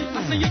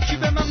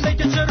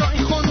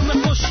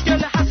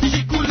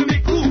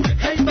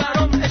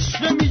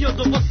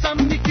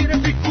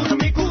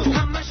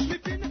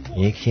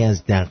 یکی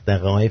از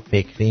دغدغه‌های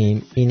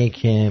فکریم اینه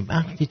که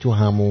وقتی تو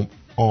حموم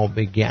آب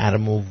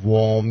گرم و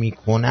وا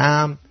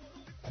میکنم،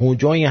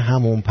 کجای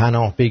حموم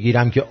پناه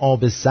بگیرم که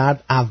آب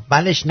سرد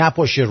اولش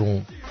نپاشه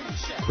روم.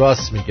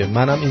 راست میگه،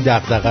 منم این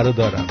دغدغه رو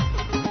دارم.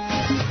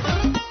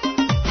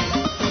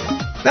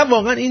 نه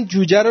واقعا این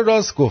جوجه رو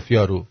راست گفت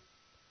یارو.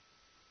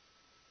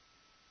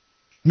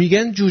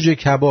 میگن جوجه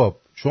کباب.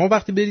 شما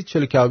وقتی برید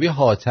چلو کبابی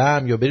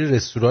حاتم یا برید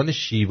رستوران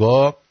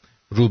شیوا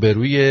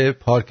روبروی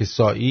پارک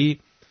سایی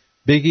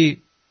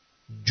بگی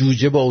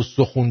جوجه با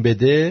استخون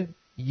بده،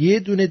 یه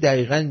دونه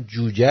دقیقاً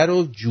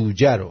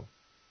جوجه رو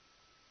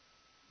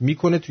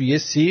میکنه توی یه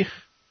سیخ،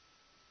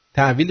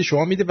 تحویل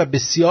شما میده و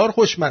بسیار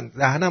خوشمزه.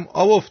 دهنم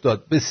آب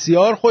افتاد،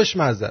 بسیار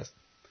خوشمزه است.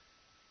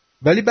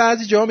 ولی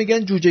بعضی جاها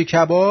میگن جوجه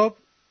کباب،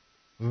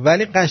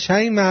 ولی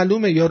قشنگ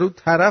معلومه یارو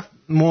طرف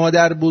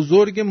مادر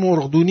بزرگ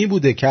مرغدونی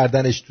بوده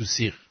کردنش تو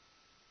سیخ.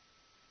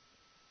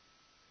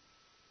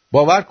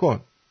 باور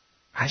کن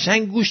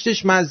قشنگ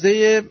گوشتش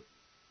مزه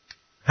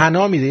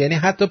حنا میده، یعنی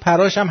حتی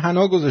پراش هم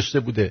حنا گذاشته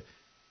بوده،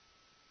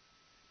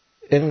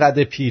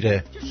 اینقدر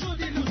پیره.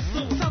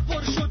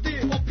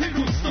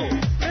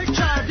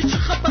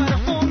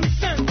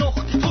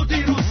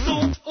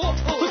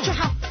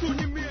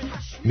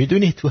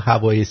 میدونی تو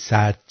هوای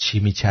سرد چی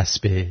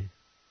میچسبه؟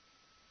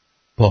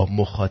 با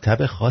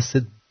مخاطب خاص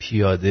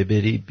پیاده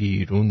بری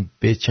بیرون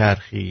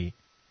بچرخی،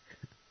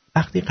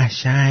 وقتی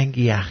قشنگ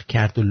یخ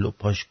کرد و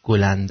لپاش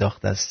گل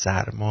انداخت از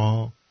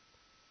سرما،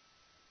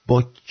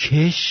 با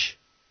کش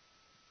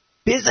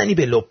بزنی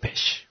به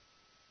لپش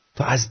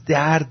تا از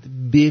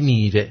درد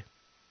بمیره.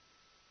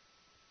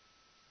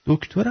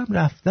 دکترم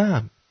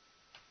رفتم،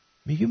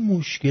 میگه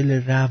مشکل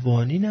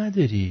روانی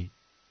نداری.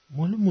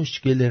 مال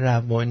مشکل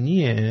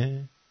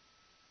روانیه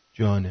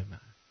جان من.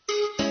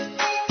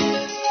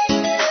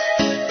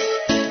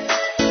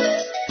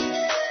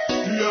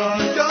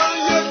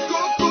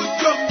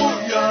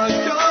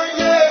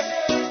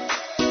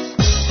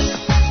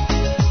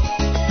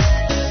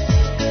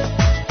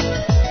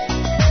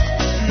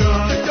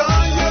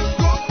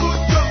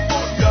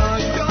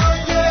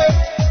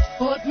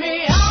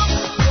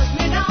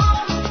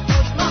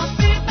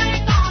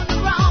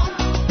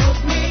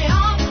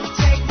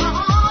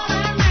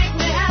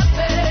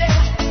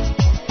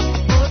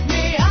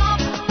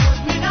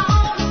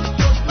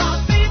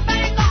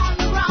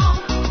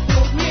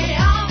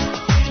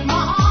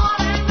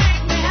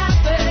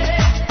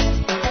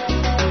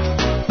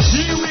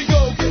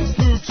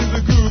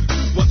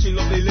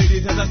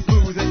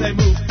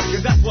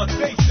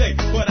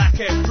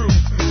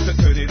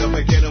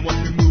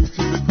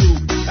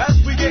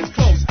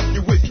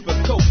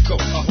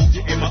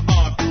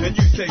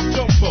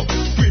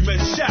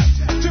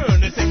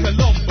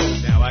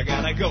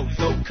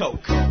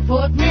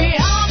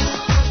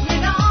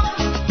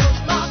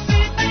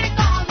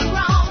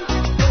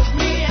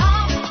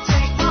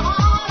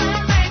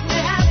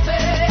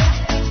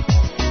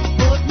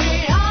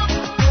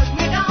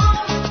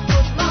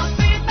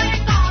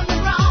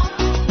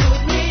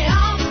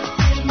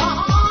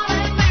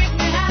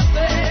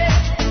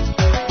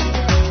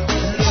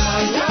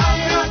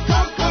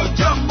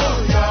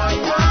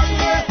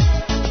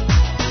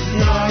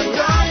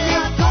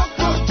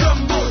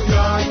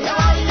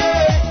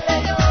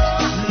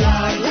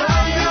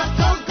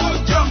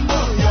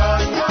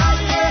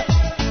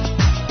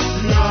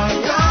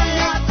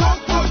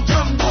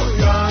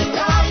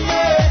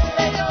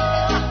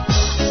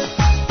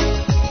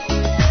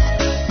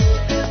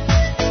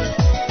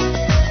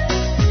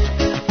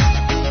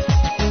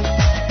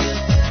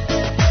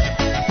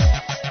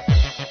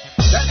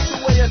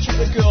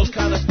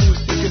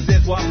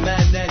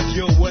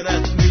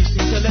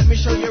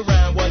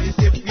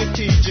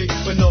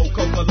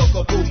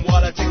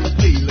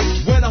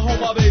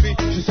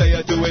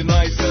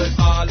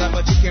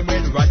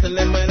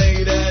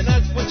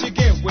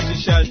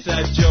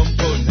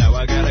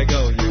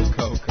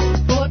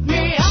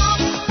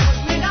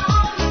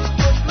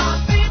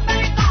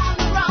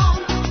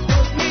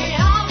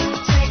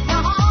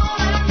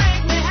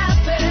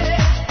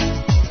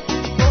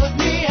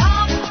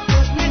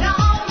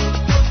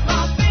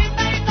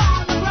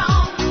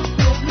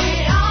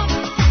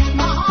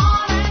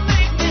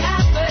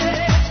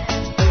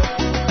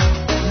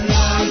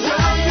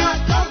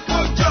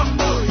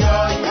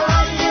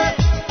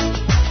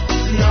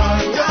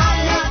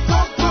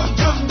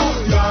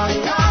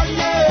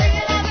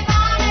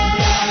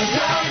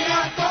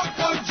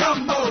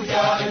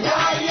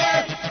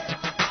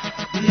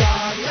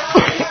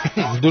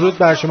 درود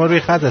بر شما، روی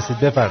خط هستید،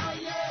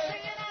 بفرمایید.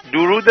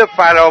 درود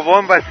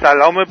فراوان و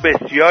سلام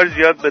بسیار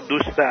زیاد به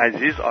دوست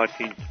عزیز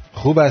آرتین.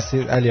 خوب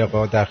هستید علی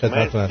آقا؟ در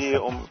خدمتتون مرسی.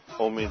 هستم.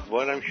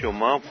 امیدوارم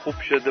شما هم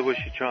خوب شده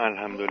باشید، چون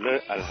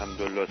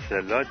الحمدلله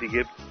سلا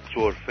دیگه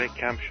سرفه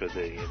کم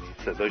شده، یعنی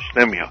صداش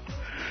نمیاد.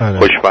 آره.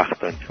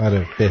 خوشبختانه.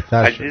 آره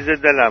بهتر شد. عزیز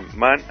دلم،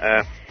 من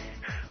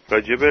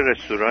راجع به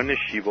رستوران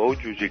شیوا و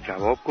جوجه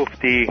کباب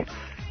گفتی،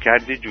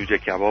 کردی جوجه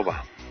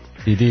کبابم.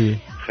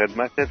 دیدی؟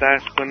 خدمت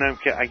درس کنم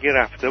که اگه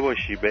رفته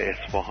باشی به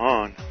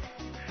اصفهان،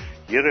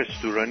 یه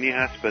رستورانی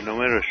هست به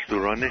نام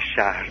رستوران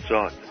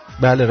شهرزاد.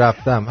 بله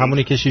رفتم،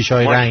 همونی که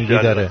شیشه‌های رنگی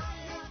داره.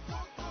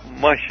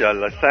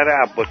 ماشاءالله، سر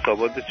عباس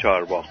آباد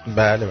چهارباغ.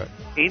 بله بله.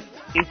 این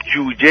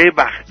جوجه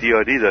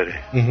بختیاری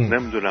داره.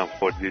 نمیدونم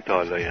خوردی تا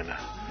حالا یا نه.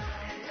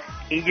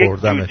 این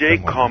یک جوجه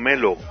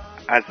کاملو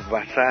از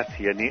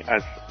وسط، یعنی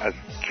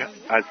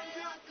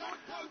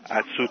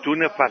از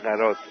ستون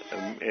فقرات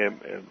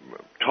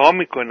تا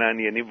میکنن،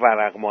 یعنی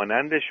ورق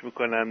مانندش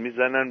میکنن،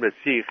 میزنن به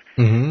سیخ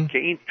که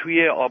این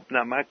توی آب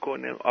نمک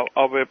کنه،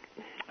 آب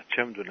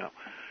چه میدونم،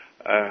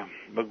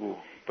 بگو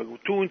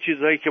تو اون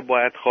چیزهایی که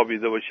باید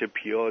خوابیده باشه،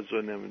 پیاز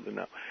و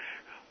نمیدونم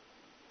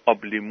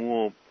آب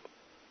لیمو و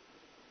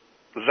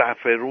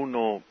زعفرون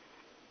و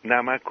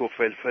نمک و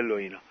فلفل و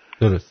اینا.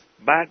 درست.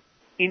 بعد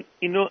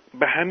اینو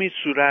به همین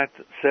صورت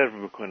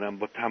سرو میکنم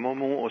با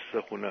تمام اون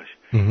استخوناش.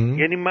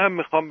 یعنی من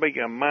میخوام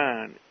بگم،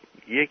 من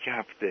یک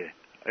هفته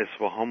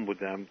اصفهان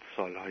بودم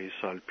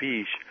سال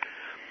پیش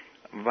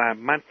و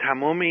من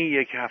تمام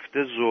این یک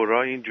هفته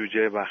زورا این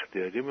جوجه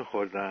بختیاری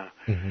میخوردم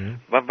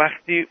و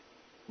وقتی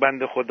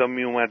بنده خدا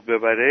میومد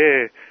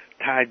ببره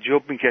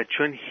تعجب میکرد،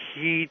 چون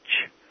هیچ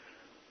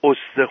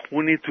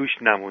استخونی توش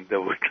نمونده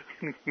بود.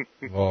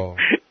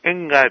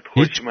 اینقدر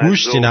خوشمزه، هیچ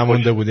گوشتی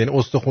نمونده بود. یعنی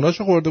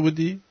استخوناشو خورده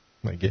بودی؟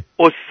 مگه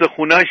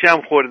استخوناش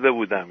هم خورده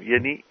بودم،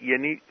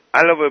 یعنی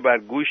علاوه بر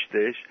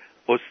گوشتش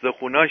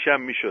استخوناش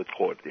هم میشد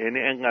خورد. یعنی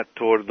اینقدر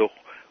ترد و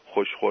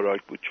خوش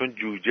خوراک بود، چون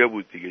جوجه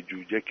بود دیگه،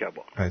 جوجه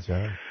کباب.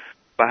 عجب.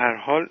 به هر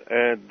حال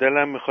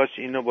دلم میخواست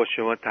اینو با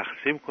شما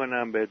تقسیم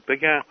کنم، بهت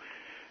بگم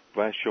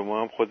و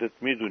شما هم خودت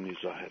میدونی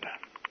ظاهرا.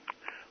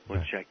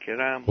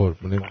 متشکرم.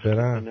 قربونت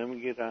برم.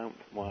 نمیگیرم.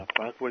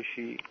 موفق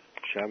باشی.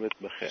 شبت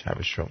بخیر.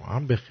 شب شما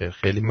هم بخیر.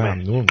 خیلی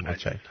ممنون.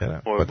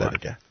 متشکرم. خدا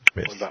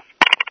نگهدار.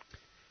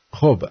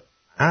 خب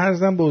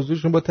عرضم به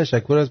حضورشون با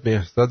تشکر از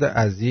بهزاد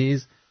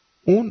عزیز،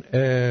 اون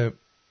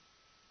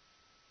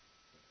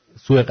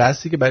سوء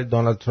قصدی که برای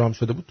دونالد ترامپ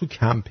شده بود تو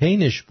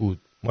کمپینش بود،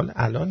 مال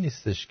الان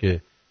نیستش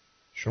که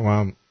شما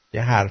هم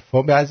یه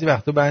حرفا بعضی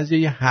وقتا بعضی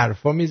یه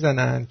حرفا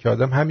میزنن که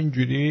آدم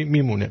همینجوری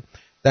میمونه.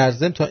 در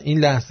ضمن تا این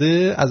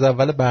لحظه از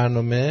اول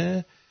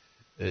برنامه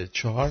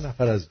 4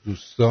 نفر از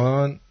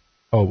دوستان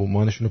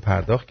آبومانشون رو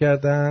پرداخت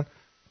کردن.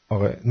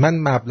 آقا من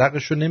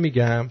مبلغش رو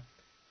نمیگم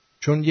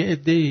چون یه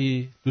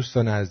عده‌ای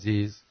دوستان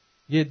عزیز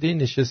یه عده‌ای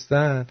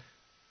نشستن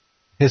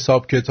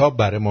حساب کتاب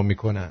برای ما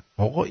میکنن،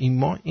 آقا این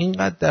ما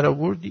اینقدر در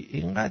آوردی،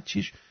 اینقدر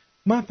چیش.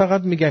 من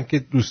فقط میگم که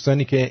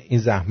دوستانی که این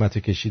زحمت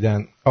رو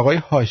کشیدن، آقای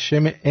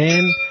هاشم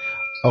ان،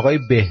 آقای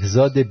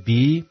بهزاد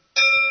بی،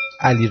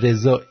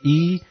 علیرضا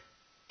ای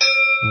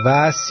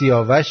و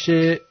سیاوش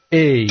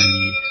ای،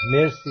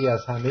 مرسی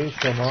از همه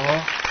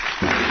شما،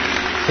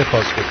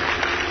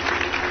 سپاسگزارم.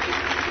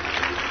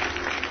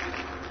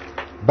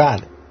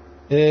 بله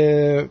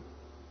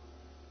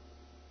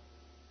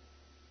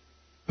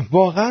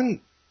واقعا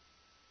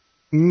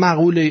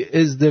مقوله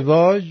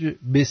ازدواج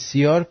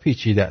بسیار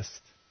پیچیده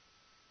است.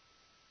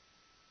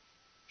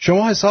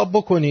 شما حساب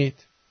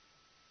بکنید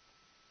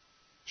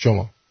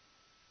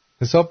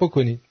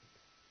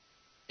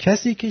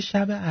کسی که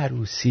شب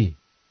عروسی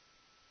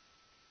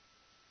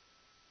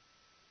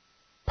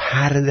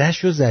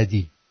پردهشو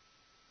زدی،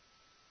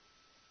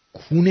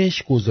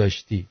 کونش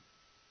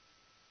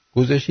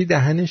گذاشتی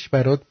دهنش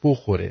برات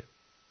بخوره،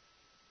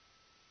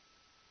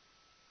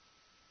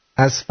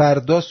 از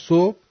فردا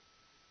صبح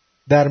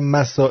در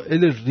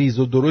مسائل ریز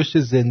و درشت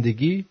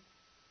زندگی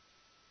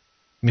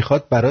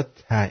میخواد برات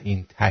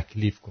تعیین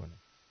تکلیف کنه،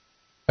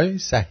 آیا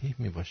صحیح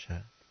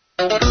میباشه؟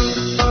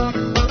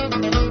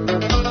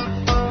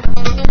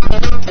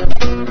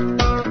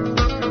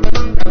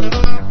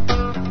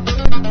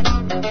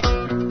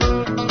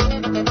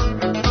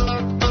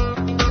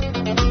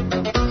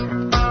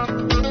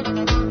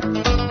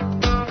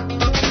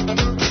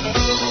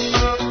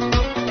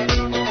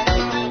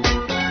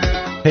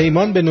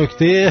 پیمان به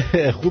نکته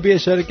خوبی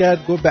اشاره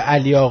کرد، گفت به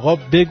علی آقا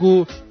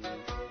بگو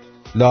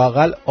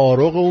لااقل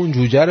آروغ اون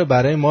جوجه رو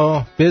برای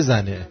ما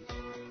بزنه،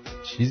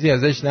 چیزی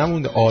ازش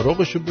نمونده،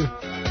 آروغشو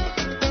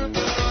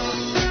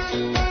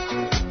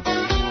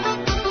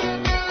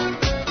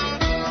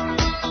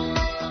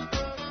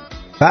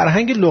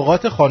فرهنگ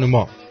لغات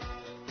خانوما.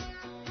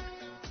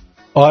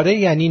 آره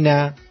یعنی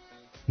نه،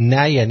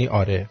 نه یعنی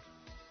آره.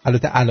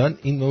 البته الان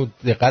اینو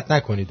دقت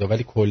نکنید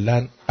ولی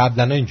کلا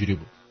قبلا اینجوری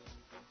بود.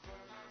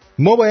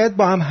 ما باید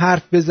با هم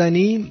حرف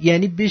بزنیم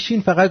یعنی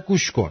بشین فقط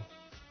گوش کن،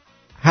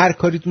 هر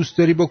کاری دوست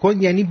داری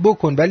بکن یعنی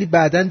بکن ولی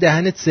بعدن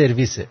دهنت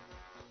سرویسه.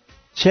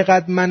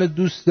 چقدر منو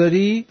دوست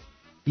داری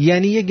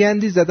یعنی یه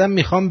گندی زدم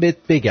میخوام بهت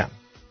بگم.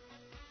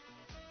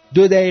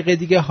 2 دقیقه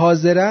دیگه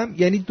حاضرم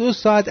یعنی 2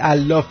 ساعت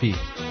علافی.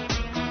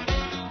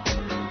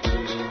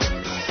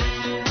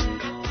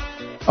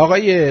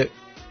 آقای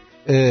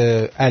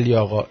علی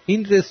آقا،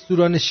 این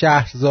رستوران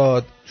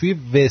شهرزاد توی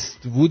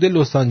وست وود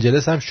لس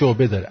آنجلس هم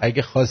شعبه داره.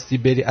 اگه خواستی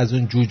بری از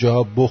اون جوجه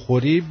ها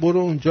بخوری برو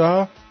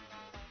اونجا،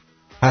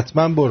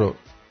 حتما برو.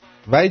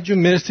 وحید جون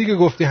مرسی که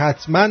گفتی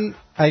حتما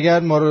اگر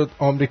ما رو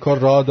آمریکا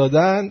راه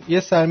دادن یه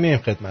سر میایم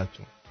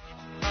خدمتتون.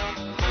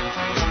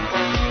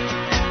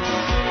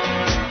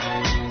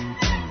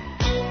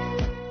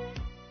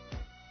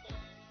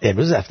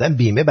 امروز رفتم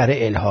بیمه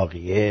برای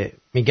الحاقیه،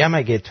 میگم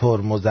اگه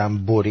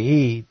ترمزم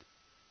برید،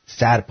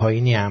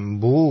 سرپایینی هم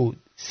بود،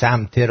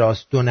 سمت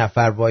راست 2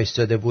 نفر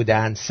وایستاده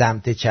بودن،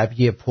 سمت چپ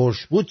یه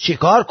پرش بود،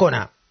 چیکار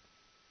کنم؟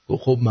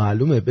 خب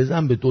معلومه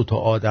بزن به 2 تا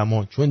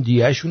آدما چون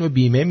دیهشونو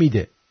بیمه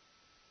میده.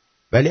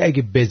 ولی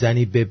اگه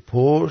بزنی به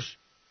پرش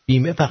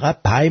بیمه فقط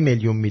 5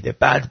 میلیون میده،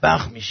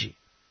 بدبخت میشی.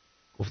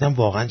 گفتم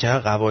واقعا چقدر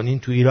قوانین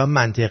تو ایران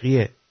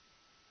منطقیه.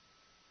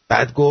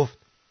 بعد گفت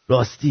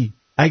راستی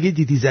اگه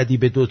دیدی زدی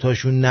به 2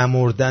 تاشون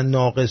نمردن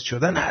ناقص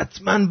شدن،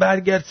 حتما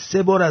برگرد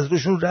 3 بار از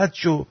روشون رد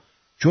شو،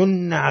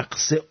 چون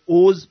نقص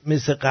عضو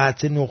مثل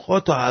قطع نخاع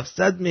تا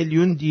 700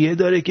 میلیون دیه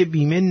داره که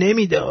بیمه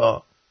نمیده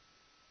ها.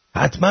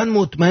 حتما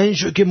مطمئن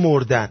شو که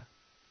مردن.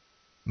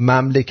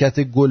 مملکت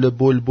گل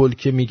بلبل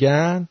که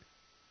میگن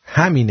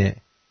همینه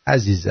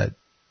عزیزم.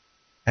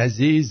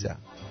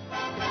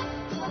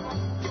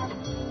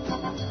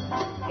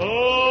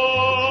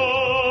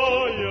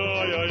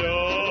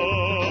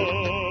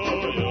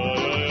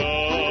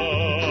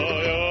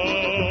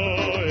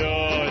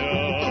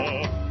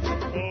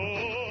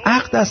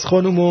 اقدس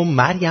خانوم و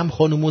مریم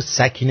خانوم و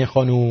سکینه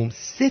خانوم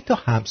 3 تا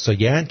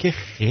همسایه‌اند که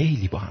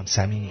خیلی با هم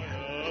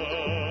صمیمی‌اند.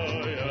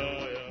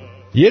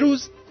 یه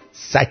روز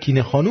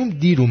سکینه خانوم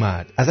دیر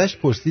اومد. ازش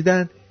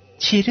پرسیدن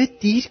چرا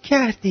دیر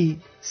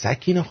کردی؟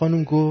 سکینه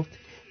خانوم گفت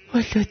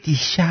والا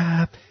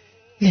دیشب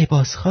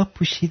لباس خواب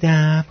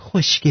پوشیدم،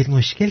 خوشگل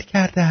مشکل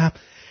کردم،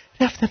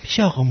 رفتم پیش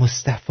آقا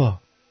مصطفی،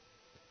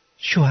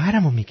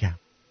 شوهرمو میگم.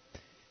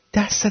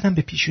 دست زدم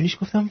به پیشونیش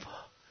گفتم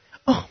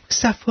آقا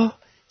مصطفی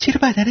چرا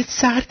بدنت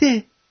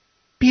سرده؟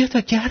 بیا تا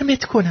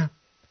گرمت کنم.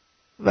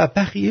 و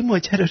بقیه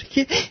ماجرا رو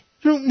که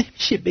روم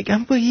نمیشه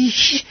بگم،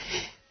 وایش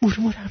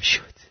مرمورم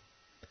شد.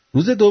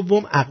 روز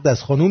دوم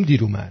اقدس خانوم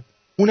دیر اومد.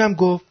 اونم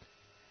گفت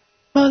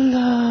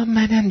والا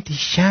منم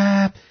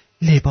دیشب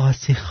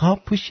لباس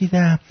خواب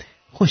پوشیدم،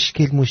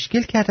 خوشگل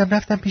مشکل کردم،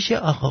 رفتم پیش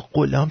آقا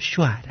غلام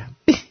شوهرم.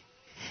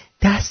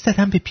 دست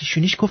دادم به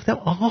پیشونیش گفتم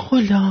آقا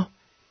غلام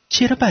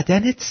چرا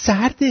بدنت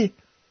سرده؟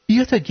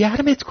 بیا تا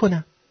گرمت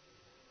کنم.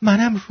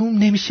 منم روم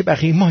نمیشه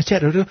بقیه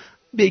ماجرا رو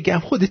بگم،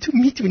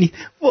 خودتون میدونید.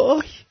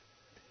 وای.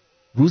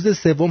 روز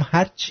سوم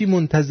هرچی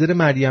منتظر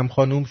مریم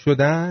خانوم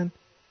شدن،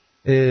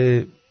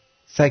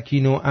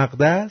 سکین و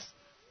اقدس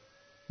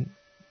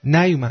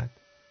نیومد.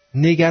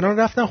 نگران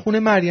رفتن خونه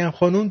مریم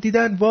خانوم،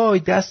 دیدن وای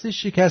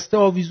دستش شکسته،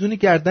 آویزون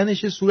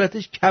گردنش،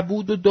 صورتش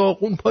کبود و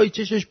داغون، پای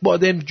چشش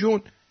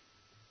بادمجون.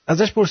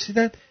 ازش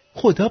پرسیدن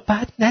خدا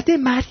بد نده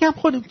مریم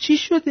خانوم چی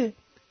شده؟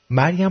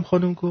 مریم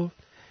خانوم گفت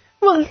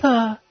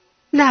والا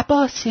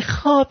لباس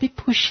خوابی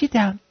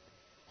پوشیدم،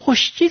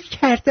 خوشگل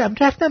کردم،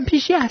 رفتم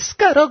پیش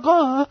اسقر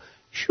آقا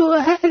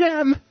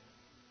شوهرم،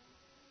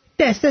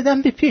 دست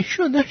دادم به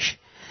پیشونش،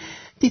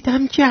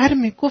 دیدم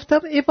گرمه، گفتم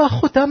ای با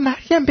خدا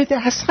مریم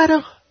بده اسقر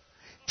آقا،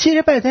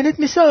 چرا بدنت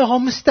مثل آقا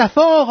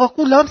مصطفی آقا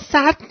غلام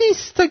سرد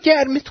نیست تا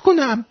گرمت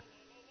کنم؟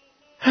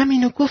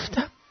 همینو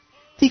گفتم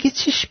دیگه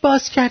چش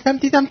باز کردم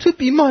دیدم تو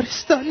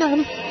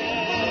بیمارستانم.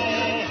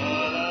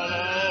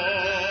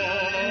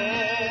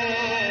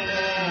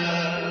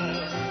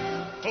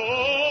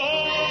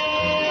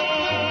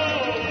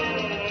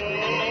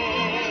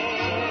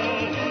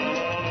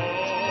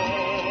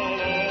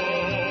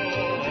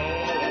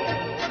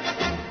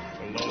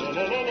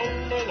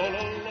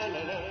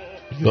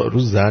 یارو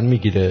زن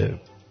میگیره،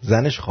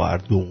 زنش خواهر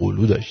 2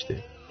 قلو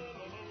داشته،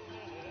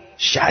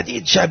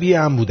 شدید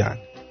شبیه هم بودن.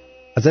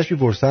 ازش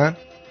میپرسن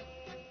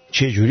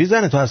چجوری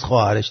زن تو از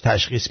خواهرش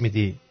تشخیص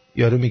میدی؟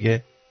 یارو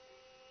میگه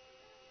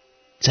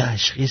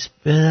تشخیص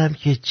بدم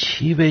که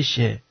چی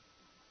بشه؟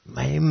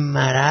 من این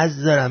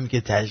مرض دارم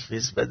که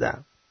تشخیص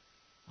بدم؟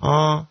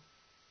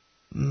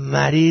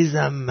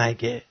 مریضم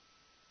مگه؟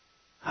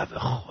 به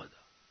خدا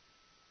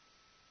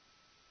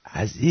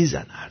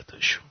عزیزن هر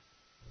دوشون.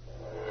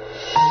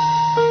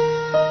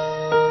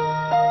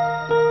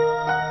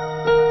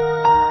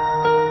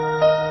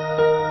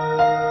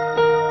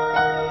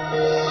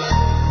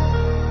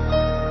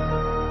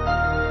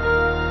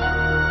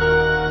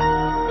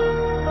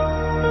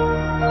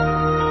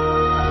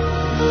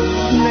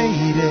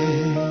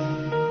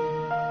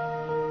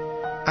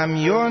 I'm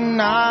your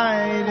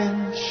knight in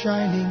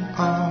shining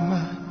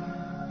armor,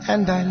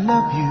 and I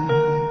love you.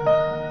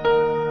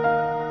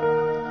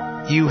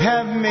 You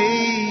have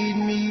made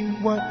me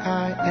what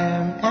I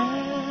am,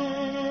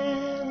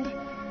 and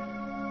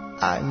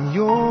I'm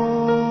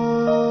yours.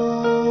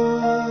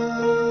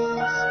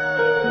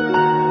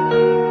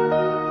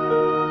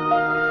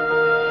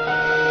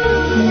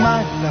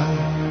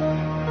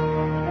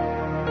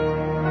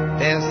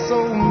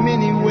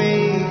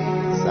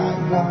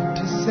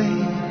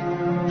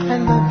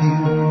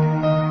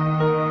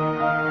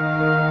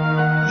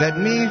 Let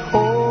me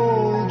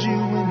hold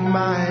you in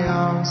my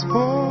arms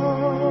forevermore.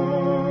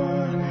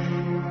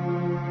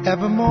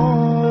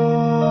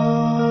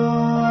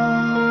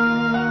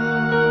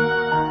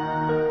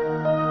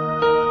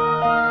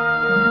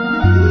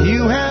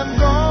 You have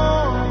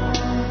gone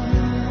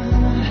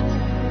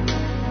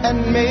and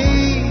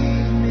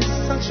made me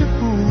such a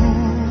fool.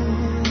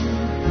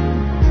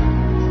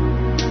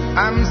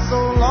 I'm so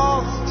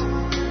lost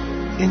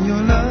in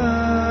your love.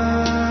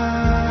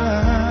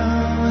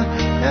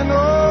 And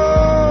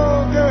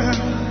oh girl,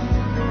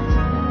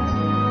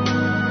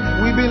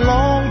 we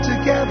belong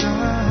together.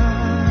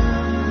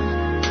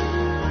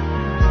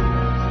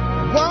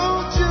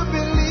 Won't you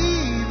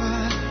believe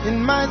in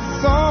my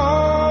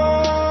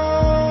song?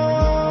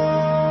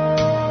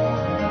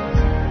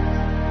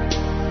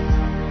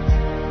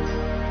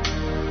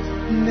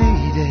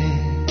 Lady,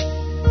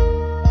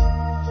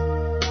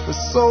 for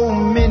so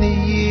many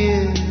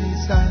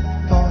years I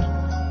thought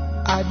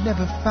I'd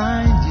never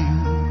find you.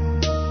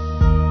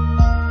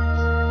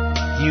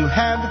 You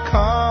have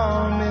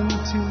come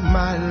into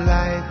my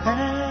life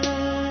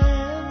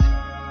and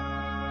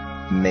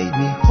made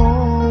me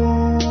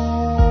whole.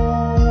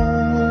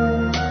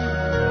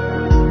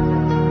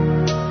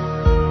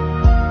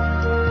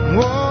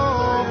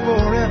 Oh,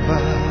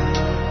 forever,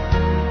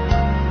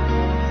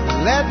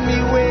 let me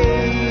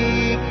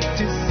wake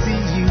to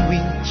see you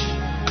each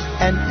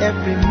and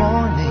every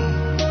morning.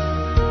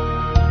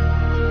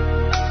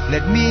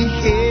 Let me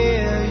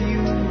hear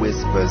you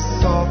whisper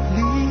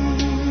softly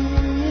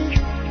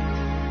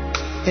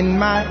in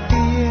my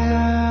ear.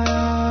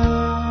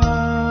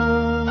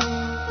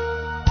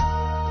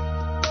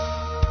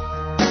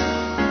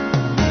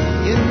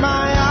 In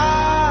my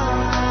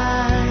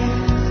eyes,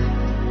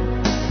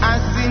 I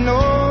see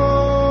no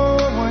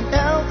one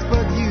else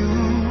but you.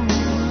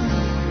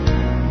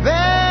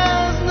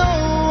 There's no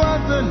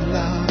other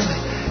love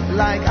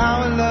like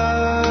our love.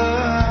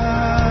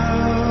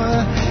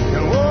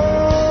 And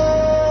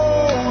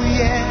oh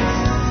yes,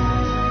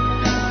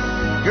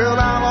 girl,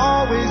 I'll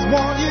always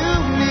want you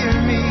near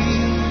me.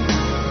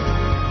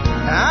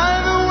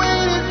 I've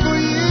waited for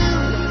you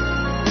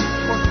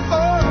for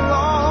so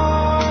long.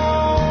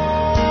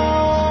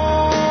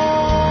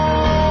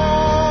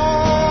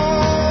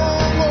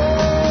 Oh,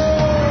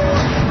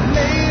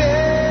 lady,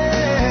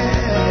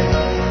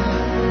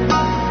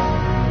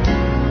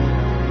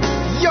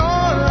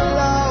 your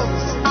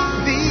love's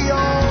the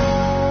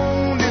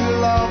only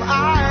love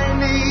I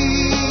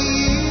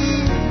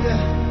need.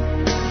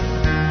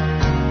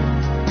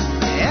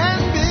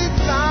 And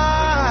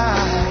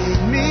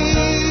beside me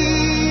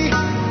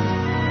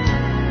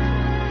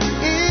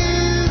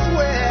is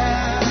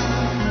where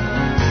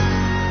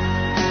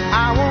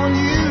I want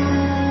you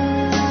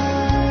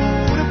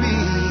to be.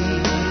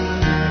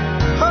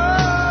 Oh,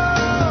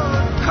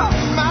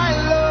 my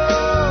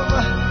love,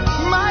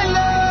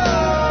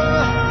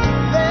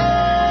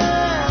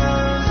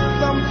 there's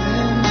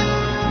something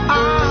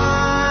I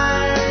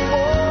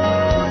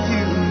want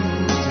you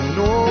to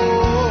know.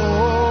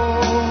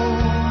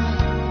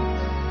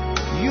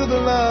 You're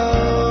the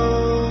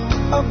love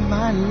of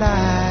my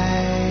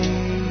life,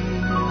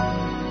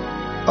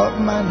 of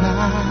my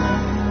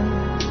life.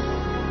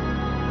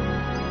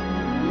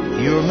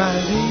 You're my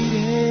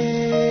lady.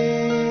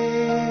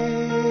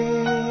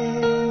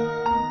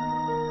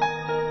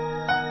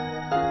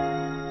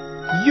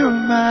 You're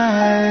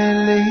my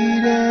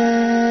lady.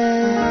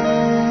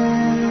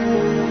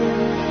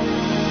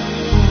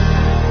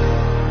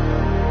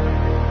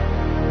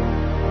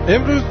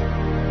 امروز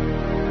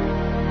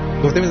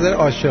گفتم میذاره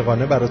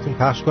عاشقانه براتون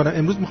پخش کنم.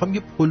 امروز میخوام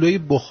یه پلوی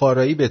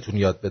بخارایی بهتون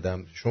یاد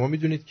بدم. شما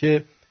میدونید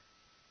که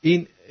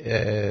این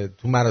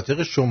تو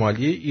مناطق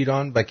شمالی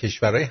ایران و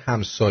کشورهای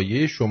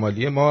همسایه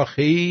شمالی ما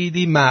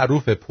خیلی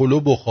معروفه پلو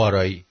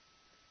بخارایی.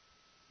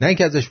 نه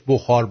اینکه ازش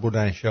بخار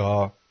بردن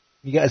شه،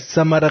 میگه از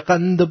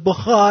سمرقند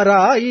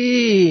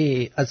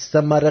بخارایی، از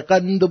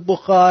سمرقند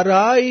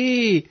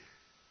بخارایی،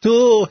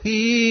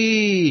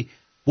 توهی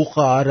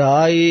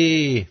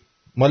بخارایی،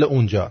 مال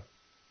اونجا.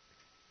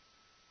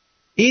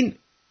 این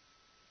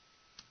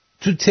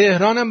تو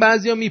تهران هم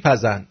بعضیا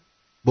میپزن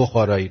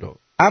بخارایی رو.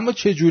 اما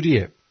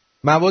چجوریه؟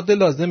 مواد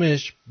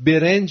لازمش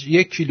برنج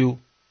 1 کیلو،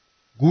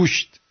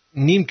 گوشت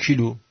نیم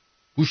کیلو،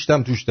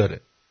 گوشتم توش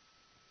داره،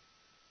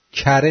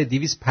 کره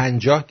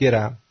 250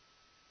 گرم،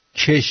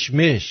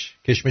 کشمش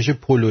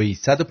پلویی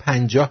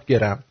 150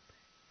 گرم،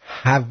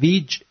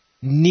 هویج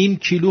نیم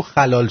کیلو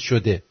خلال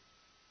شده،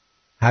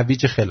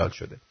 هویج خلال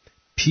شده،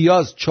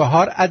 پیاز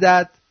 4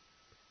 عدد،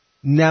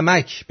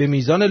 نمک به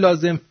میزان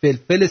لازم،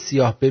 فلفل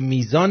سیاه به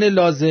میزان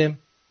لازم،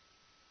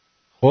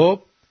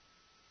 خب،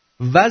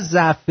 و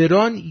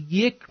زعفران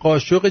 1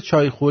 قاشق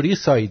چایخوری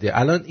سایده.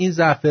 الان این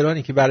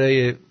زعفرانی که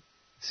برای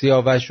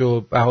سیاوش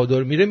و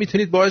بهادر میره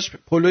میتونید باهاش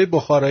پلوی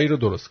بخارایی رو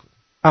درست کنید.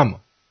 اما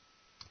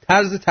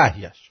طرز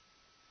تهیه‌اش،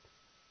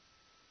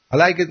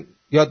 حالا اگه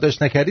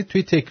یادداشت نکردید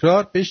توی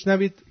تکرار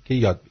بشنوید که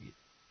یاد بگیرید.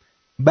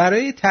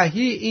 برای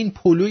تهیه این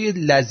پلوی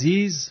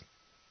لذیذ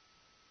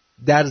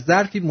در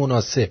ظرفی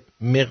مناسب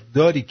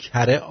مقداری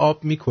کره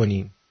آب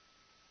میکنیم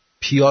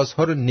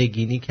پیازها رو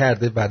نگینی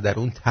کرده و در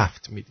اون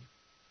تفت میدیم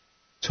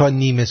تا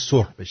نیمه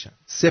سرخ بشن.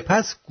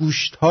 سپس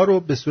گوشت‌ها رو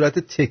به صورت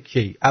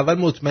تکه‌ای، اول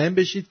مطمئن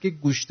بشید که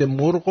گوشت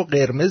مرغ رو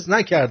قرمز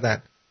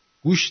نکردن،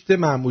 گوشت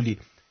معمولی،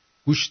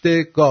 گوشت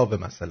گاوه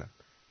مثلا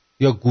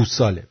یا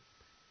گوساله،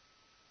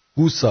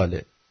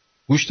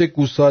 گوشت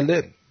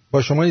گوساله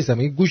با شما نیستم،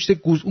 این گوشت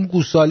اون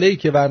گوساله‌ای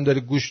که ورم داره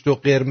گوشت رو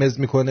قرمز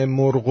میکنه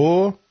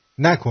مرغو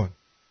نکن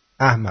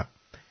احمق.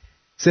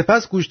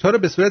 سپس گوشت‌ها رو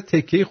به صورت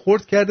تکه‌ای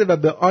خرد کرده و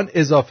به آن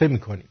اضافه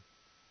میکنیم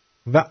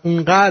و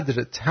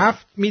اونقدر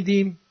تفت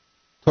میدیم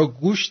تا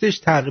گوشتش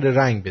تغییر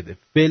رنگ بده.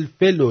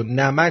 فلفل و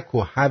نمک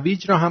و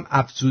هویج را هم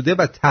افزوده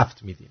و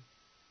تفت میدیم.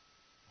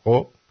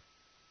 خب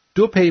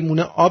 2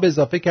 پیمونه آب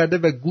اضافه کرده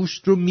و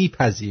گوشت رو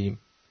میپزیم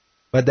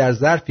و در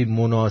ظرفی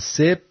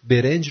مناسب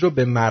برنج رو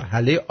به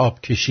مرحله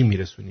آبکشی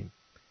میرسونیم.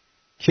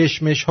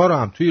 کشمش ها رو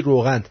هم توی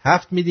روغن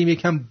تفت میدیم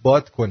یکم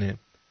باد کنه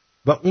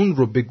و اون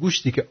رو به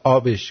گوشتی که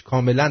آبش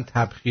کاملا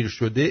تبخیر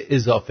شده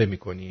اضافه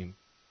میکنیم.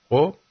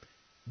 خب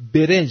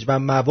برنج و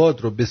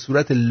مواد رو به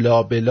صورت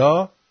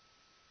لابلا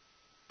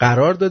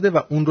قرار داده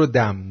و اون رو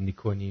دم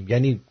میکنیم.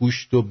 یعنی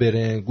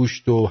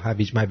گوشت و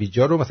هویج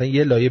مویجا رو مثلا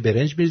یه لایه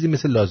برنج میریزیم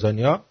مثل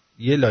لازانیا،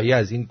 یه لایه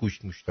از این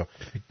گوشت مشتا،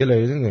 یه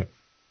لایه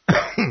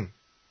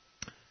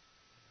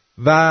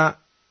و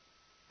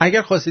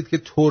اگر خواستید که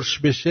ترش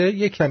بشه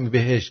یه کمی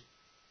بهش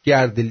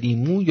گرد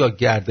لیمو یا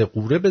گرد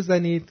قوره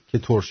بزنید که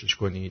ترشش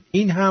کنید.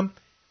 این هم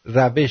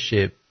روش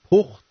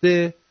پخت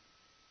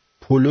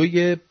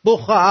پلوی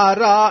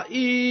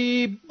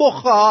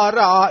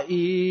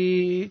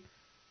بخارایی.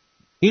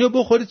 اینو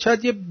بخورید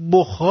شاید یه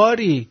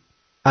بخاری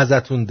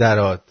ازتون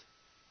دراد.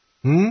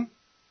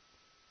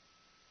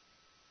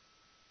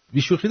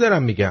 بیشوخی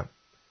دارم میگم.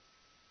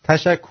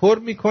 تشکر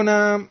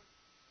میکنم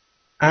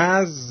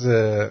از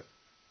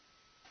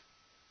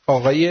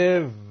آقای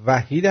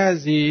وحید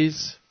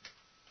عزیز،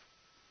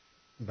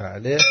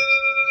 بله،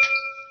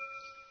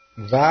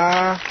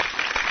 و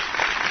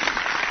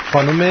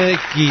خانم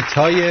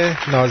گیتای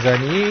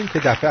نازنین که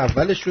دفعه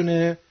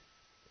اولشونه.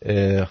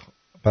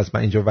 پس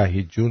من اینجا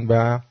وحید جون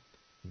و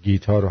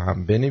گیتار رو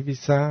هم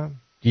بنویسم.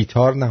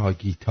 گیتار نه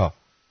گیتا،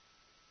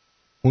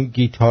 اون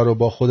گیتار رو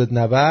با خودت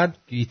نبر،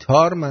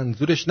 گیتار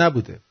منظورش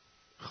نبوده.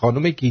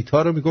 خانم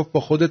گیتار رو میگفت با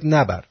خودت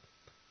نبر.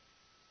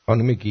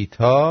 خانم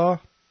گیتا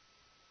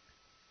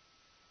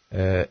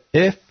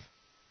اف،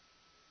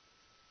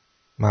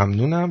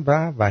 ممنونم.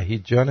 و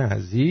وحید جان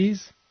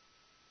عزیز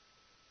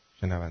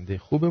شنونده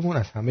خوبمون،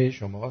 از همه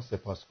شما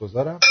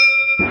سپاسگزارم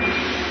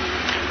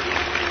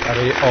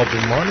برای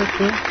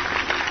آبومانتون.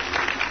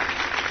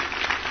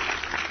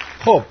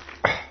 خب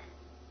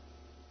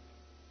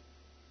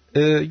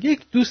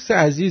یک دوست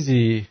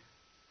عزیزی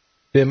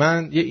به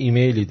من یه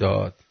ایمیلی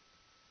داد،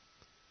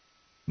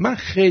 من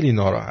خیلی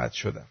ناراحت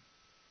شدم.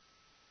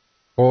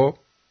 خب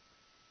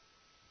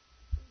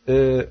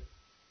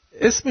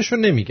اسمشو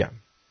نمیگم.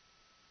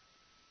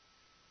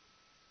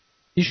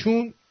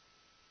 ایشون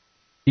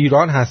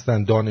ایران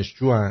هستن،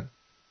 دانشجوان،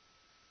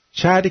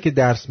 شهری که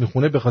درس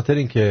میخونه به خاطر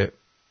اینکه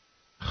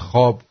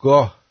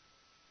خوابگاه،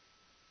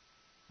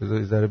 بذار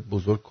یه ذره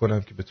بزرگ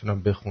کنم که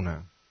بتونم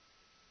بخونم،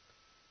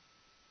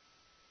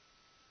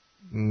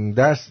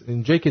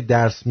 اینجایی که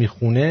درس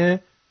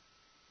میخونه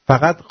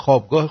فقط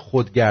خوابگاه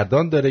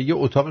خودگردان داره، یه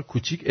اتاق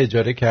کوچیک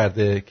اجاره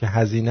کرده که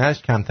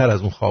هزینهش کمتر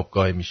از اون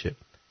خوابگاه میشه.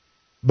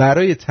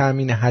 برای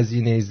تامین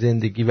هزینه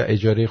زندگی و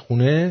اجاره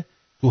خونه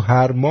تو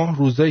هر ماه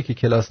روزایی که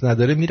کلاس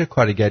نداره میره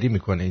کارگری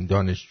میکنه این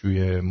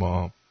دانشجوی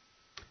ما.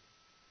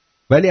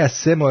 ولی از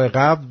 3 ماه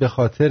قبل به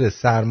خاطر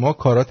سرما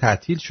کارا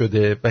تعطیل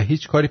شده و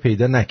هیچ کاری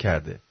پیدا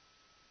نکرده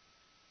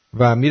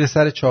و میره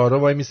سر 4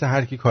 وای میسه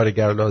هر کی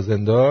کارگر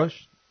لازم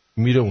داشت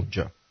میره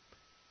اونجا.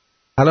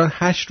 الان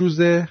 8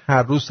 روزه،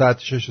 هر روز ساعت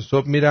 6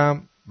 صبح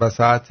میرم و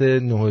ساعت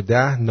 9 و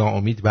 10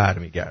 ناامید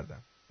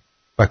برمیگردم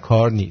و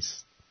کار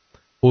نیست.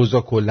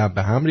 اوضاع کلا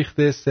به هم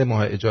ریخته. 3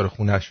 ماه اجاره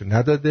خونه‌شو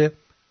نداده،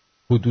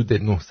 حدود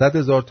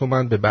 900,000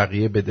 تومان به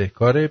بقیه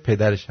بدهکاره.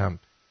 پدرش هم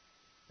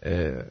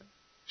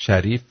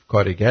شریف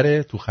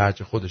کارگره، تو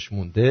خرج خودش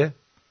مونده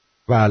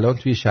و الان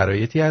توی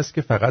شرایطی هست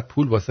که فقط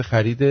پول واسه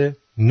خرید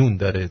نون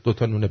داره، 2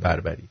 تا نون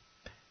بربری.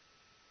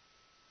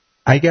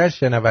 اگر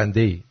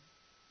شنونده‌ای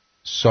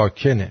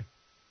ساکن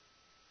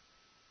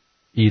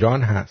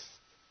ایران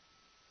هست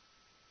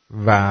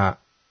و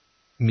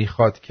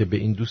میخواد که به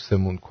این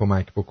دوستمون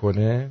کمک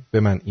بکنه به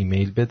من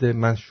ایمیل بده.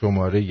 من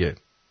شماره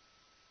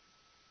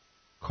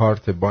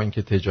کارت بانک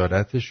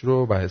تجارتش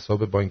رو و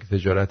حساب بانک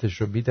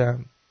تجارتش رو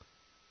میدم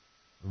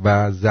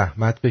و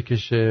زحمت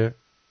بکشه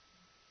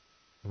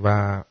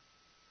و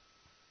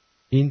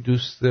این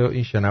دوست،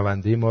 این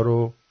شنونده ما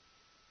رو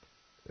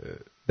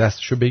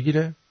دستشو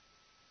بگیره.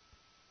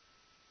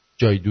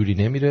 جای دوری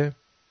نمیره،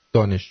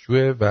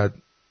 دانشجوه و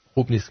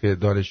خوب نیست که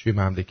دانشجوی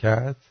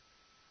مملکت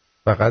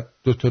فقط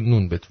 2 تا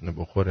نون بتونه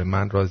بخوره.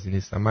 من راضی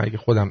نیستم. من اگه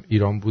خودم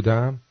ایران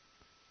بودم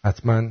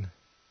حتما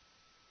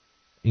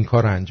این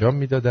کار رو انجام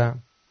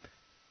میدادم،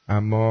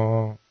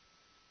 اما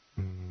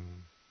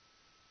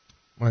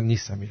من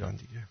نیستم ایران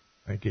دیگه.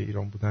 اگه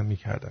ایران بودم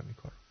میکردم این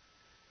کار.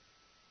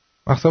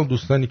 مخصوصا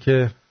دوستانی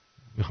که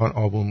میخوان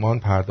آبونمان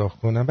پرداخت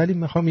کنن، ولی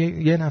میخوام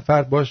یه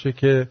نفر باشه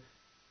که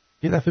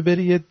یه دفعه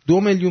بری یه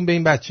 2 میلیون به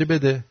این بچه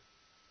بده،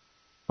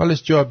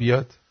 حالش جا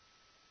بیاد،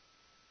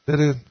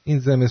 بره این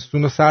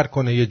زمستون رو سر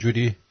کنه، یه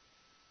جوری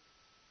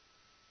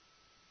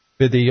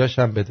بدهیاش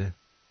هم بده،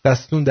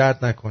 دستون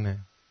درد نکنه.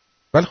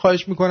 ولی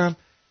خواهش میکنم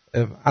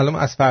الان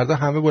از فردا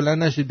همه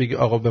بلند نشید بگی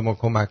آقا به ما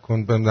کمک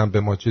کن، بندم به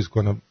ما چیز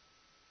کنم،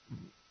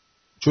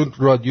 چون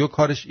رادیو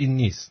کارش این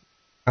نیست.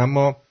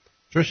 اما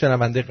چون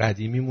شنونده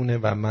قدیمی مونه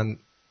و من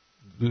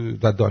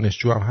و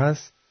دانشجو هم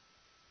هست،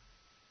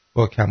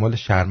 با کمال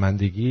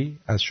شرمندگی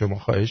از شما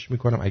خواهش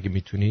میکنم اگه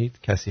میتونید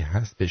کسی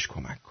هست بهش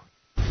کمک کن.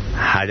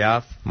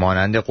 هدف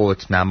مانند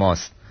قطب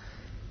نماست،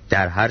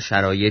 در هر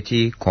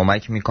شرایطی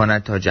کمک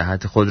میکند تا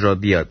جهت خود را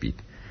بیابید.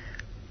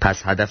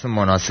 پس هدف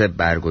مناسب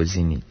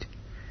برگزینید.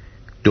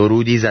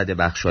 درودی زده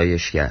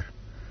بخشایشگر.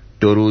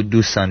 درود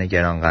دوستان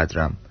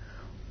گرانقدرم.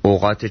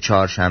 اوقات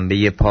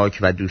چهارشنبه پاک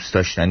و دوست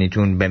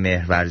داشتنیتون به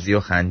مهرورزی و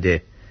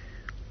خنده.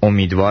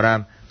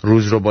 امیدوارم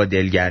روز رو با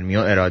دلگرمی و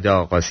اراده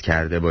آغاز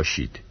کرده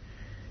باشید.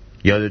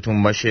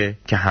 یادتون باشه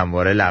که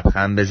همواره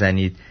لبخند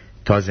بزنید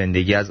تا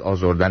زندگی از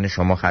آزردن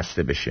شما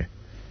خسته بشه.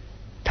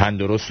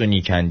 تندرست و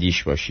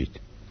نیکندیش باشید.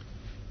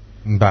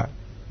 بله،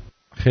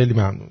 خیلی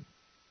ممنون.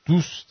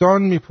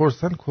 دوستان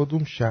میپرسن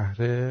کدوم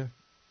شهره؟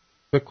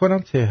 فکر کنم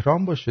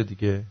تهران باشه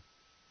دیگه،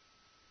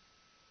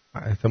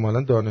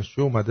 احتمالا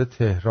دانشجو اومده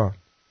تهران.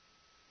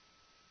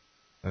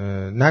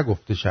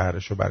 نگفته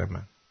شهرشو برای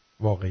من،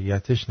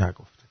 واقعیتش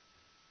نگفته.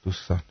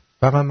 دوستان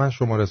فقط من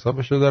شماره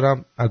حسابشو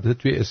دارم، البته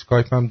توی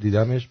اسکایپ هم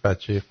دیدمش،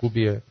 بچه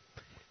خوبیه.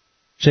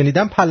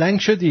 شنیدم پلنگ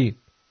شدی،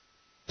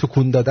 تو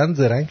کون دادن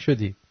زرنگ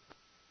شدی.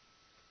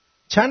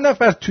 چند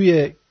نفر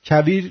توی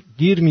کویر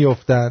گیر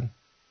میافتن،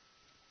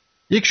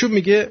 یکشون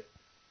میگه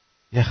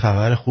یه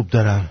خبر خوب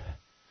دارم،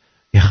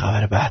 یه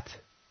خبر بد.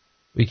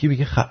 یکی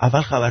میگه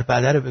اول خبر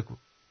بده رو بگو،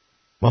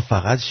 ما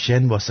فقط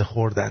شن واسه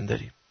خوردن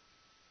داریم.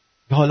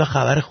 یا حالا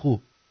خبر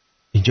خوب،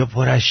 اینجا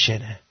پر از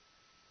شنه،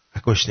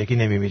 گشنگی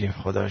نمیمیریم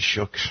خدا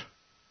شکر.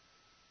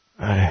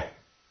 آره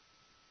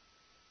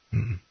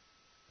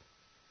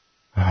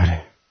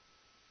آره.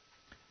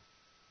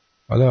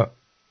 حالا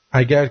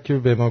اگر که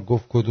به ما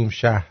گفت کدوم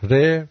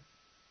شهره،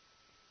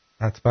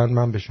 حتما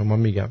من به شما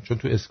میگم، چون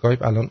تو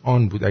اسکایپ الان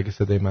آن بود، اگه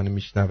صدای منو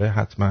میشنوه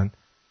حتما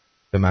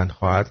به من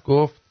خواهد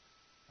گفت.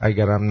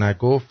 اگرم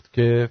نگفت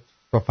که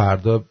تا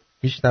فردا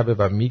میشنوه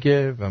و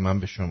میگه و من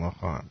به شما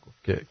خواهم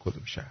گفت که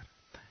کدوم شهر.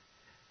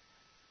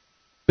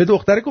 به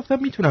دختره گفتم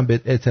میتونم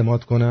بهت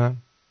اعتماد کنم؟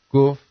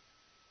 گفت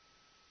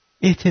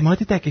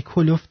اعتمادت اگه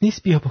کلوف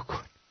نیست بیا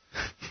بکن.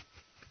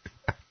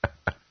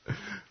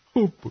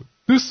 خوب بود.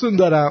 دوستون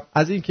دارم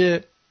از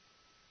اینکه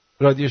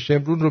رادیو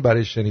شمرون رو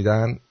برای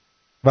شنیدن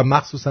و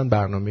مخصوصا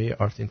برنامه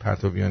آرتین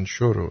پرتویان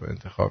شو رو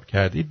انتخاب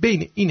کردی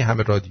بین این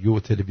همه رادیو و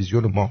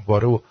تلویزیون و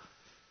ماهواره و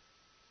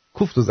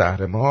کوفت و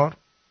زهرمار.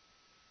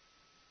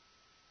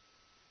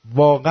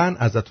 واقعا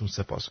ازتون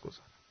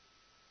سپاسگزارم.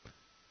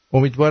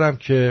 امیدوارم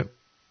که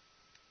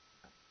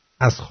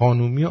از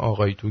خانومی و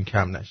آقایتون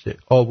کم نشه.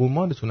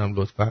 آبونمانتونم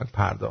لطفاً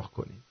پرداخت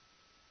کنید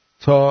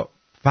تا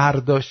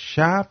فردا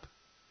شب.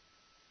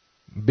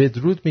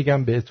 بدرود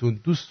میگم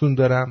بهتون، دوستون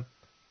دارم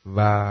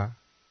و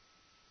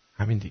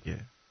همین دیگه.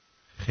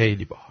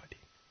 خیلی باحالی.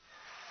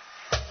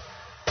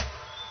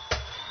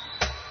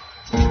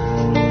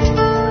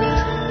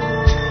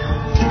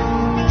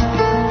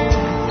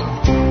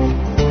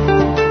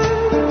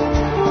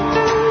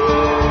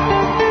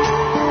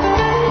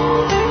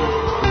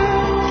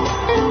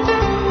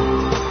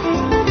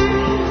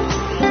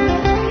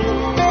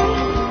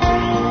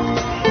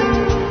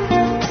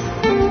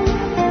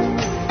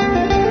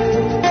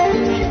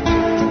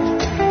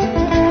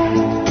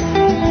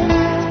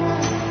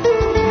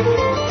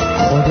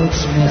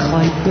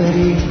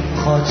 بری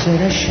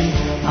خاطرشی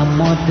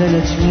اما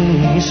دلت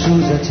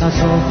میسوزه،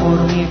 تظاهر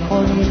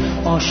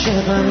میکنی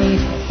عاشقمی،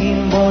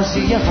 این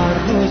بازی هر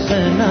روز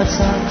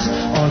نترس،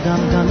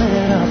 آدم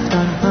دمه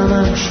رفتن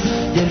همش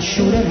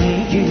دلشوره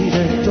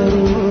میگیره، 2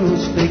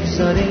 روز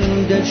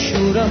بگذاریم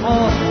دلشوره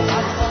ها.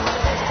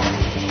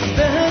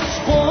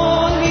 بهت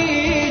قول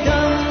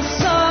میدم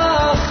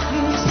سخت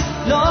نیست،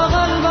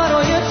 لااقل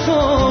برای تو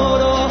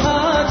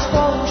راحت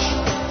باش،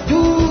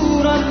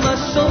 دورم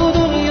از تو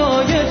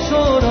دنیای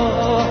تو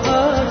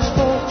راحت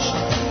باش،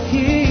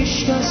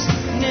 هیچ کس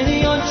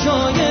نمیاد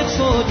جای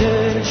تو،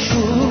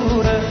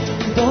 دلشوره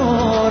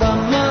دارم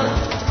من.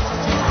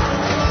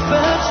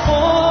 بهت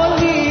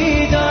قول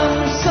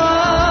میدم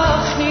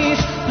سخت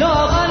نیست،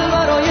 لااقل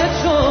برای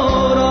تو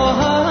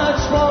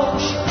راحت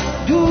باش،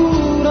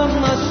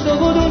 دورم از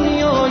تو و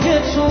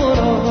دنیای تو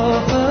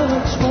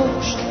راحت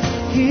باش،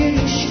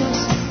 هیچ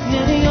کس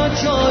نمیاد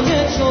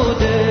جای تو،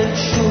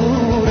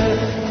 دلشوره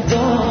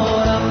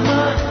دارم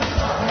من.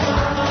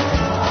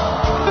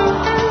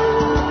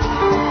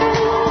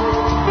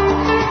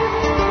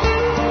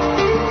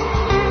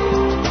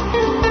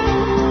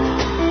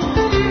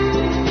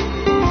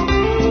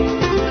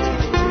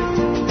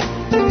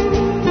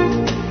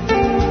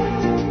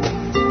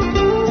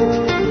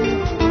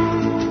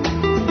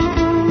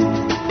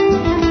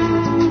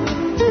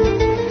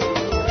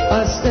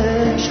 از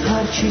عشق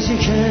هر چیزی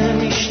که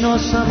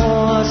میشناسم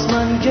و از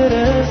من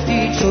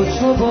گرفتی،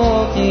 تو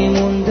باقی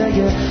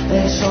مونده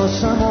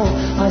احساسم و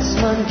از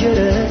من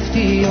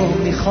گرفتی و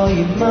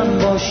میخوای من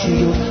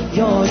باشی و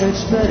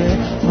یادت بره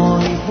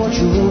مایی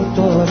وجود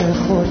داره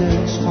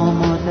خودت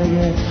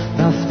آماده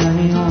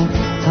رفتنی و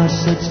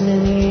ترست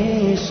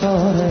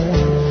نمیساره.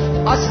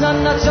 اصلا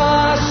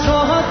نترس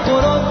راحت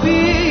برو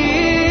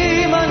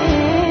بی من،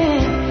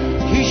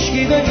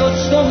 هیچکی به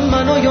جز تو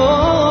منو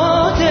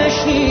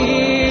یادش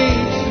نیست.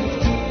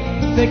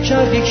 فکر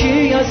کردی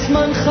کی از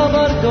من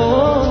خبر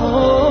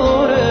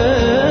داره؟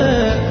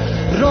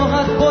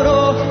 راحت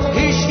برو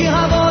هیچکی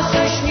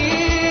حواسش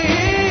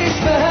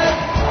نیست بهت.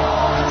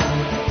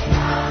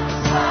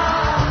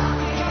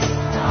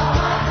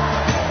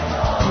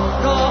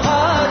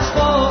 راحت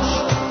باش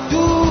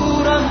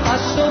دورم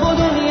از تو و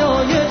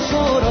دنیای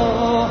تو،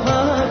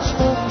 راحت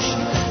باش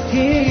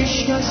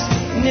هیچ کس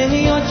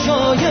نمیاد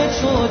جای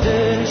تو،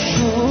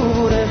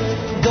 دلشوره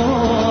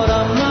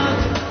دارم من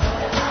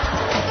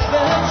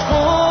بهت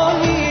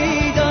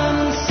قولیدم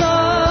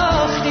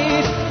سختی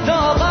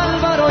لاغل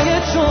برای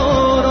تو.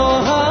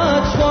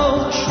 راحت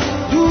باش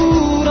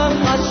دورم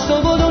از تو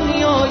و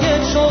دنیای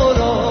تو،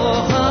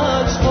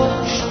 راحت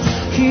باش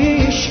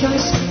هیچ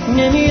کس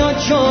نمیاد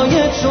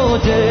جای تو،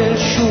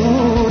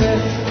 دلشوره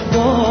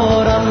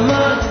دارم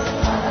من.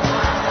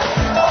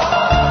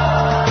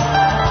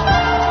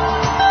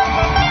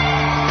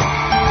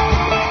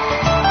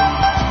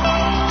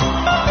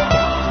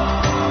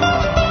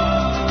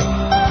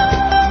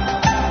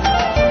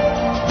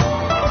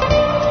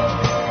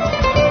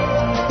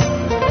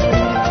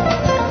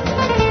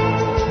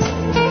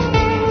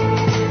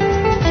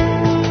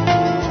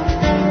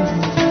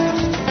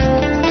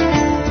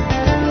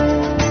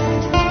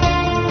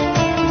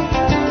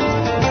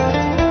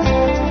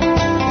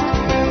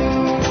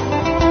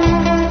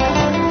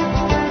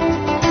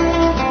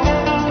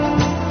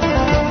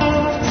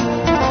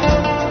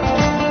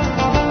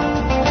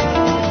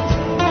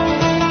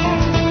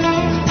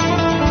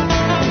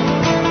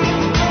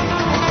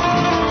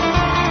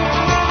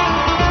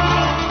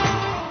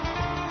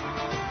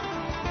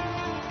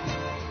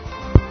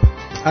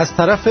 از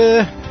طرف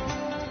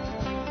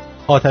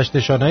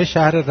آتش‌نشان‌های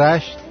شهر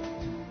رشت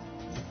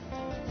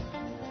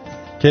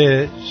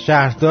که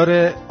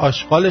شهردار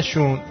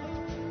آشغالشون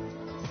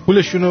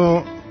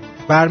پولشونو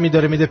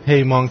برمی‌داره میده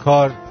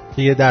پیمانکار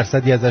که یه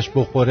درصدی ازش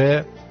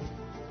بخوره،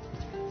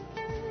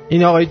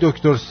 این آقای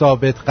دکتر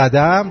ثابت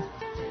قدم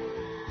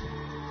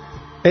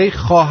ای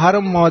خواهر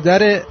و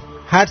مادر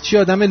هرچی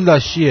آدم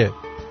لاشیه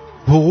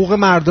حقوق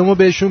مردم رو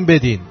بهشون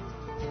بدین.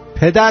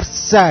 پدر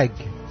سگ